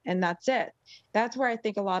and that's it? That's where I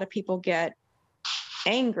think a lot of people get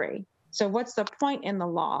angry. So what's the point in the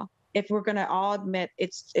law if we're going to all admit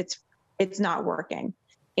it's not working?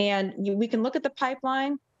 And we can look at the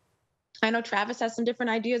pipeline, I know Travis has some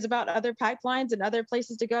different ideas about other pipelines and other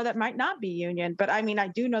places to go that might not be union, but I mean, I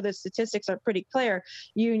do know the statistics are pretty clear.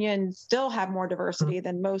 Unions still have more diversity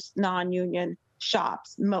than most non-union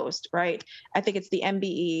shops, right? I think it's the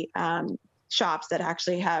MBE shops that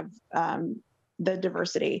actually have the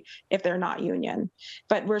diversity if they're not union.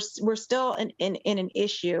 But we're still in an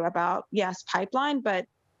issue about, yes, pipeline, but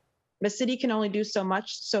the city can only do so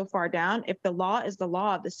much so far down. If the law is the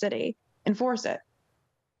law of the city, enforce it.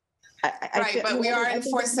 But we are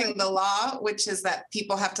enforcing the law, which is that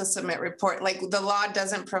people have to submit report. Like the law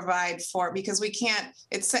doesn't provide for, because we can't,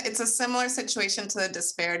 it's a similar situation to the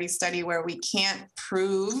disparity study where we can't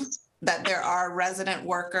prove that there are resident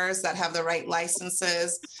workers that have the right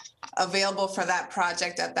licenses available for that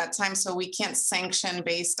project at that time. So we can't sanction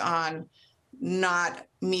based on not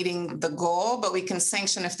meeting the goal, but we can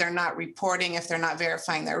sanction if they're not reporting, if they're not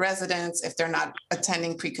verifying their residence, if they're not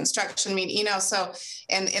attending pre-construction meeting, so,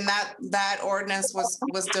 and that ordinance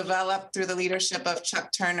was developed through the leadership of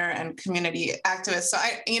Chuck Turner and community activists. So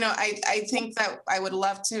I think that I would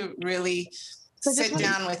love to really sit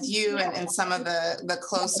down with you and some of the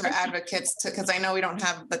closer advocates, because I know we don't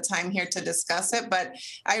have the time here to discuss it, but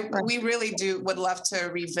we really would love to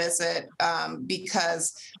revisit,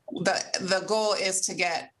 because the goal is to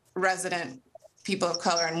get resident people of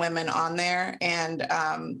color and women on there, and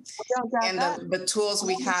the tools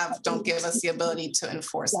we have don't give us the ability to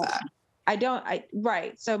enforce that.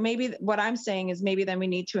 Right. So maybe what I'm saying is maybe then we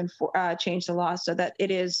need to change the law so that it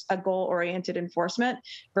is a goal-oriented enforcement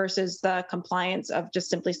versus the compliance of just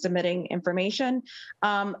simply submitting information.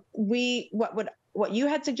 What you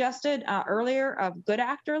had suggested earlier of good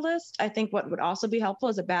actor list, I think what would also be helpful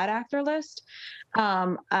is a bad actor list,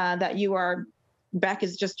 that you are, Beck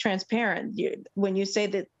is just transparent. When you say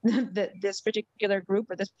that this particular group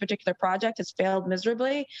or this particular project has failed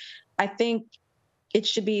miserably, I think it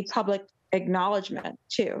should be public acknowledgement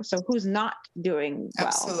too. So who's not doing well?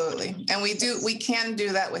 Absolutely. And we can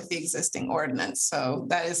do that with the existing ordinance. So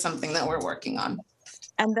that is something that we're working on.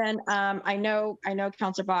 And then I know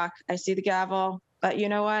Councilor Bach, I see the gavel, but you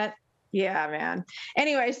know what? Yeah, man.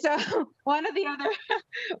 Anyway, so one of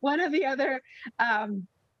the other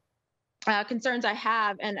concerns I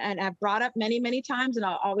have and have brought up many times, and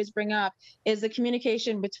I'll always bring up, is the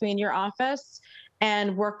communication between your office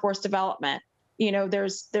and workforce development.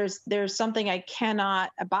 There's something I cannot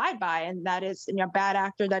abide by, and that is a bad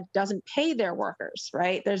actor that doesn't pay their workers,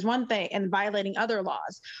 right? There's one thing, and violating other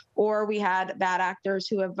laws, or we had bad actors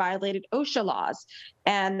who have violated OSHA laws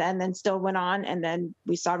and then still went on, and then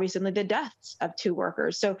we saw recently the deaths of 2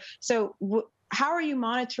 workers. So how are you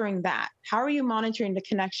monitoring that? How are you monitoring the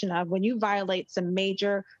connection of when you violate some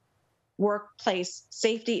major workplace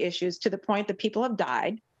safety issues to the point that people have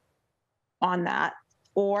died on that,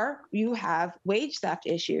 or you have wage theft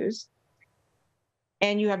issues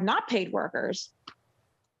and you have not paid workers?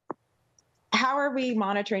 How are we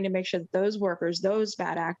monitoring to make sure that those workers, those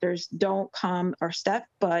bad actors, don't come or step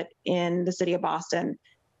foot in the city of Boston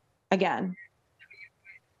again?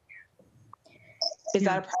 Is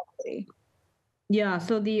that a priority? Yeah,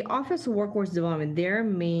 so the Office of Workforce Development, their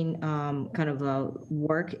main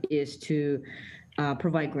work is to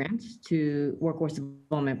provide grants to workforce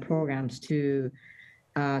development programs to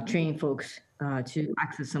train folks to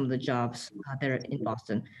access some of the jobs that are in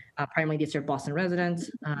Boston. Primarily, these are Boston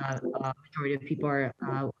residents. Majority of people are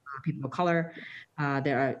people of color.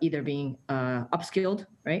 They are either being upskilled,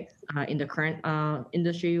 right, in the current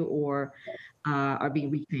industry, or are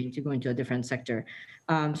being retrained to go into a different sector.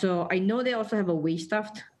 So I know they also have a wage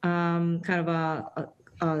theft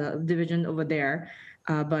division over there,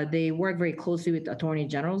 but they work very closely with the Attorney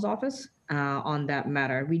General's office on that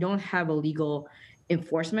matter. We don't have a legal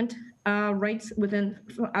enforcement rights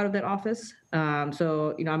out of that office.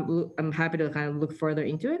 So I'm happy to kind of look further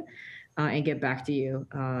into it and get back to you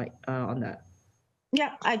on that.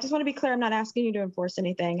 Yeah, I just want to be clear. I'm not asking you to enforce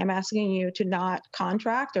anything. I'm asking you to not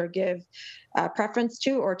contract or give preference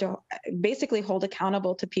to, or to basically hold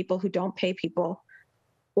accountable to people who don't pay people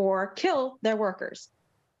or kill their workers.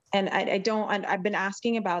 And I've been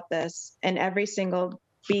asking about this in every single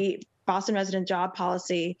Boston resident job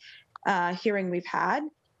policy hearing we've had,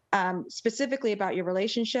 specifically about your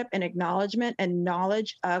relationship and acknowledgement and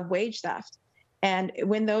knowledge of wage theft. And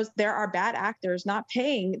when there are bad actors not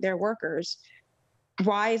paying their workers,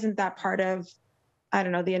 why isn't that part of,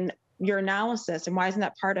 your analysis, and why isn't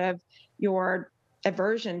that part of your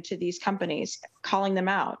aversion to these companies, calling them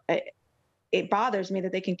out? It bothers me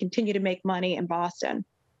that they can continue to make money in Boston,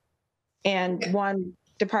 and one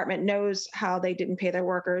department knows how they didn't pay their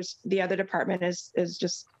workers. The other department is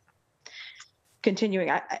just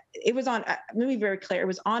continuing. It was on, let me be very clear, it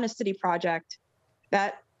was on a city project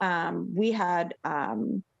that we had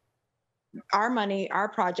our money, our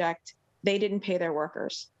project, they didn't pay their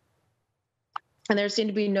workers. And there seemed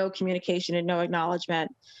to be no communication and no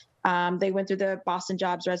acknowledgement. They went through the Boston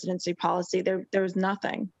Jobs residency policy. There was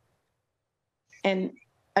nothing. And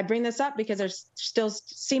I bring this up because there still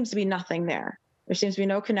seems to be nothing there. There seems to be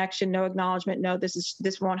no connection, no acknowledgement. No,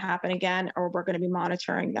 this won't happen again, or we're going to be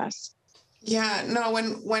monitoring this. Yeah, no,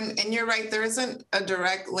 and you're right, there isn't a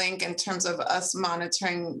direct link in terms of us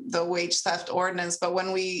monitoring the wage theft ordinance, but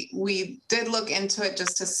when we did look into it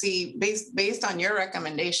just to see, based on your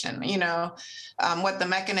recommendation, what the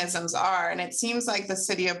mechanisms are, and it seems like the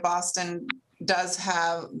city of Boston does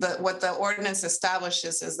have what the ordinance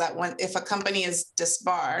establishes is that if a company is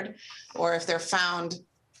disbarred, or if they're found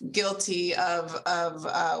guilty of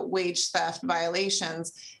wage theft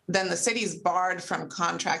violations, then the city's barred from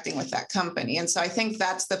contracting with that company. And so I think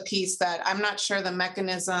that's the piece that I'm not sure the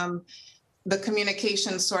mechanism, the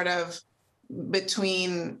communication sort of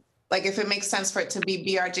between, like if it makes sense for it to be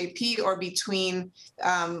BRJP or between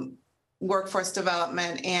workforce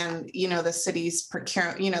development and the city's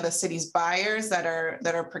the city's buyers that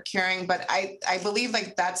are procuring. But I believe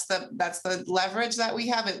like that's the leverage that we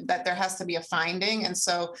have, that there has to be a finding. And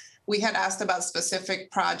so we had asked about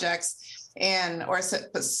specific projects or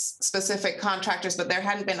specific contractors, but there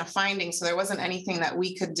hadn't been a finding, so there wasn't anything that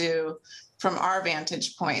we could do from our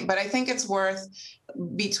vantage point. But I think it's worth,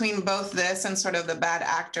 between both this and sort of the bad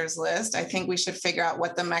actors list, I think we should figure out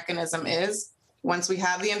what the mechanism is once we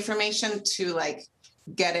have the information to like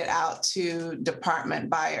get it out to department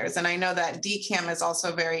buyers. And I know that DCAM is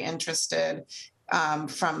also very interested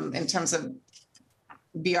in terms of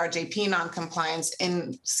BRJP noncompliance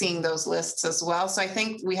in seeing those lists as well. So I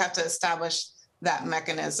think we have to establish that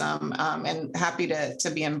mechanism, and happy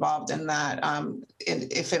to be involved in that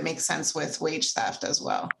if it makes sense with wage theft as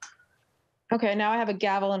well. Okay, now I have a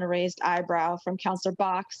gavel and a raised eyebrow from Councillor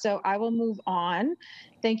Bach, so I will move on.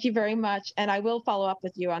 Thank you very much, and I will follow up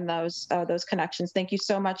with you on those connections. Thank you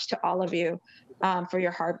so much to all of you for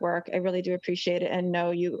your hard work. I really do appreciate it, and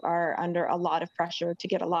know you are under a lot of pressure to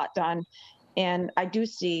get a lot done. And I do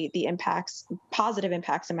see the positive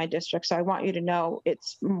impacts in my district. So I want you to know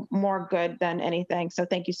it's more good than anything. So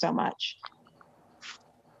thank you so much.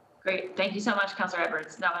 Great. Thank you so much, Councillor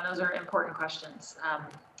Edwards. No, and those are important questions.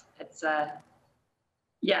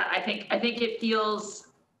 Yeah, I think it feels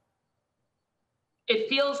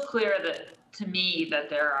clear to me that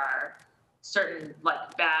there are certain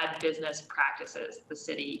like bad business practices the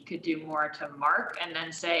city could do more to mark and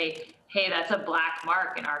then say, hey, that's a black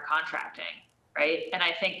mark in our contracting, right? And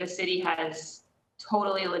I think the city has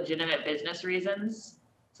totally legitimate business reasons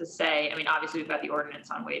to say, I mean, obviously we've got the ordinance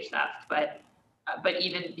on wage theft, but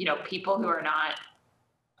even, people who are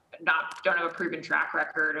don't have a proven track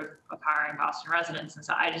record of hiring Boston residents. And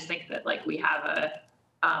so I just think that like we have a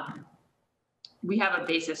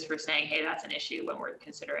basis for saying, hey, that's an issue when we're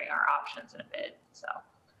considering our options in a bid. So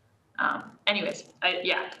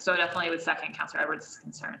so definitely would second Councillor Edwards'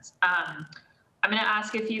 concerns. I'm going to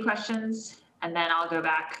ask a few questions and then I'll go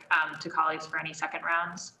back to colleagues for any second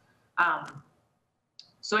rounds.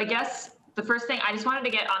 So I guess the first thing I just wanted to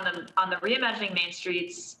get on the Reimagining Main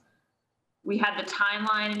Streets, we had the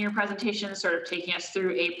timeline in your presentation sort of taking us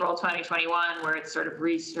through April 2021, where it's sort of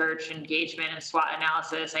research, engagement, and SWOT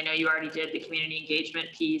analysis. I know you already did the community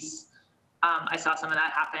engagement piece. I saw some of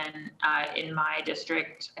that happen in my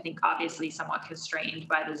district. I think obviously somewhat constrained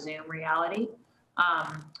by the Zoom reality.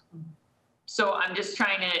 So I'm just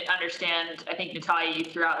trying to understand, I think Natalia, you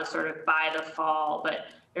threw out the sort of by the fall, but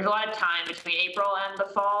there's a lot of time between April and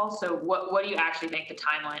the fall. So what do you actually think the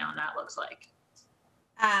timeline on that looks like?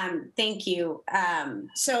 Thank you.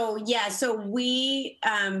 So we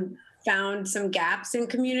found some gaps in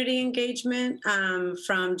community engagement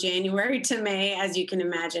from January to May, as you can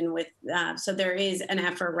imagine. So there is an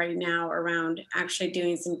effort right now around actually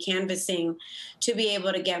doing some canvassing to be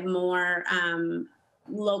able to get more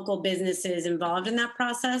local businesses involved in that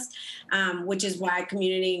process, which is why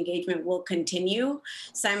community engagement will continue.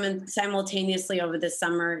 Simultaneously over the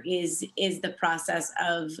summer is the process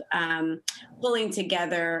of pulling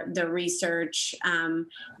together the research,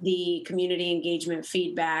 the community engagement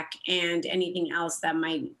feedback, and anything else that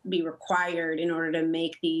might be required in order to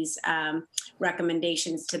make these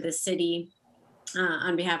recommendations to the city.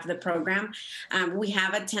 on behalf of the program. We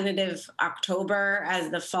have a tentative October as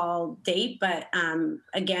the fall date, but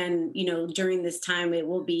again, during this time, it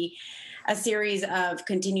will be a series of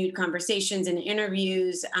continued conversations and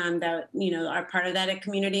interviews that, are part of that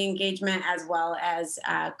community engagement, as well as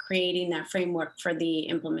creating that framework for the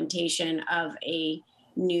implementation of a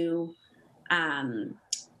new, a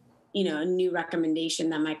new recommendation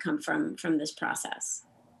that might come from this process.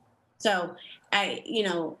 So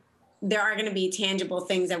there are going to be tangible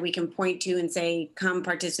things that we can point to and say, come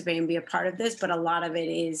participate and be a part of this. But a lot of it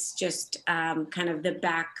is just kind of the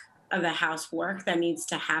back of the house work that needs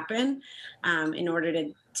to happen in order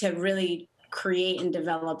to really create and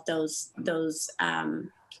develop those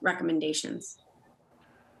recommendations.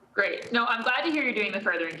 Great. No, I'm glad to hear you're doing the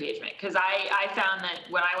further engagement, because I found that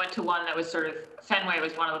when I went to one that was sort of, Fenway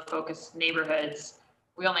was one of the focus neighborhoods,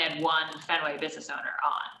 we only had one Fenway business owner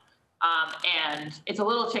on. And it's a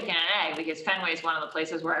little chicken and egg, because Fenway is one of the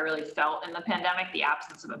places where I really felt in the pandemic the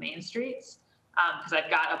absence of a main streets, because I've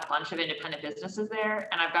got a bunch of independent businesses there,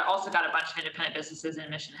 and I've also got a bunch of independent businesses in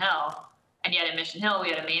Mission Hill. And yet in Mission Hill, we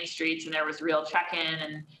had a main streets and there was real check-in,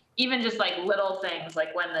 and even just like little things,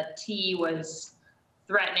 like when the T was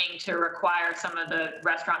threatening to require some of the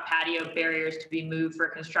restaurant patio barriers to be moved for a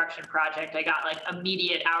construction project, I got like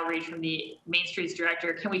immediate outreach from the Main Streets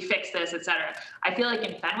director. Can we fix this, et cetera? I feel like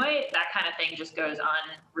in Fenway, that kind of thing just goes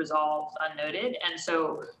unresolved, unnoted. And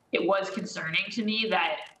so it was concerning to me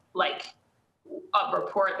that like a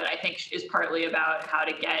report that I think is partly about how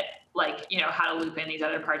to get how to loop in these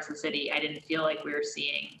other parts of the city, I didn't feel like we were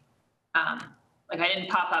seeing, I didn't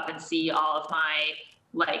pop up and see all of my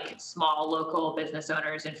like small local business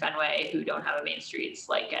owners in Fenway who don't have a main streets,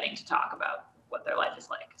 like getting to talk about what their life is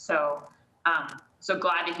like. So, so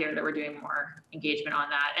glad to hear that we're doing more engagement on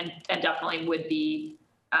that, and definitely would be,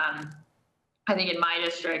 I think in my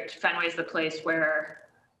district, Fenway is the place where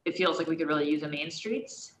it feels like we could really use a main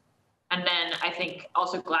streets. And then I think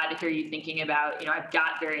also glad to hear you thinking about, I've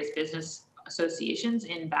got various business associations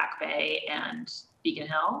in Back Bay and Beacon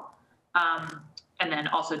Hill, and then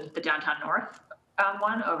also the Downtown North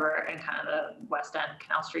one over in kind of the West End,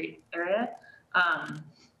 Canal Street area.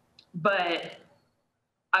 But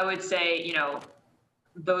I would say,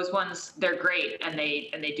 those ones, they're great and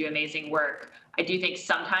they do amazing work. I do think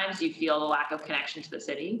sometimes you feel the lack of connection to the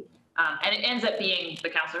city. And it ends up being the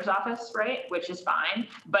counselor's office, right? Which is fine.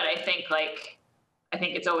 But I think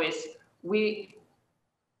it's always,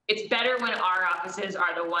 it's better when our offices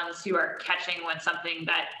are the ones who are catching when something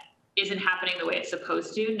that isn't happening the way it's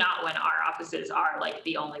supposed to, not when our offices are like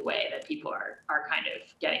the only way that people are kind of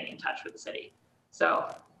getting in touch with the city. So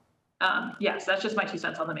yes, that's just my 2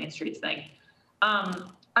 cents on the Main Streets thing. I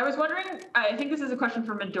was wondering, I think this is a question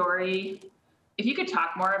for Midori, if you could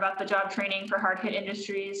talk more about the job training for hard hit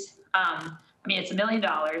industries. It's $1 million.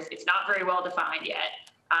 It's not very well defined yet.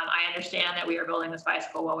 I understand that we are building this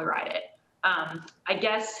bicycle while we ride it. I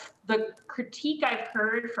guess the critique I've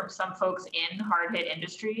heard from some folks in hard hit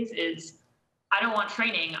industries is, I don't want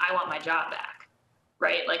training, I want my job back,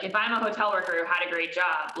 right? Like if I'm a hotel worker who had a great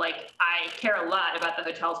job, like I care a lot about the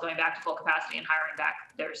hotels going back to full capacity and hiring back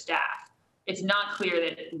their staff. It's not clear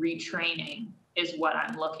that retraining is what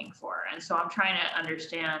I'm looking for. And so I'm trying to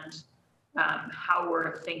understand how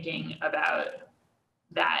we're thinking about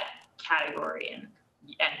that category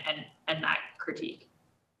and that critique.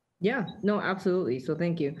 Yeah, no, absolutely. So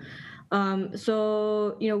thank you.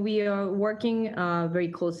 We are working very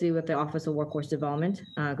closely with the Office of Workforce Development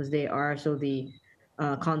because they are the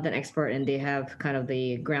content expert and they have kind of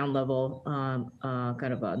the ground level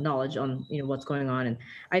knowledge on what's going on. And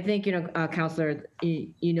I think counselor,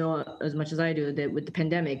 as much as I do that with the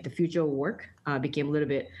pandemic, the future of work became a little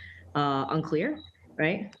bit unclear.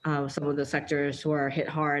 Right, some of the sectors were hit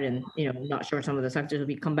hard, and not sure some of the sectors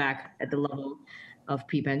will come back at the level of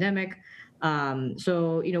pre-pandemic.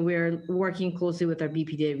 We're working closely with our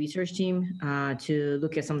BPDA research team to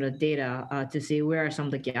look at some of the data to see where are some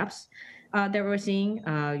of the gaps that we're seeing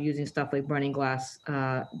using stuff like Burning Glass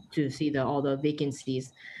to see all the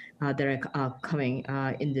vacancies that are coming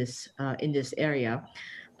in this area.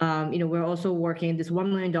 We're also working this $1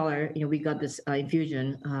 million, we got this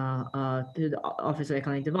infusion through the Office of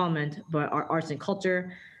Economic Development, but our Arts and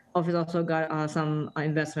Culture Office also got some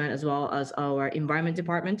investment, as well as our Environment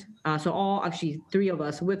Department. So all actually 3 of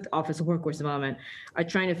us with Office of Workforce Development are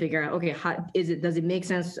trying to figure out, okay, does it make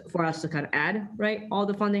sense for us to kind of add, right, all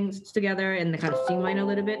the fundings together and kind of streamline a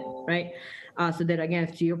little bit, right? So that, again,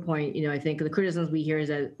 to your point, I think the criticisms we hear is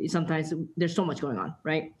that sometimes there's so much going on,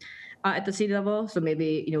 right? At the city level. So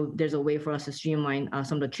maybe, there's a way for us to streamline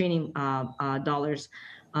some of the training dollars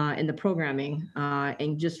in the programming,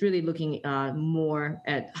 and just really looking more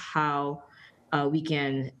at how we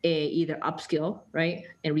can either upskill, right,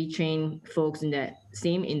 and retrain folks in that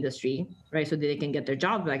same industry, right, so that they can get their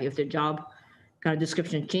job back if their job kind of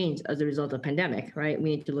description changed as a result of pandemic, right?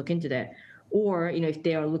 We need to look into that. Or, if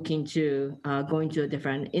they are looking to go into a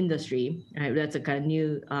different industry, right, that's a kind of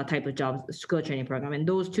new type of job skill training program. And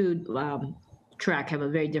those two track have a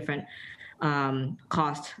very different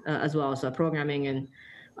cost as well. So programming and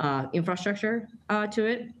infrastructure to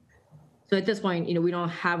it. So at this point, we don't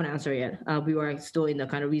have an answer yet. We are still in the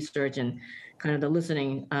kind of research and kind of the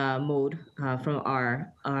listening mode from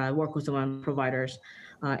our workforce development providers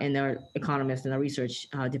and our economists and our research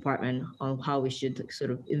department on how we should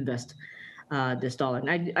sort of invest this dollar.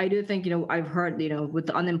 And I do think, I've heard, with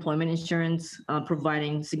the unemployment insurance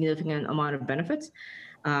providing significant amount of benefits,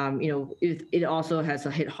 it also has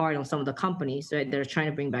hit hard on some of the companies, right? They're trying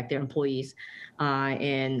to bring back their employees,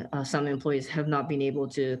 and some employees have not been able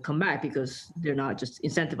to come back because they're not just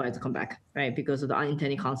incentivized to come back, right? Because of the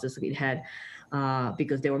unintended consequences it had,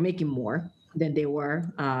 because they were making more than they were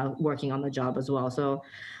working on the job as well. So,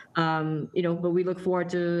 but we look forward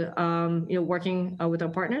to, working with our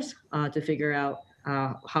partners to figure out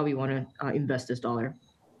how we want to invest this dollar.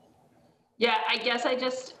 Yeah, I guess I'll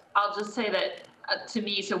just say that to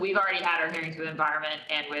me, so we've already had our hearings with environment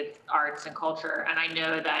and with arts and culture, and I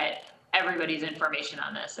know that everybody's information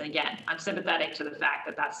on this. And again, I'm sympathetic to the fact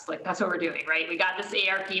that that's what we're doing, right? We got this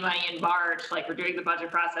ARP money in March, we're doing the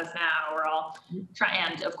budget process now. We're all trying,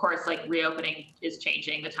 and of course, reopening is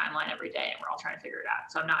changing the timeline every day, and we're all trying to figure it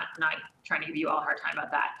out. So I'm not trying to give you all a hard time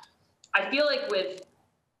about that. I feel like with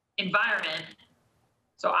environment,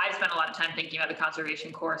 so I've spent a lot of time thinking about the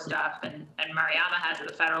Conservation Corps stuff, and Mariama has at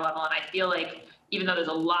the federal level, and I feel like even though there's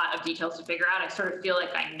a lot of details to figure out, I sort of feel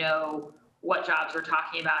like I know what jobs we're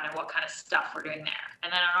talking about and what kind of stuff we're doing there.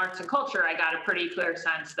 And then on arts and culture, I got a pretty clear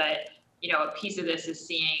sense that, a piece of this is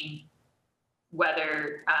seeing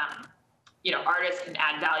whether, artists can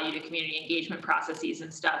add value to community engagement processes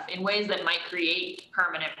and stuff in ways that might create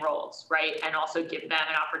permanent roles, right? And also give them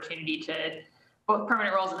an opportunity to both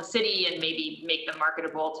permanent roles in the city and maybe make them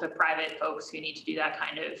marketable to private folks who need to do that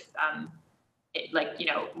kind of,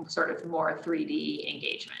 sort of more 3D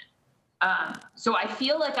engagement. So I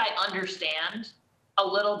feel like I understand a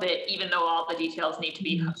little bit, even though all the details need to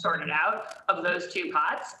be sorted out, of those two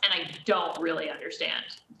pots, and I don't really understand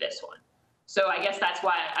this one. So I guess that's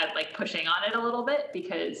why I like pushing on it a little bit,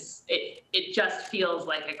 because it just feels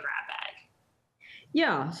like a grab bag.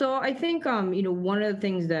 Yeah, so I think, one of the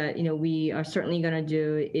things that, we are certainly going to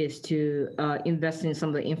do is to invest in some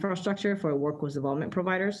of the infrastructure for workforce development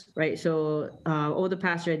providers, right? So over the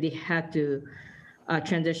past year, they had to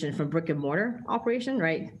transition from brick and mortar operation,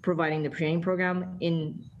 right? Providing the training program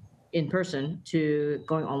in person to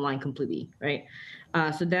going online completely, right?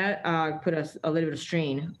 So that put us a little bit of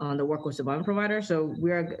strain on the workforce development provider. So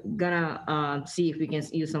we're gonna see if we can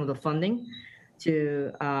use some of the funding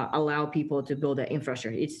to allow people to build that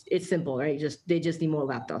infrastructure. It's simple, right? They just need more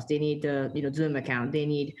laptops. They need the Zoom account. They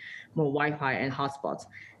need more Wi-Fi and hotspots.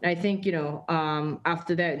 And I think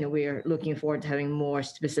after that, we're looking forward to having more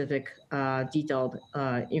specific, detailed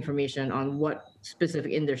information on what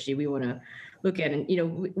specific industry we want to look at. And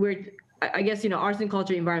I guess arts and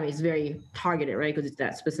culture environment is very targeted, right? Because it's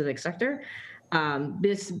that specific sector.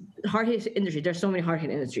 This hard-hit industry, there's so many hard-hit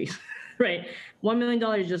industries. Right, $1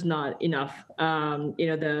 million is just not enough.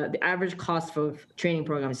 The average cost for training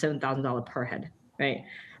program is $7,000 per head, right?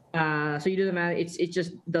 So you do the math; it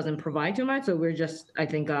just doesn't provide too much. So we're just, I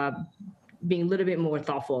think, being a little bit more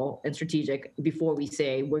thoughtful and strategic before we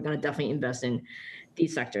say we're going to definitely invest in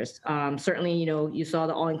these sectors. Certainly, you saw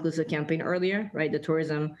the all-inclusive campaign earlier, right? The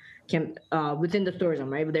tourism within the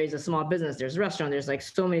tourism, right? But there's a small business, there's restaurant, there's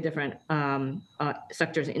so many different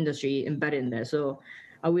sectors and industry embedded in there. So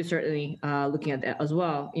we're certainly looking at that as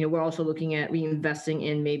well. We're also looking at reinvesting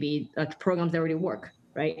in maybe programs that already work,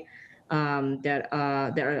 right? That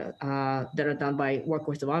are done by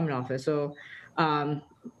Workforce Development Office. So,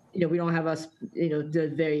 we don't have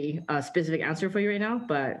the very specific answer for you right now,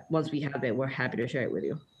 but once we have it, we're happy to share it with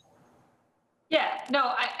you. Yeah,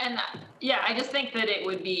 no, I just think that it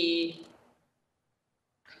would be,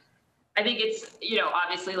 I think it's,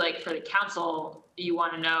 obviously for the council, you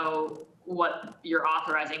want to know what you're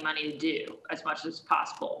authorizing money to do as much as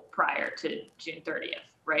possible prior to June 30th,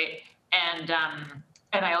 right? And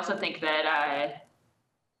I also think that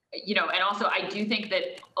and also I do think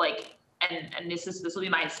that and this will be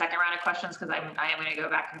my second round of questions, because I am going to go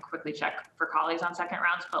back and quickly check for colleagues on second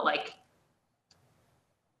rounds, but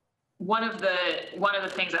one of the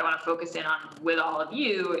things I want to focus in on with all of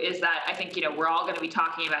you is that I think, we're all going to be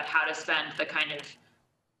talking about how to spend the kind of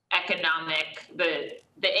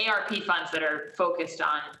the ARP funds that are focused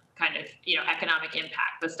on kind of, economic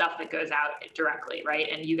impact, the stuff that goes out directly, right?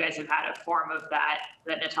 And you guys have had a form of that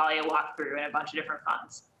Natalia walked through in a bunch of different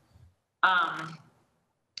funds.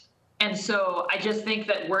 And so I just think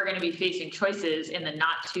that we're going to be facing choices in the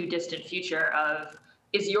not too distant future of,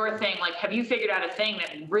 is your thing, like, have you figured out a thing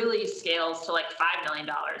that really scales to like $5 million?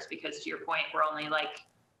 Because to your point, we're only like,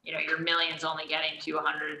 your million's only getting to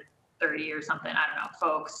 130 or something, I don't know,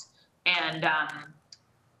 folks. And,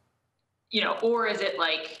 or is it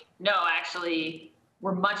like, no, actually,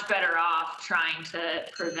 we're much better off trying to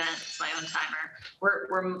prevent, it's my own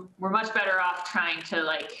timer. We're much better off trying to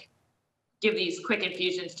like give these quick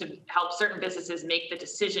infusions to help certain businesses make the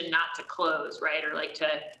decision not to close, right? Or like to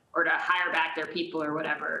hire back their people or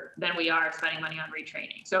whatever, than we are spending money on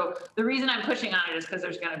retraining. So the reason I'm pushing on it is because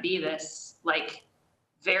there's going to be this like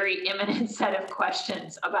very imminent set of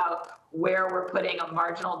questions about where we're putting a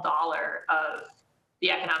marginal dollar of the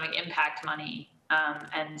economic impact money.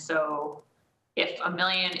 And so if $1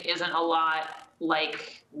 million isn't a lot,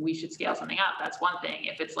 like, we should scale something up. That's one thing.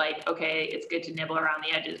 If it's like, okay, it's good to nibble around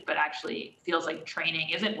the edges, but actually feels like training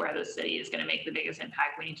isn't where the city is going to make the biggest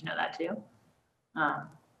impact, we need to know that too.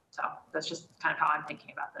 So that's just kind of how I'm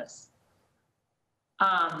thinking about this.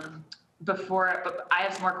 But I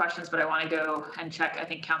have some more questions, but I want to go and check. I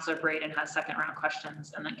think Councillor Braden has second round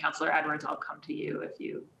questions, and then Councillor Edwards, I'll come to you if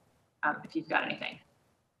you've got anything.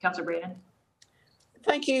 Councillor Braden.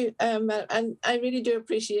 Thank you, and I really do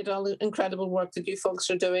appreciate all the incredible work that you folks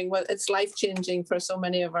are doing. Well, it's life-changing for so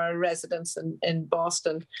many of our residents in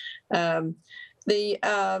Boston. The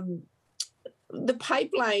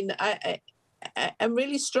pipeline, I'm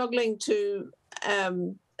really struggling to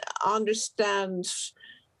understand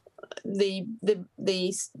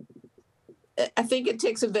I think it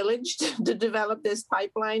takes a village to develop this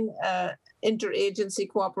pipeline, interagency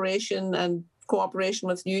cooperation and cooperation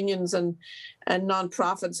with unions and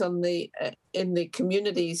nonprofits in the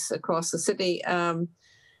communities across the city.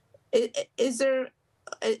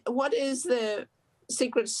 What is the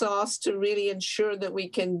secret sauce to really ensure that we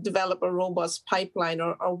can develop a robust pipeline,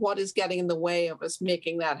 or what is getting in the way of us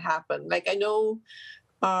making that happen? Like, I know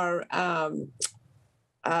our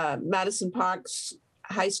Madison Parks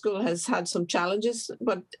High School has had some challenges,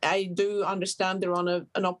 but I do understand they're on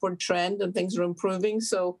an upward trend and things are improving.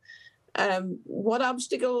 So what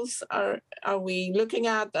obstacles are we looking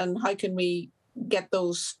at, and how can we get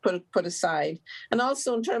those put aside? And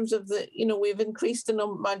also in terms of we've increased the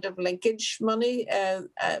amount of linkage money,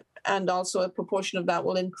 and also a proportion of that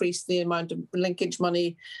will increase the amount of linkage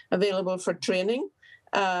money available for training,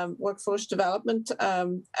 workforce development.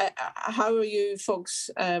 How are you folks,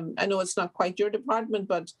 I know it's not quite your department,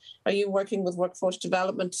 but are you working with workforce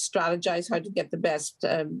development to strategize how to get the best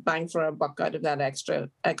bang for our buck out of that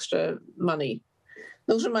extra money?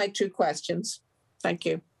 Those are my two questions. Thank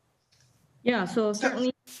you. Yeah, so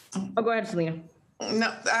certainly, go ahead, Selena.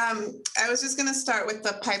 No, I was just going to start with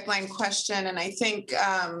the pipeline question, and I think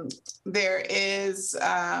there is,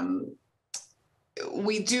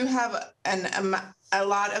 we do have a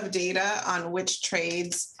lot of data on which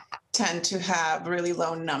trades tend to have really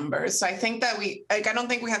low numbers. So I think that I don't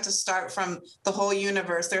think we have to start from the whole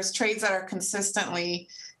universe. There's trades that are consistently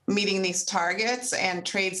meeting these targets and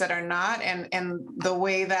trades that are not. And the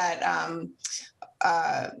way that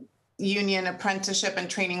union apprenticeship and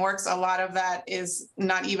training works, a lot of that is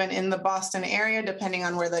not even in the Boston area, depending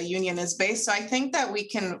on where the union is based. So I think that we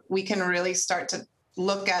can really start to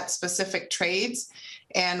look at specific trades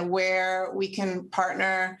and where we can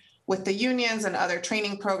partner with the unions and other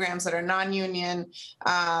training programs that are non-union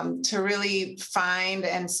to really find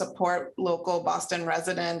and support local Boston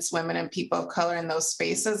residents, women and people of color in those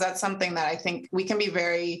spaces. That's something that I think we can be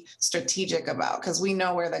very strategic about, because we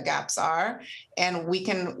know where the gaps are, and we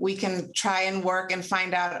can try and work and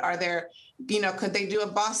find out, are there, could they do a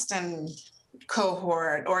Boston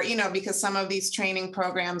cohort, or because some of these training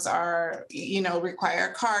programs are require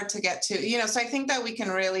a car to get to, so I think that we can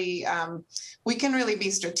really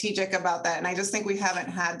be strategic about that. And I just think we haven't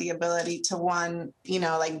had the ability to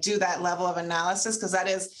do that level of analysis, because that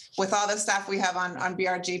is, with all the staff we have on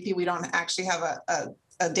BRJP, we don't actually have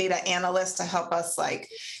a data analyst to help us,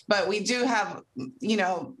 but we do have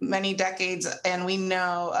many decades, and we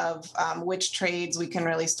know of which trades we can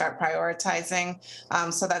really start prioritizing.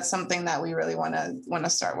 So that's something that we really want to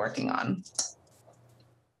start working on.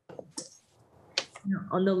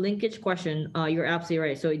 On the linkage question, you're absolutely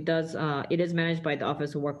right. So it is managed by the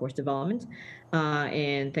Office of Workforce Development.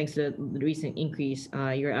 And thanks to the recent increase,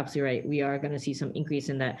 you're absolutely right. We are going to see some increase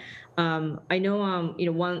in that. I know,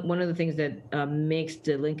 one of the things that makes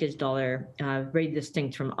the linkage dollar very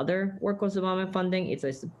distinct from other workforce development funding,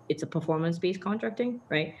 it's a performance-based contracting,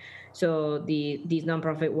 right? So these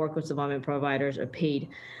nonprofit workforce development providers are paid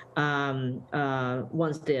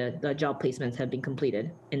once the job placements have been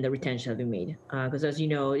completed and the retention have been made. Because as you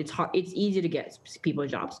know, it's easy to get people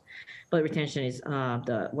jobs, but retention is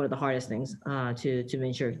one of the hardest things to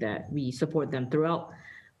ensure that we support them throughout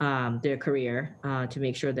their career to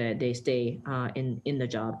make sure that they stay in the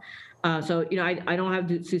job. So I don't have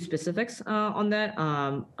too specifics on that,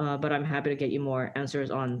 but I'm happy to get you more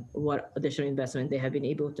answers on what additional investment they have been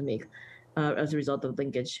able to make as a result of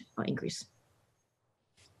linkage increase.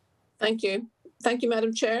 Thank you. Thank you,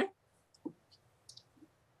 Madam Chair.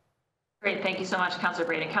 Great, thank you so much, Councillor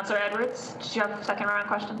Braden. Councillor Edwards, did you have second round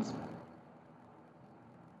questions?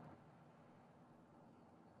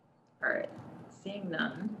 All right, seeing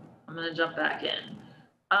none, I'm gonna jump back in.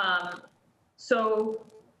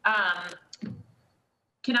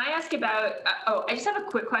 Can I ask about, I just have a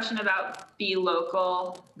quick question about Be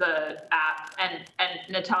Local, the app, and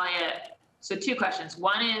Natalia, so two questions.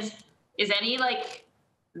 One is any like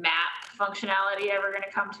map functionality ever going to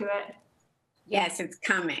come to it? Yes, it's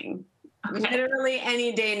coming. Okay. Literally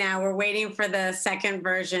any day now. We're waiting for the second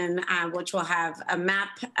version, which will have a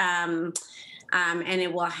map, and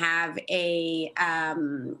it will have a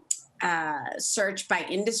search by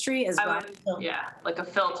industry as well. Yeah, like a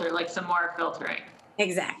filter, like some more filtering.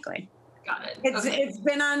 Exactly. Got it. It's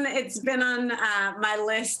been on my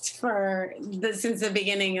list since the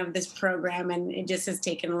beginning of this program, and it just has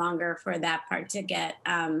taken longer for that part to get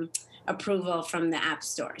approval from the App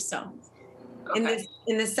Store. So, in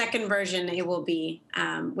the second version, it will be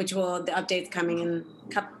the updates coming in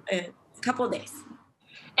a couple of days.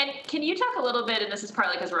 And can you talk a little bit, and this is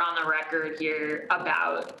partly because we're on the record here,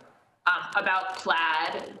 about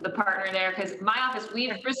Plaid, the partner there? Because my office,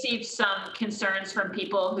 we've received some concerns from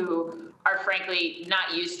people who are frankly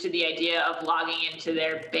not used to the idea of logging into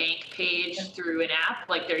their bank page through an app.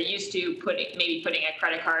 Like they're used to putting a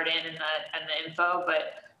credit card in the info,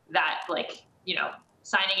 but that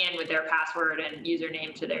signing in with their password and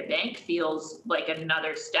username to their bank feels like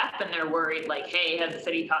another step, and they're worried like, hey, has the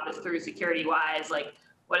city thought this through security wise? Like,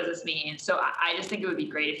 what does this mean? So I just think it would be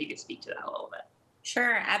great if you could speak to that a little bit.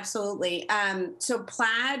 Sure, absolutely. So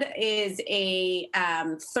Plaid is a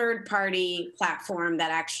third-party platform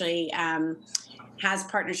that actually has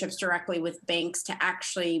partnerships directly with banks to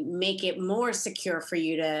actually make it more secure for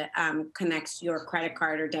you to connect your credit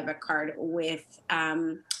card or debit card with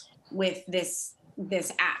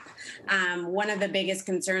this app. One of the biggest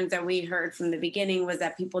concerns that we heard from the beginning was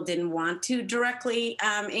that people didn't want to directly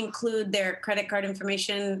include their credit card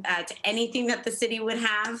information to anything that the city would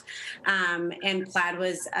have. And Plaid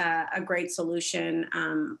was a great solution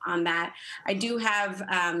on that. I do have,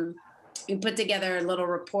 we put together a little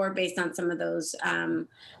report based on some of those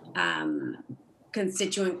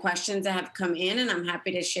constituent questions that have come in, and I'm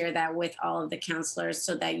happy to share that with all of the counselors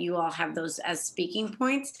so that you all have those as speaking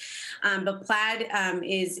points. But Plaid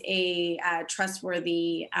is a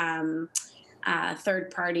trustworthy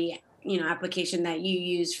third-party application that you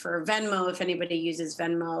use for Venmo, if anybody uses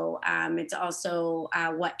Venmo. It's also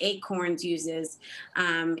what Acorns uses,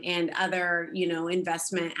 and other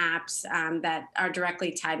investment apps that are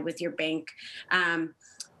directly tied with your bank.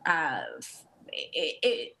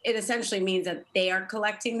 It essentially means that they are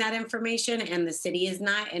collecting that information and the city is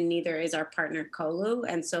not, and neither is our partner Colu.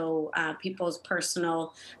 And so people's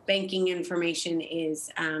personal banking information is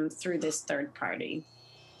through this third party.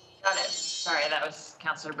 Got it. Sorry, that was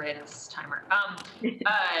Councillor Braden's timer.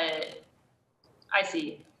 I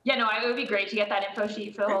see. Yeah, no, it would be great to get that info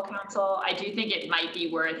sheet for the whole council. I do think it might be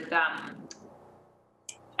worth,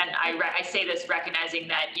 and I say this recognizing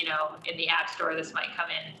that, in the App Store, this might come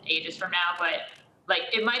in ages from now, but like,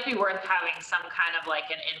 it might be worth having some kind of like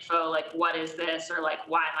an info, like what is this? Or like,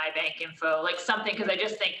 why my bank info, like something, because I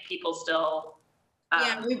just think people still.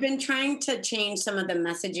 Yeah, we've been trying to change some of the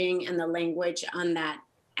messaging and the language on that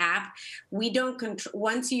app. We don't control,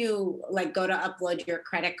 once you go to upload your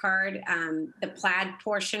credit card, the Plaid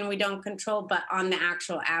portion we don't control, but on the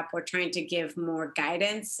actual app, we're trying to give more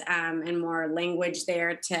guidance and more language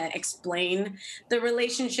there to explain the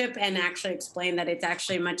relationship and actually explain that it's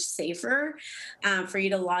actually much safer for you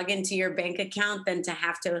to log into your bank account than to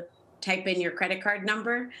have to type in your credit card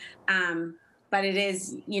number. But it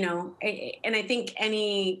is, and I think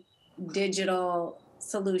any digital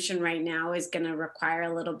solution right now is going to require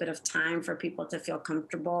a little bit of time for people to feel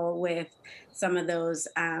comfortable with some of those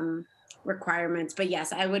requirements. But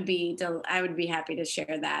yes, I would be happy to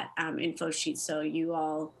share that info sheet so you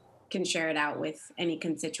all can share it out with any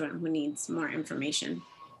constituent who needs more information.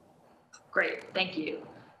 Great, thank you.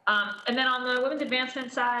 And then on the women's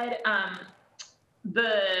advancement side,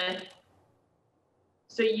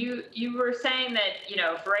 so you were saying that, you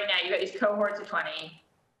know, for right now, you got these cohorts of 20,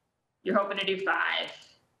 you're hoping to do 5.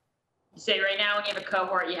 You say right now when you have a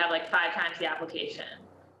cohort, you have like 5 times the application.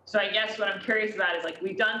 So I guess what I'm curious about is, like,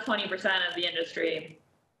 we've done 20% of the industry.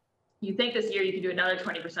 You think this year you can do another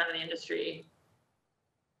 20% of the industry.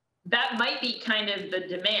 That might be kind of the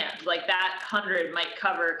demand, like that 100 might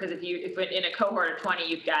cover, because if in a cohort of 20,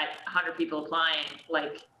 you've got 100 people applying,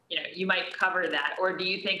 like, you know, you might cover that. Or do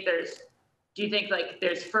you think like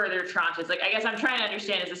there's further tranches? Like, I guess I'm trying to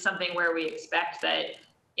understand, is this something where we expect that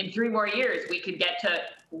in 3 more years, we could get to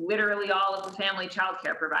literally all of the family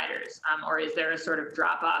childcare providers? Or is there a sort of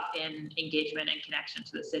drop off in engagement and connection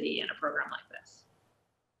to the city in a program like this?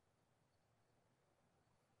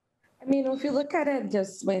 I mean, if you look at it,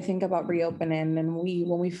 just when you think about reopening, and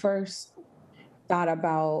when we first thought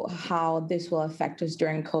about how this will affect us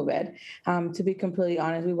during COVID, to be completely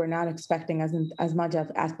honest, we were not expecting as much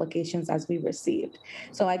of applications as we received.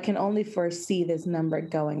 So I can only foresee this number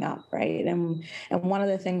going up, right? And one of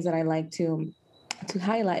the things that I like to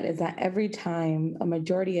highlight is that every time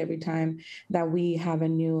that we have a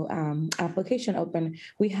new application open,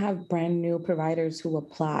 we have brand new providers who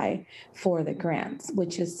apply for the grants,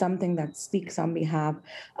 which is something that speaks on behalf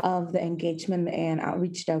of the engagement and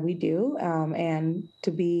outreach that we do. And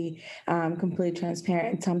to be completely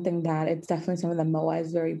transparent, it's something that it's definitely something that MOA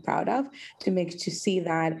is very proud of, to see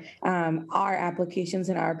that our applications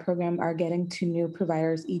in our program are getting to new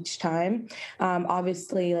providers each time.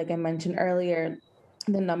 Obviously, like I mentioned earlier,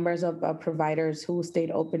 the numbers of providers who stayed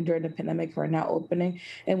open during the pandemic are now opening,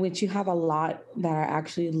 in which you have a lot that are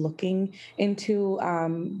actually looking into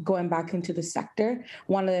going back into the sector.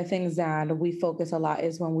 One of the things that we focus a lot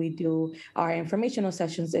is when we do our informational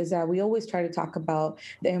sessions is that we always try to talk about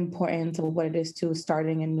the importance of what it is to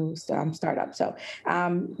starting a new startup. So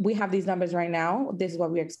we have these numbers right now. This is what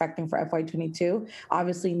we're expecting for FY22.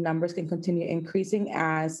 Obviously, numbers can continue increasing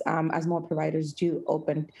as more providers do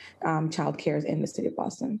open childcares in the city of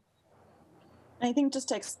Boston. I think just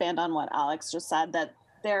to expand on what Alex just said, that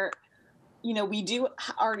we do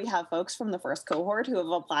already have folks from the first cohort who have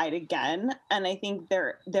applied again. And I think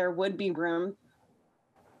there would be room,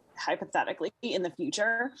 hypothetically, in the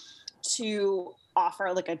future to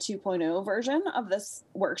offer like a 2.0 version of this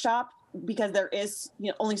workshop, because there is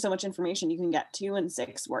only so much information you can get to in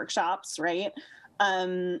 6 workshops, right?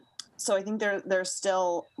 So I think there's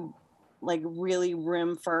still like really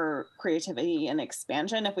room for creativity and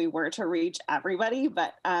expansion if we were to reach everybody.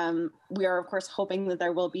 But we are, of course, hoping that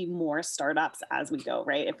there will be more startups as we go,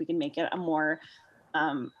 right? If we can make it a more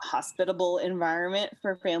hospitable environment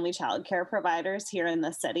for family childcare providers here in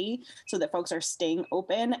the city, so that folks are staying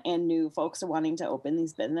open and new folks are wanting to open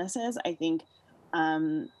these businesses, I think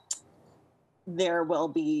there will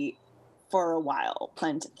be, for a while,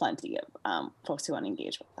 plenty of folks who want to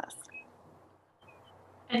engage with us.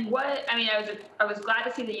 And I was glad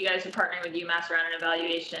to see that you guys are partnering with UMass around an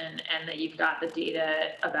evaluation, and that you've got the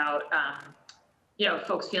data about,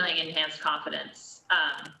 folks feeling enhanced confidence,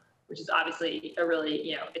 which is obviously a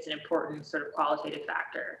really, it's an important sort of qualitative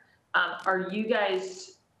factor. Are you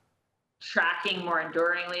guys tracking more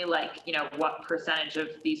enduringly, like, what percentage of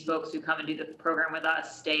these folks who come and do the program with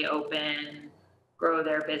us stay open, grow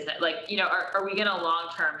their business? Like, are we going to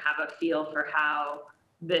long-term have a feel for how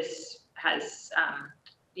this has,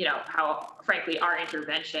 how, frankly, our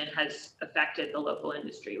intervention has affected the local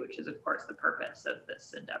industry, which is, of course, the purpose of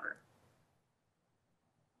this endeavor?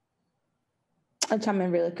 I'll chime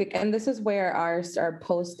in really quick. And this is where our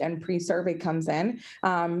post and pre-survey comes in.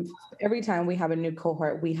 Every time we have a new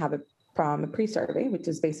cohort, we have a pre-survey, which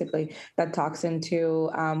is basically that talks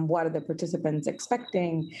into what are the participants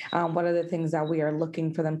expecting, what are the things that we are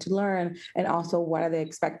looking for them to learn, and also what are they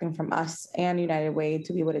expecting from us and United Way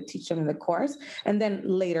to be able to teach them in the course. And then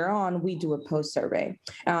later on, we do a post-survey.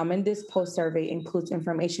 And this post-survey includes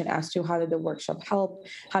information as to how did the workshop help,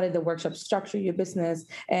 how did the workshop structure your business,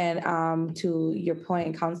 and to your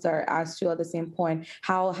point, Counselor, as to at the same point,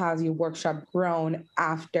 how has your workshop grown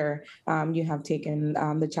after you have taken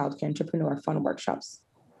the childcare entrepreneur fund workshops?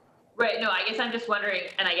 Right. No, I guess I'm just wondering,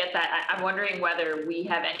 and I get that, I'm wondering whether we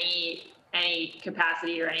have any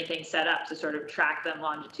capacity or anything set up to sort of track them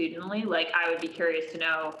longitudinally. Like, I would be curious to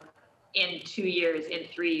know in 2 years, in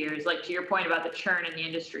 3 years, like to your point about the churn in the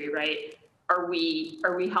industry, right? are we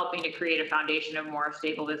helping to create a foundation of more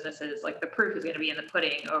stable businesses? Like the proof is going to be in the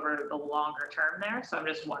pudding over the longer term there. So I'm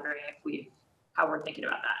just wondering how we're thinking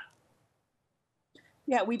about that.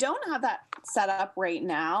 Yeah, we don't have that set up right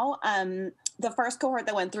now. The first cohort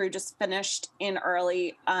that went through just finished in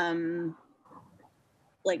early,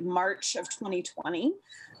 like March of 2020.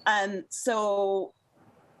 So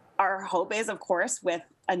our hope is, of course, with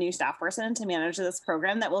a new staff person to manage this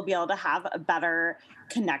program, that we'll be able to have a better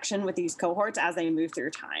connection with these cohorts as they move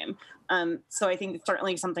through time. So I think it's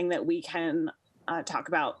certainly something that we can talk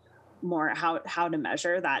about more, how to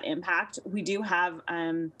measure that impact. We do have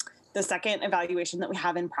the second evaluation that we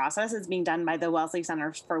have in process is being done by the Wellesley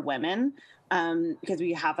Center for Women, because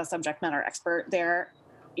we have a subject matter expert there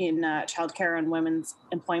in childcare and women's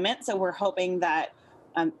employment. So we're hoping that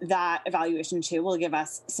that evaluation too will give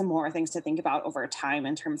us some more things to think about over time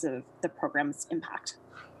in terms of the program's impact.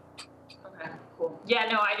 Okay, cool. Yeah,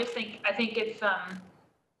 no, I think it's, I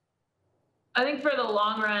think for the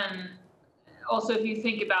long run, also, if you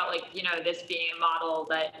think about like, this being a model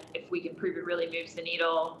that if we can prove it really moves the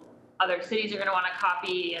needle, other cities are going to want to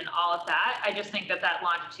copy and all of that. I just think that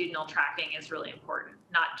longitudinal tracking is really important,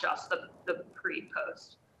 not just the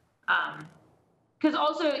pre-post. Because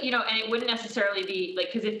also, and it wouldn't necessarily be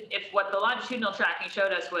like, because if what the longitudinal tracking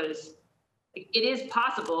showed us was, it is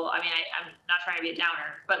possible, I mean, I'm not trying to be a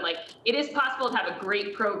downer, but like, it is possible to have a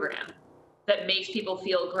great program that makes people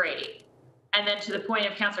feel great. And then to the point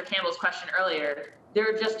of Councillor Campbell's question earlier, there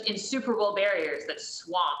are just insuperable barriers that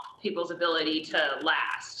swamp people's ability to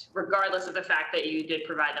last, regardless of the fact that you did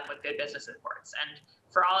provide them with good business reports. And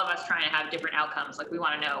for all of us trying to have different outcomes, like we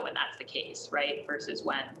want to know when that's the case, right? Versus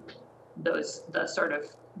when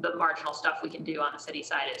the marginal stuff we can do on the city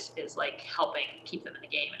side is like helping keep them in the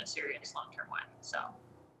game in a serious long-term way. So.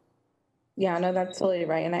 Yeah, no, that's totally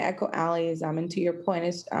right. And I echo Allie's, and to your point,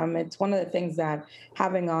 it's one of the things that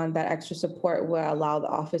having on that extra support will allow the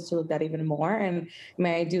office to look at even more. And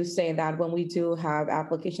may I do say that when we do have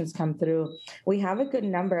applications come through, we have a good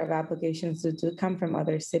number of applications that do come from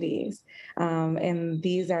other cities. And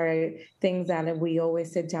these are things that we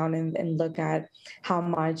always sit down and look at how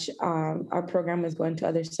much our program is going to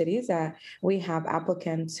other cities. We have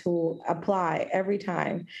applicants who apply every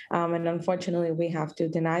time. And unfortunately, we have to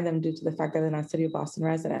deny them due to the fact that they're not City of Boston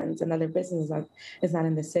residents and other businesses is not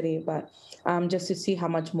in the city, but just to see how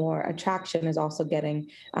much more attraction is also getting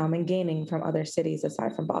and gaining from other cities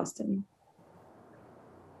aside from Boston.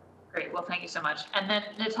 Great, well, thank you so much. And then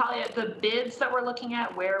Natalia, the bids that we're looking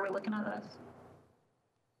at, where are we looking at those?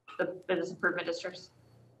 The business improvement districts?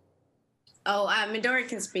 Oh, Midori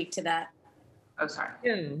can speak to that. Oh, sorry.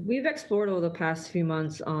 Yeah, we've explored over the past few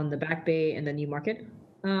months on the Back Bay and the New Market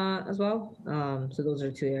as well. So those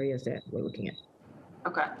are two areas that we're looking at.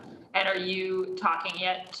 Okay. And are you talking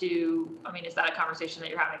yet to, I mean, is that a conversation that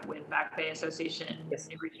you're having with Back Bay Association, yes,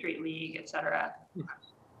 Newbury Street League, et cetera? Okay.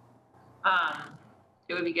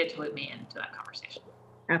 It would be good to loop me into that conversation.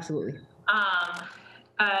 Absolutely.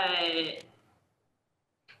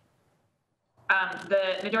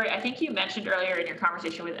 Midori, I think you mentioned earlier in your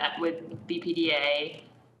conversation with BPDA,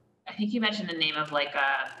 I think you mentioned the name of like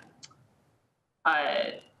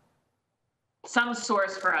some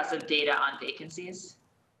source for us of data on vacancies.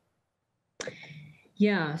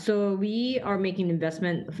 Yeah, so we are making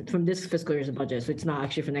investment from this fiscal year's budget. So it's not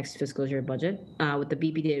actually for next fiscal year budget with the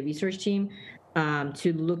BPDA research team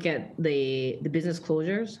to look at the business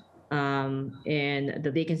closures and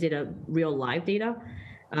the vacancy data, real live data.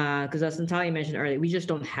 Because as Natalia mentioned earlier, we just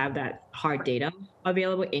don't have that hard data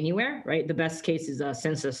available anywhere, right? The best case is a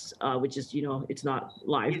census, which is, it's not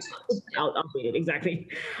live, outdated, exactly.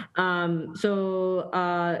 So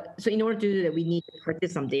in order to do that, we need to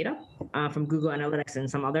purchase some data from Google Analytics and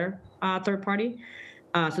some other third party.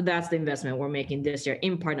 So that's the investment we're making this year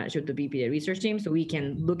in partnership with the BPDA research team, so we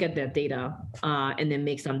can look at that data and then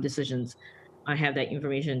make some decisions. I have that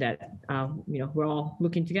information that we're all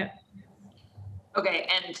looking to get. Okay,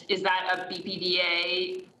 and is that a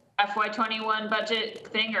BPDA FY21 budget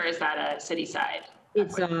thing, or is that a city side?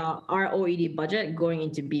 It's our OED budget going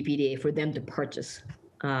into BPDA for them to purchase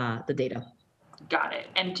the data. Got it.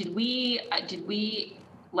 And did we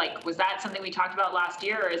was that something we talked about last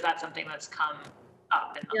year, or is that something that's come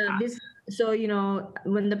up in the past? So,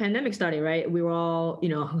 when the pandemic started, right, we were all,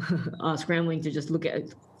 scrambling to just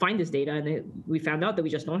find this data, and we found out that we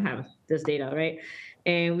just don't have this data, right?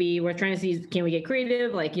 And we were trying to see, can we get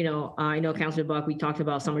creative? Like, I know Councilor Buck, we talked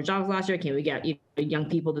about summer jobs last year. Can we get young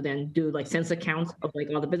people to then do like census counts of like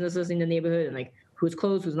all the businesses in the neighborhood and like who's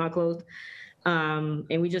closed, who's not closed? And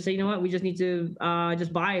we just say, we just need to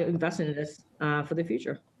just invest in this for the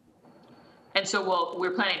future. And so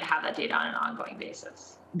we're planning to have that data on an ongoing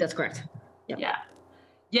basis. That's correct. Yep. Yeah.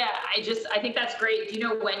 Yeah, I think that's great. Do you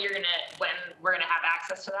know when we're gonna have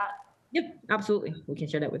access to that? Yep, absolutely. We can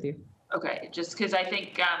share that with you. Okay, just because I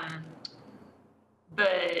think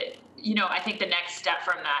I think the next step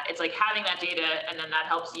from that, it's like having that data, and then that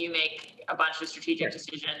helps you make a bunch of strategic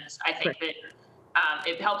decisions. I think that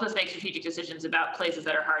it helps us make strategic decisions about places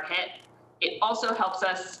that are hard hit. It also helps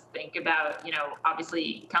us think about,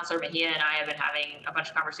 obviously Councilor Mejia and I have been having a bunch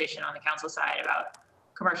of conversation on the council side about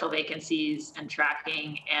commercial vacancies and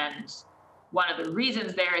tracking. And one of the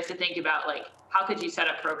reasons there is to think about, like, how could you set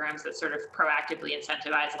up programs that sort of proactively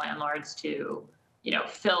incentivize landlords to,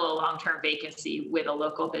 fill a long-term vacancy with a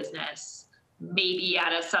local business, maybe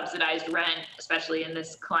at a subsidized rent, especially in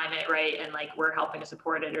this climate, right? And like we're helping to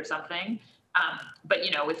support it or something. But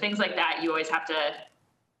with things like that, you always have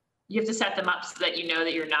to set them up so that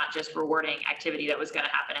that you're not just rewarding activity that was going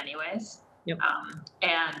to happen anyways. Yep.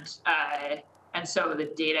 And so the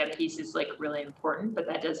data piece is like really important, but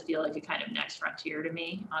that does feel like a kind of next frontier to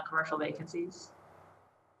me on commercial vacancies.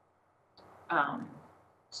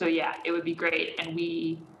 So yeah, it would be great. And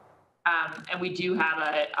we do have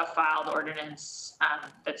a filed ordinance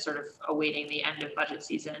that's sort of awaiting the end of budget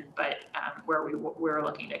season, but where we're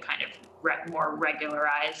looking to kind of more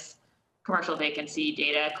regularize commercial vacancy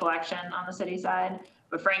data collection on the city side.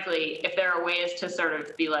 But frankly, if there are ways to sort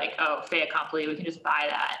of be like, oh, fait accompli, we can just buy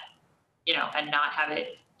that, and not have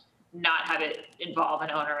it involve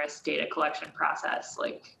an onerous data collection process,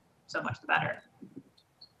 like so much the better.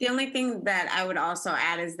 The only thing that I would also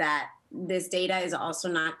add is that this data is also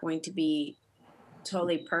not going to be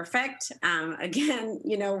totally perfect. Again,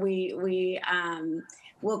 we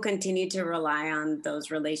will continue to rely on those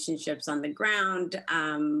relationships on the ground,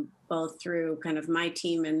 both through kind of my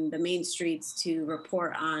team and the main streets to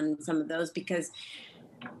report on some of those, because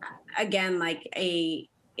again, like a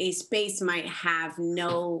space might have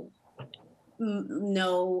no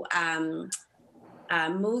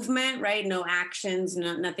movement, right? No actions,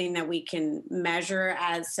 nothing that we can measure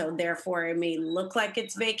so therefore it may look like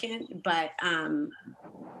it's vacant, but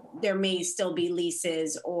there may still be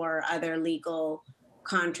leases or other legal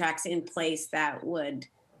contracts in place that would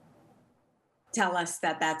tell us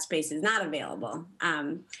that space is not available.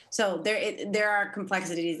 So there are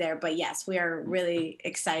complexities there, but yes, we are really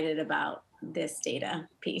excited about this data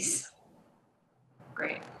piece.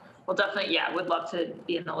 Great. Well, definitely, yeah, would love to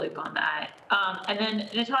be in the loop on that. And then,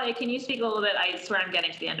 Natalia, can you speak a little bit? I swear I'm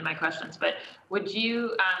getting to the end of my questions, but would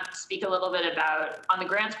you speak a little bit about, on the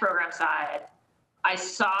grants program side, I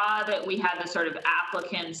saw that we had the sort of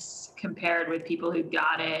applicants compared with people who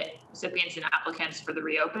got it, recipients and applicants for the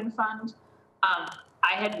Reopen Fund.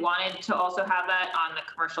 I had wanted to also have that on the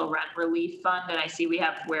Commercial Rent Relief Fund, and I see we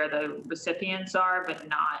have where the recipients are, but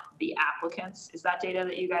not the applicants. Is that data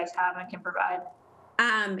that you guys have and can provide?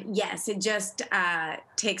 Yes, it just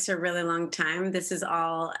takes a really long time. This is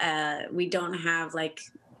all, we don't have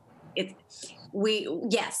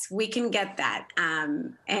yes, we can get that.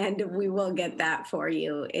 And we will get that for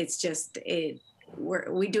you. It's just,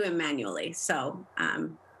 we do it manually. So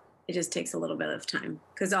it just takes a little bit of time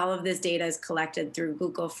because all of this data is collected through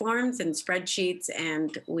Google Forms and spreadsheets,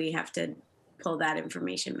 and we have to pull that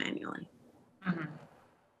information manually. Mm-hmm.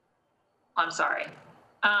 I'm sorry.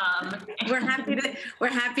 We're happy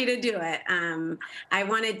to do it. I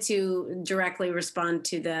wanted to directly respond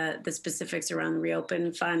to the specifics around the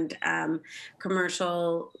Reopen Fund,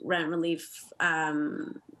 commercial rent relief.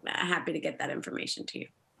 Happy to get that information to you.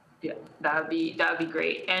 Yeah, that would be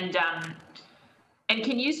great. And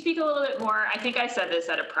can you speak a little bit more? I think I said this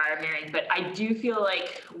at a prior hearing, but I do feel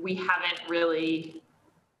like we haven't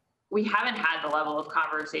had the level of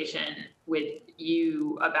conversation with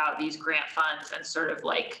you about these grant funds and sort of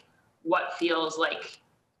like what feels like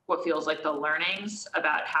the learnings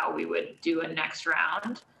about how we would do a next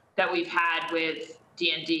round that we've had with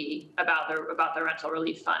D&D about the rental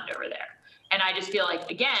relief fund over there. And I just feel like,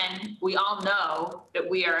 again, we all know that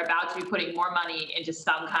we are about to be putting more money into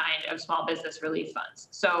some kind of small business relief funds.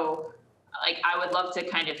 So like, I would love to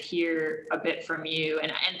kind of hear a bit from you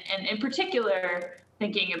and in particular,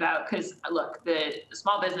 thinking about, because look, the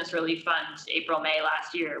Small Business Relief Fund, April, May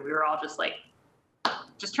last year, we were all just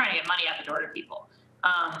trying to get money out the door to people.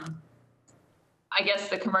 I guess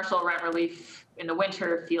the commercial rent relief in the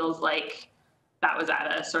winter feels like that was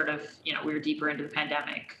at a sort of, we were deeper into the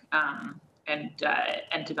pandemic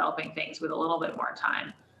and developing things with a little bit more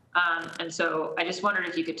time. And so I just wondered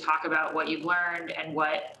if you could talk about what you've learned and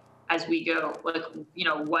what, as we go,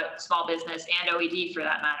 what small business and OED for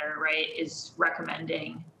that matter, right, is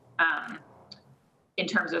recommending in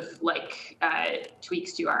terms of like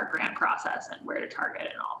tweaks to our grant process and where to target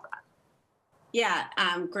and all of that? Yeah,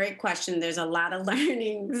 great question. There's a lot of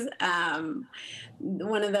learnings.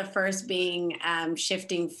 One of the first being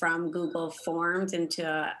shifting from Google Forms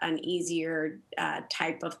into an easier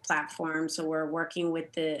type of platform. So we're working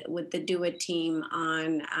with the Do It team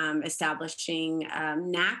on establishing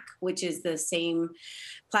NAC, which is the same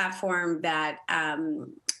platform that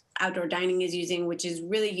outdoor dining is using, which is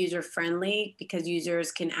really user friendly because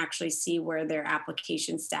users can actually see where their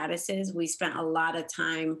application status is. We spent a lot of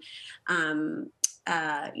time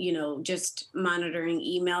just monitoring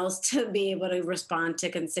emails to be able to respond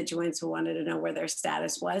to constituents who wanted to know where their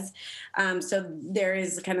status was. So there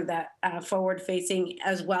is kind of that forward facing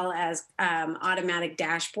as well as automatic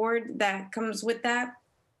dashboard that comes with that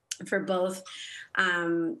for both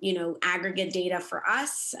aggregate data for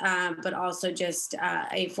us, but also just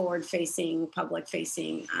a forward-facing,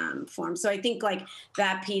 public-facing form. So I think like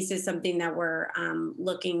that piece is something that we're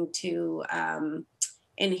looking to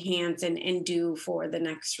enhance and do for the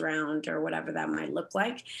next round or whatever that might look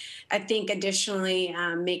like. I think additionally,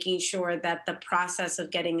 making sure that the process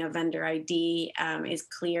of getting a vendor ID is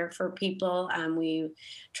clear for people. We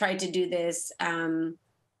tried to do this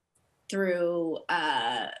through,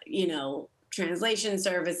 translation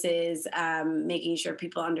services, making sure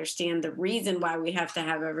people understand the reason why we have to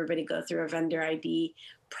have everybody go through a vendor ID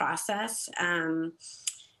process, and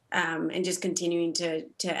just continuing to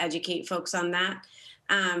educate folks on that.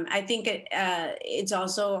 I think it's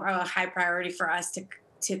also a high priority for us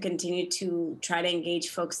to continue to try to engage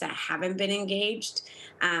folks that haven't been engaged.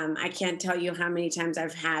 I can't tell you how many times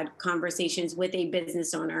I've had conversations with a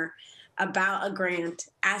business owner about a grant,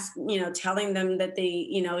 telling them that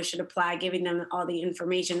they, should apply, giving them all the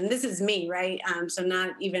information. And this is me, right? So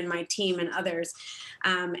not even my team and others.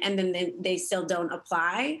 And then they still don't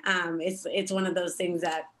apply. It's one of those things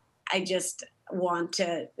that I just want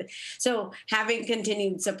to. So having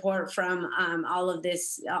continued support from all of the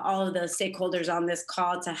stakeholders on this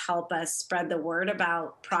call to help us spread the word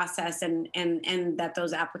about process and that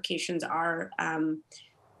those applications are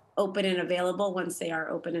open and available once they are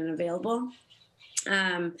open and available.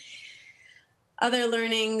 Other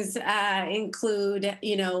learnings include,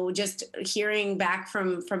 just hearing back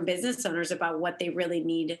from business owners about what they really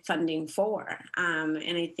need funding for.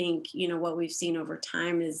 And I think, what we've seen over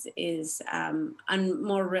time is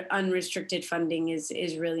more unrestricted funding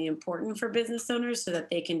is really important for business owners so that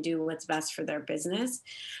they can do what's best for their business.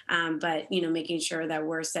 But, making sure that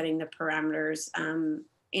we're setting the parameters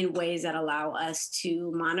in ways that allow us to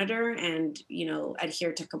monitor and,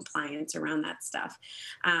 adhere to compliance around that stuff.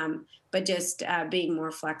 But just being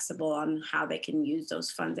more flexible on how they can use those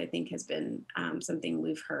funds, I think has been something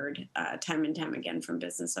we've heard time and time again from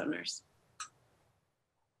business owners.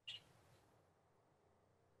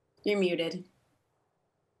 You're muted.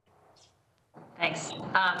 Thanks.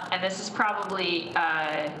 And this is probably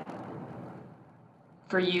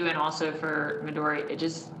for you and also for Midori. It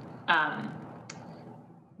just,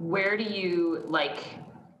 where do you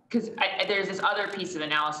because there's this other piece of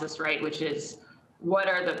analysis, right, which is what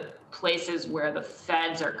are the places where the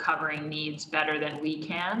feds are covering needs better than we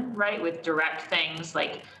can, right, with direct things.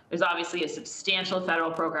 Like there's obviously a substantial federal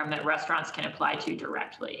program that restaurants can apply to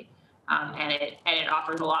directly, and it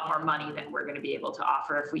offers a lot more money than we're going to be able to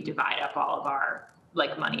offer if we divide up all of our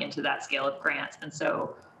money into that scale of grants. And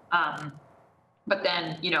so but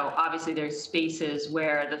then, obviously there's spaces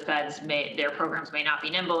where the feds their programs may not be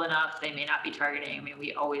nimble enough. They may not be targeting. I mean,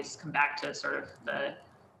 we always come back to sort of the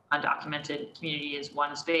undocumented community is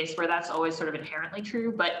one space where that's always sort of inherently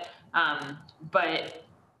true. But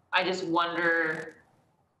I just wonder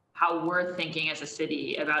how we're thinking as a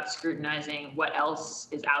city about scrutinizing what else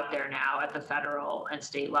is out there now at the federal and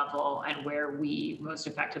state level and where we most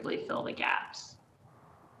effectively fill the gaps.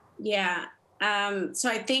 Yeah. So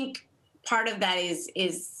I think part of that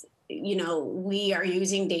is we are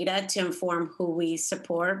using data to inform who we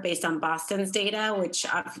support based on Boston's data, which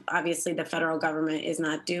obviously the federal government is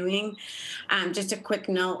not doing. Just a quick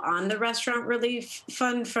note on the restaurant relief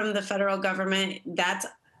fund from the federal government.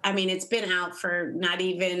 It's been out for not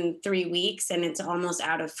even 3 weeks and it's almost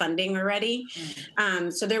out of funding already.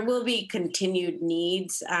 So there will be continued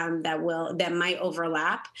needs that might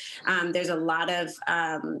overlap. There's a lot of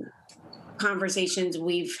conversations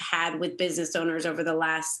we've had with business owners over the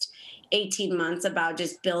last 18 months about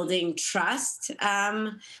just building trust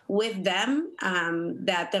with them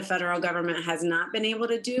that the federal government has not been able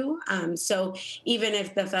to do. So even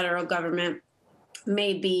if the federal government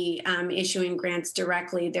may be issuing grants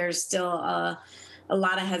directly, there's still a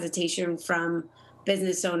lot of hesitation from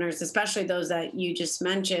business owners, especially those that you just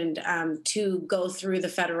mentioned, to go through the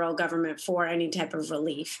federal government for any type of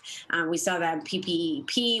relief. We saw that in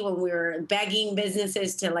PPP when we were begging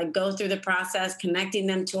businesses to like go through the process, connecting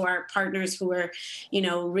them to our partners who were,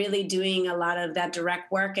 really doing a lot of that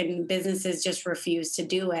direct work, and businesses just refused to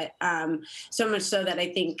do it. So much so that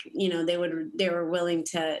I think, they were willing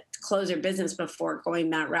to close their business before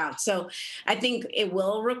going that route. So I think it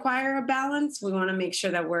will require a balance. We want to make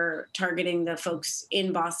sure that we're targeting the folks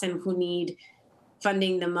in Boston who need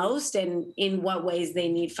funding the most and in what ways they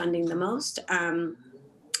need funding the most.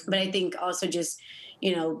 But I think also just,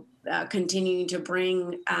 continuing to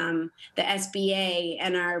bring the SBA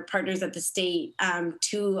and our partners at the state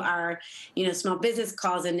to our, small business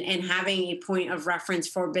calls and having a point of reference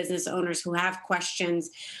for business owners who have questions,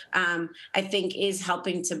 I think is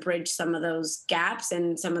helping to bridge some of those gaps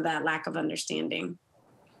and some of that lack of understanding.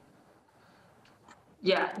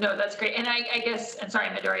 Yeah, no, that's great. And I guess, and sorry,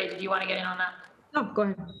 Midori, did you want to get in on that? No, go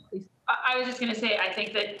ahead, please. I was just going to say, I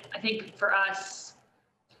think for us,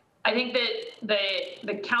 I think that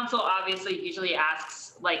the council obviously usually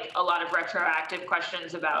asks like a lot of retroactive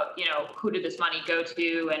questions about, who did this money go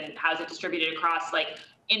to and how's it distributed across like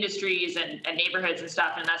industries and neighborhoods and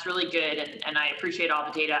stuff. And that's really good. And I appreciate all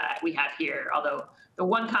the data we have here. Although the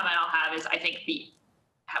one comment I'll have is I think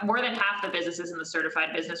more than half the businesses in the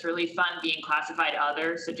Certified Business Relief Fund being classified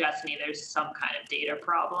other suggests to me there's some kind of data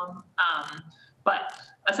problem. But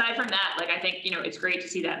aside from that, I think, it's great to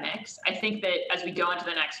see that mix. I think that as we go into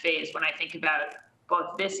the next phase, when I think about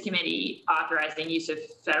both this committee authorizing use of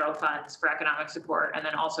federal funds for economic support, and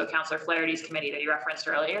then also Councillor Flaherty's committee that you referenced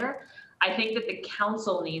earlier, I think that the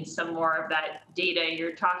council needs some more of that data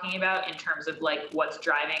you're talking about in terms of what's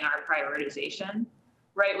driving our prioritization.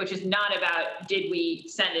 Right, which is not about did we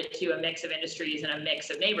send it to a mix of industries and a mix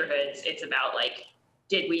of neighborhoods. It's about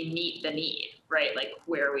did we meet the need, right?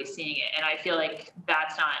 Where are we seeing it? And I feel like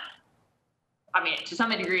that's not, to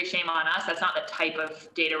some degree, shame on us. That's not the type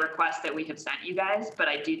of data request that we have sent you guys, but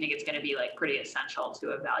I do think it's going to be pretty essential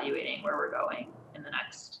to evaluating where we're going in the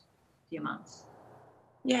next few months.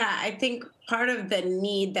 Yeah, I think part of the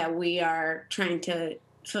need that we are trying to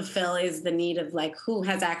fulfill is the need of who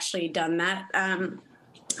has actually done that.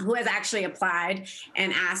 Who has actually applied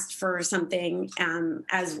and asked for something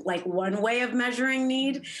as one way of measuring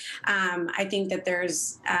need. I think that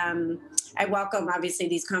there's, I welcome obviously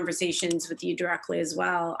these conversations with you directly as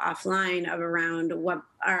well offline around what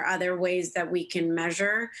are other ways that we can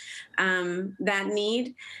measure that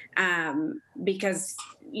need. Because,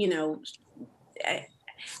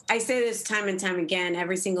 I say this time and time again,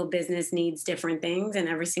 every single business needs different things and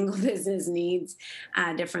every single business needs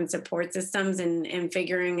different support systems, and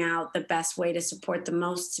figuring out the best way to support the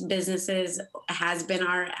most businesses has been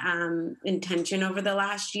our intention over the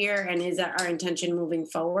last year and is our intention moving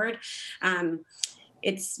forward.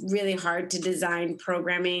 It's really hard to design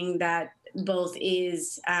programming that both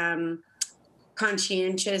is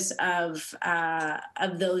conscientious of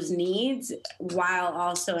those needs while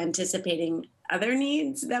also anticipating other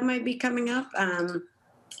needs that might be coming up.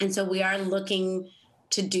 And so we are looking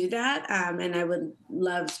to do that. And I would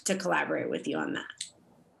love to collaborate with you on that.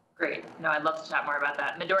 Great. No, I'd love to chat more about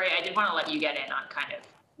that. Midori, I did want to let you get in on kind of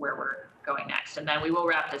where we're going next, and then we will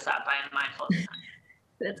wrap this up. I am mindful of time.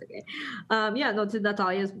 That's okay. Yeah, no, to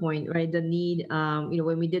Natalia's point, right? The need,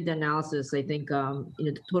 when we did the analysis, I think,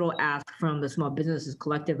 the total ask from the small businesses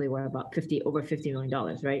collectively were about over $50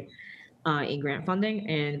 million, right? In grant funding,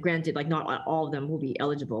 and granted, not all of them will be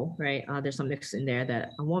eligible, right? There's some mix in there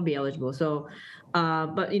that won't be eligible. So,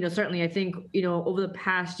 but certainly, I think over the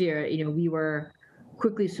past year, we were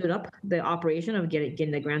quickly stood up the operation of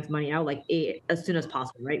getting the grants money out as soon as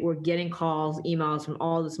possible, right? We're getting calls, emails from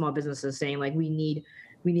all the small businesses saying we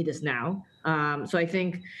need this now. So I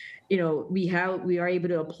think we are able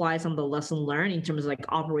to apply some of the lesson learned in terms of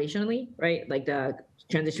operationally, right? The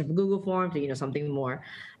transition from Google Forms to something more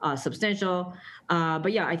substantial.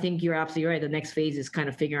 But yeah, I think you're absolutely right. The next phase is kind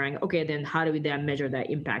of figuring, okay, then how do we then measure that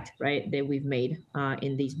impact, right, that we've made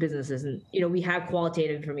in these businesses? And we have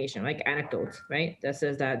qualitative information, like anecdotes, right, that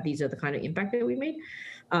says that these are the kind of impact that we made.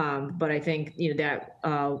 But I think that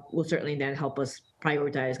will certainly then help us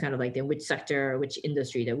prioritize kind of in which sector, which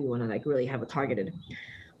industry that we want to really have a targeted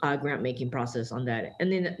grant making process on that.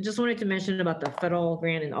 And then just wanted to mention about the federal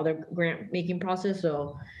grant and other grant making process.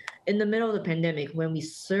 So in the middle of the pandemic, when we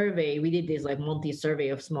did this monthly survey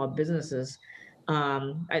of small businesses.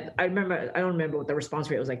 I don't remember what the response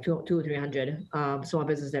rate was, 200 or 300 small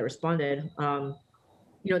businesses that responded.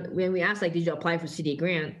 When we asked, did you apply for CD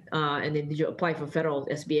grant? And then did you apply for federal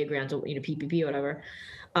SBA grants or, PPP or whatever?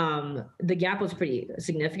 The gap was pretty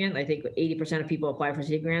significant. I think 80% of people apply for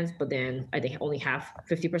city grants, but then I think only half,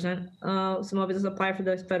 50% small business apply for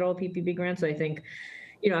the federal PPP grants. So I think,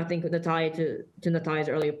 I think Natalia, to Natalia's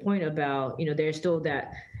earlier point about, there's still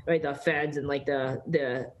that, right, the feds and like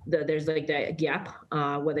there's like that gap,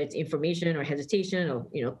 whether it's information or hesitation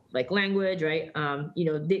or, like language, right?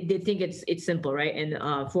 They think it's simple, right?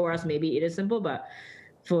 And for us, maybe it is simple, but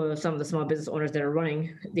for some of the small business owners that are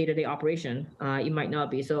running day-to-day operation, it might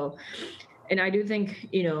not be. So, and I do think,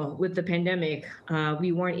 with the pandemic,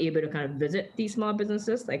 we weren't able to kind of visit these small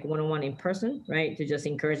businesses like one-on-one in person, right? To just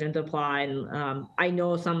encourage them to apply. And I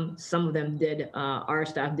know some of them did, our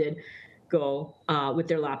staff did go with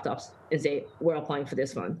their laptops and say, we're applying for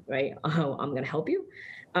this fund, right? I'm going to help you.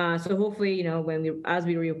 So hopefully, as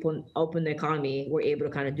we open the economy, we're able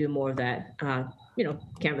to kind of do more of that,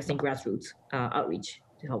 canvassing grassroots outreach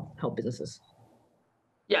to help businesses.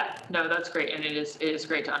 Yeah, no, that's great. And it is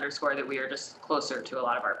great to underscore that we are just closer to a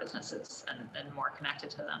lot of our businesses and more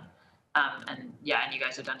connected to them. And you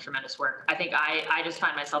guys have done tremendous work. I think I just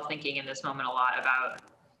find myself thinking in this moment a lot about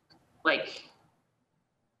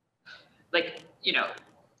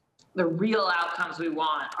the real outcomes we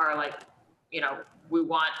want are we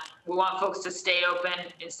want folks to stay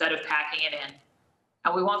open instead of packing it in.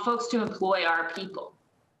 And we want folks to employ our people,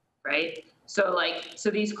 right? So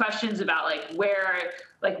these questions about where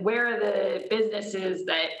are the businesses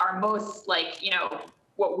that are most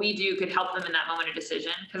what we do could help them in that moment of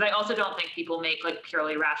decision. Because I also don't think people make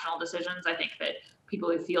purely rational decisions. I think that people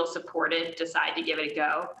who feel supported decide to give it a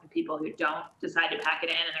go, and people who don't decide to pack it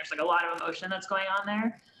in. And there's a lot of emotion that's going on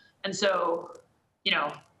there. And so,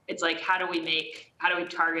 it's how do we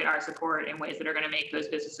target our support in ways that are going to make those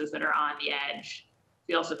businesses that are on the edge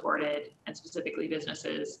feel supported, and specifically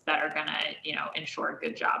businesses that are going to, ensure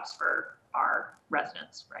good jobs for our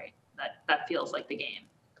residents, right? That feels like the game.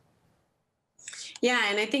 Yeah,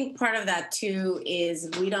 and I think part of that too is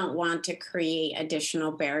we don't want to create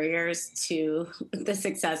additional barriers to the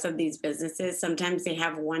success of these businesses. Sometimes they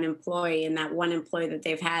have one employee, and that one employee that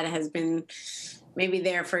they've had has been maybe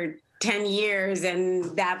there for 10 years,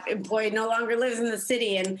 and that employee no longer lives in the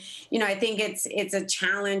city. And, I think it's a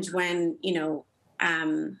challenge when,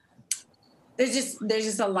 there's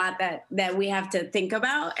just a lot that we have to think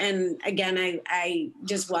about. And again, I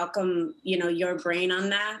just welcome, your brain on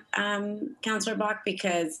that, Councillor Bach,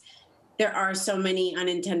 because there are so many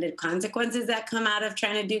unintended consequences that come out of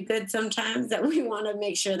trying to do good sometimes, that we want to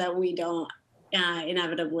make sure that we don't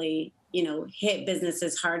inevitably, hit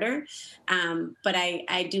businesses harder. But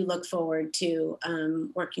I do look forward to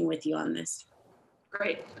working with you on this.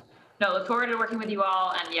 Great. No, look forward to working with you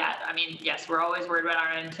all. And yes, we're always worried about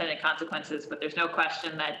our unintended consequences, but there's no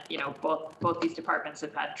question that, both these departments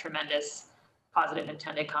have had tremendous positive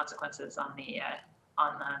intended consequences on the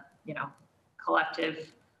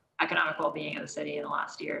collective economic well-being of the city in the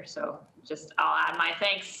last year. So I'll add my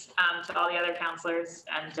thanks to all the other counselors,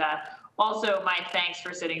 and also my thanks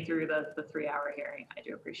for sitting through the 3-hour hearing. I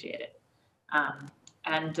do appreciate it.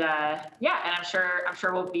 And I'm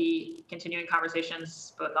sure we'll be continuing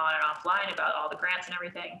conversations both on and offline about all the grants and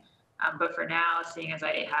everything. But for now, seeing as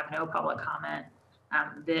I have no public comment,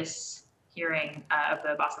 this hearing of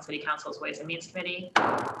the Boston City Council's Ways and Means Committee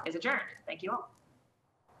is adjourned. Thank you all.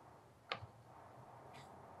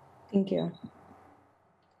 Thank you.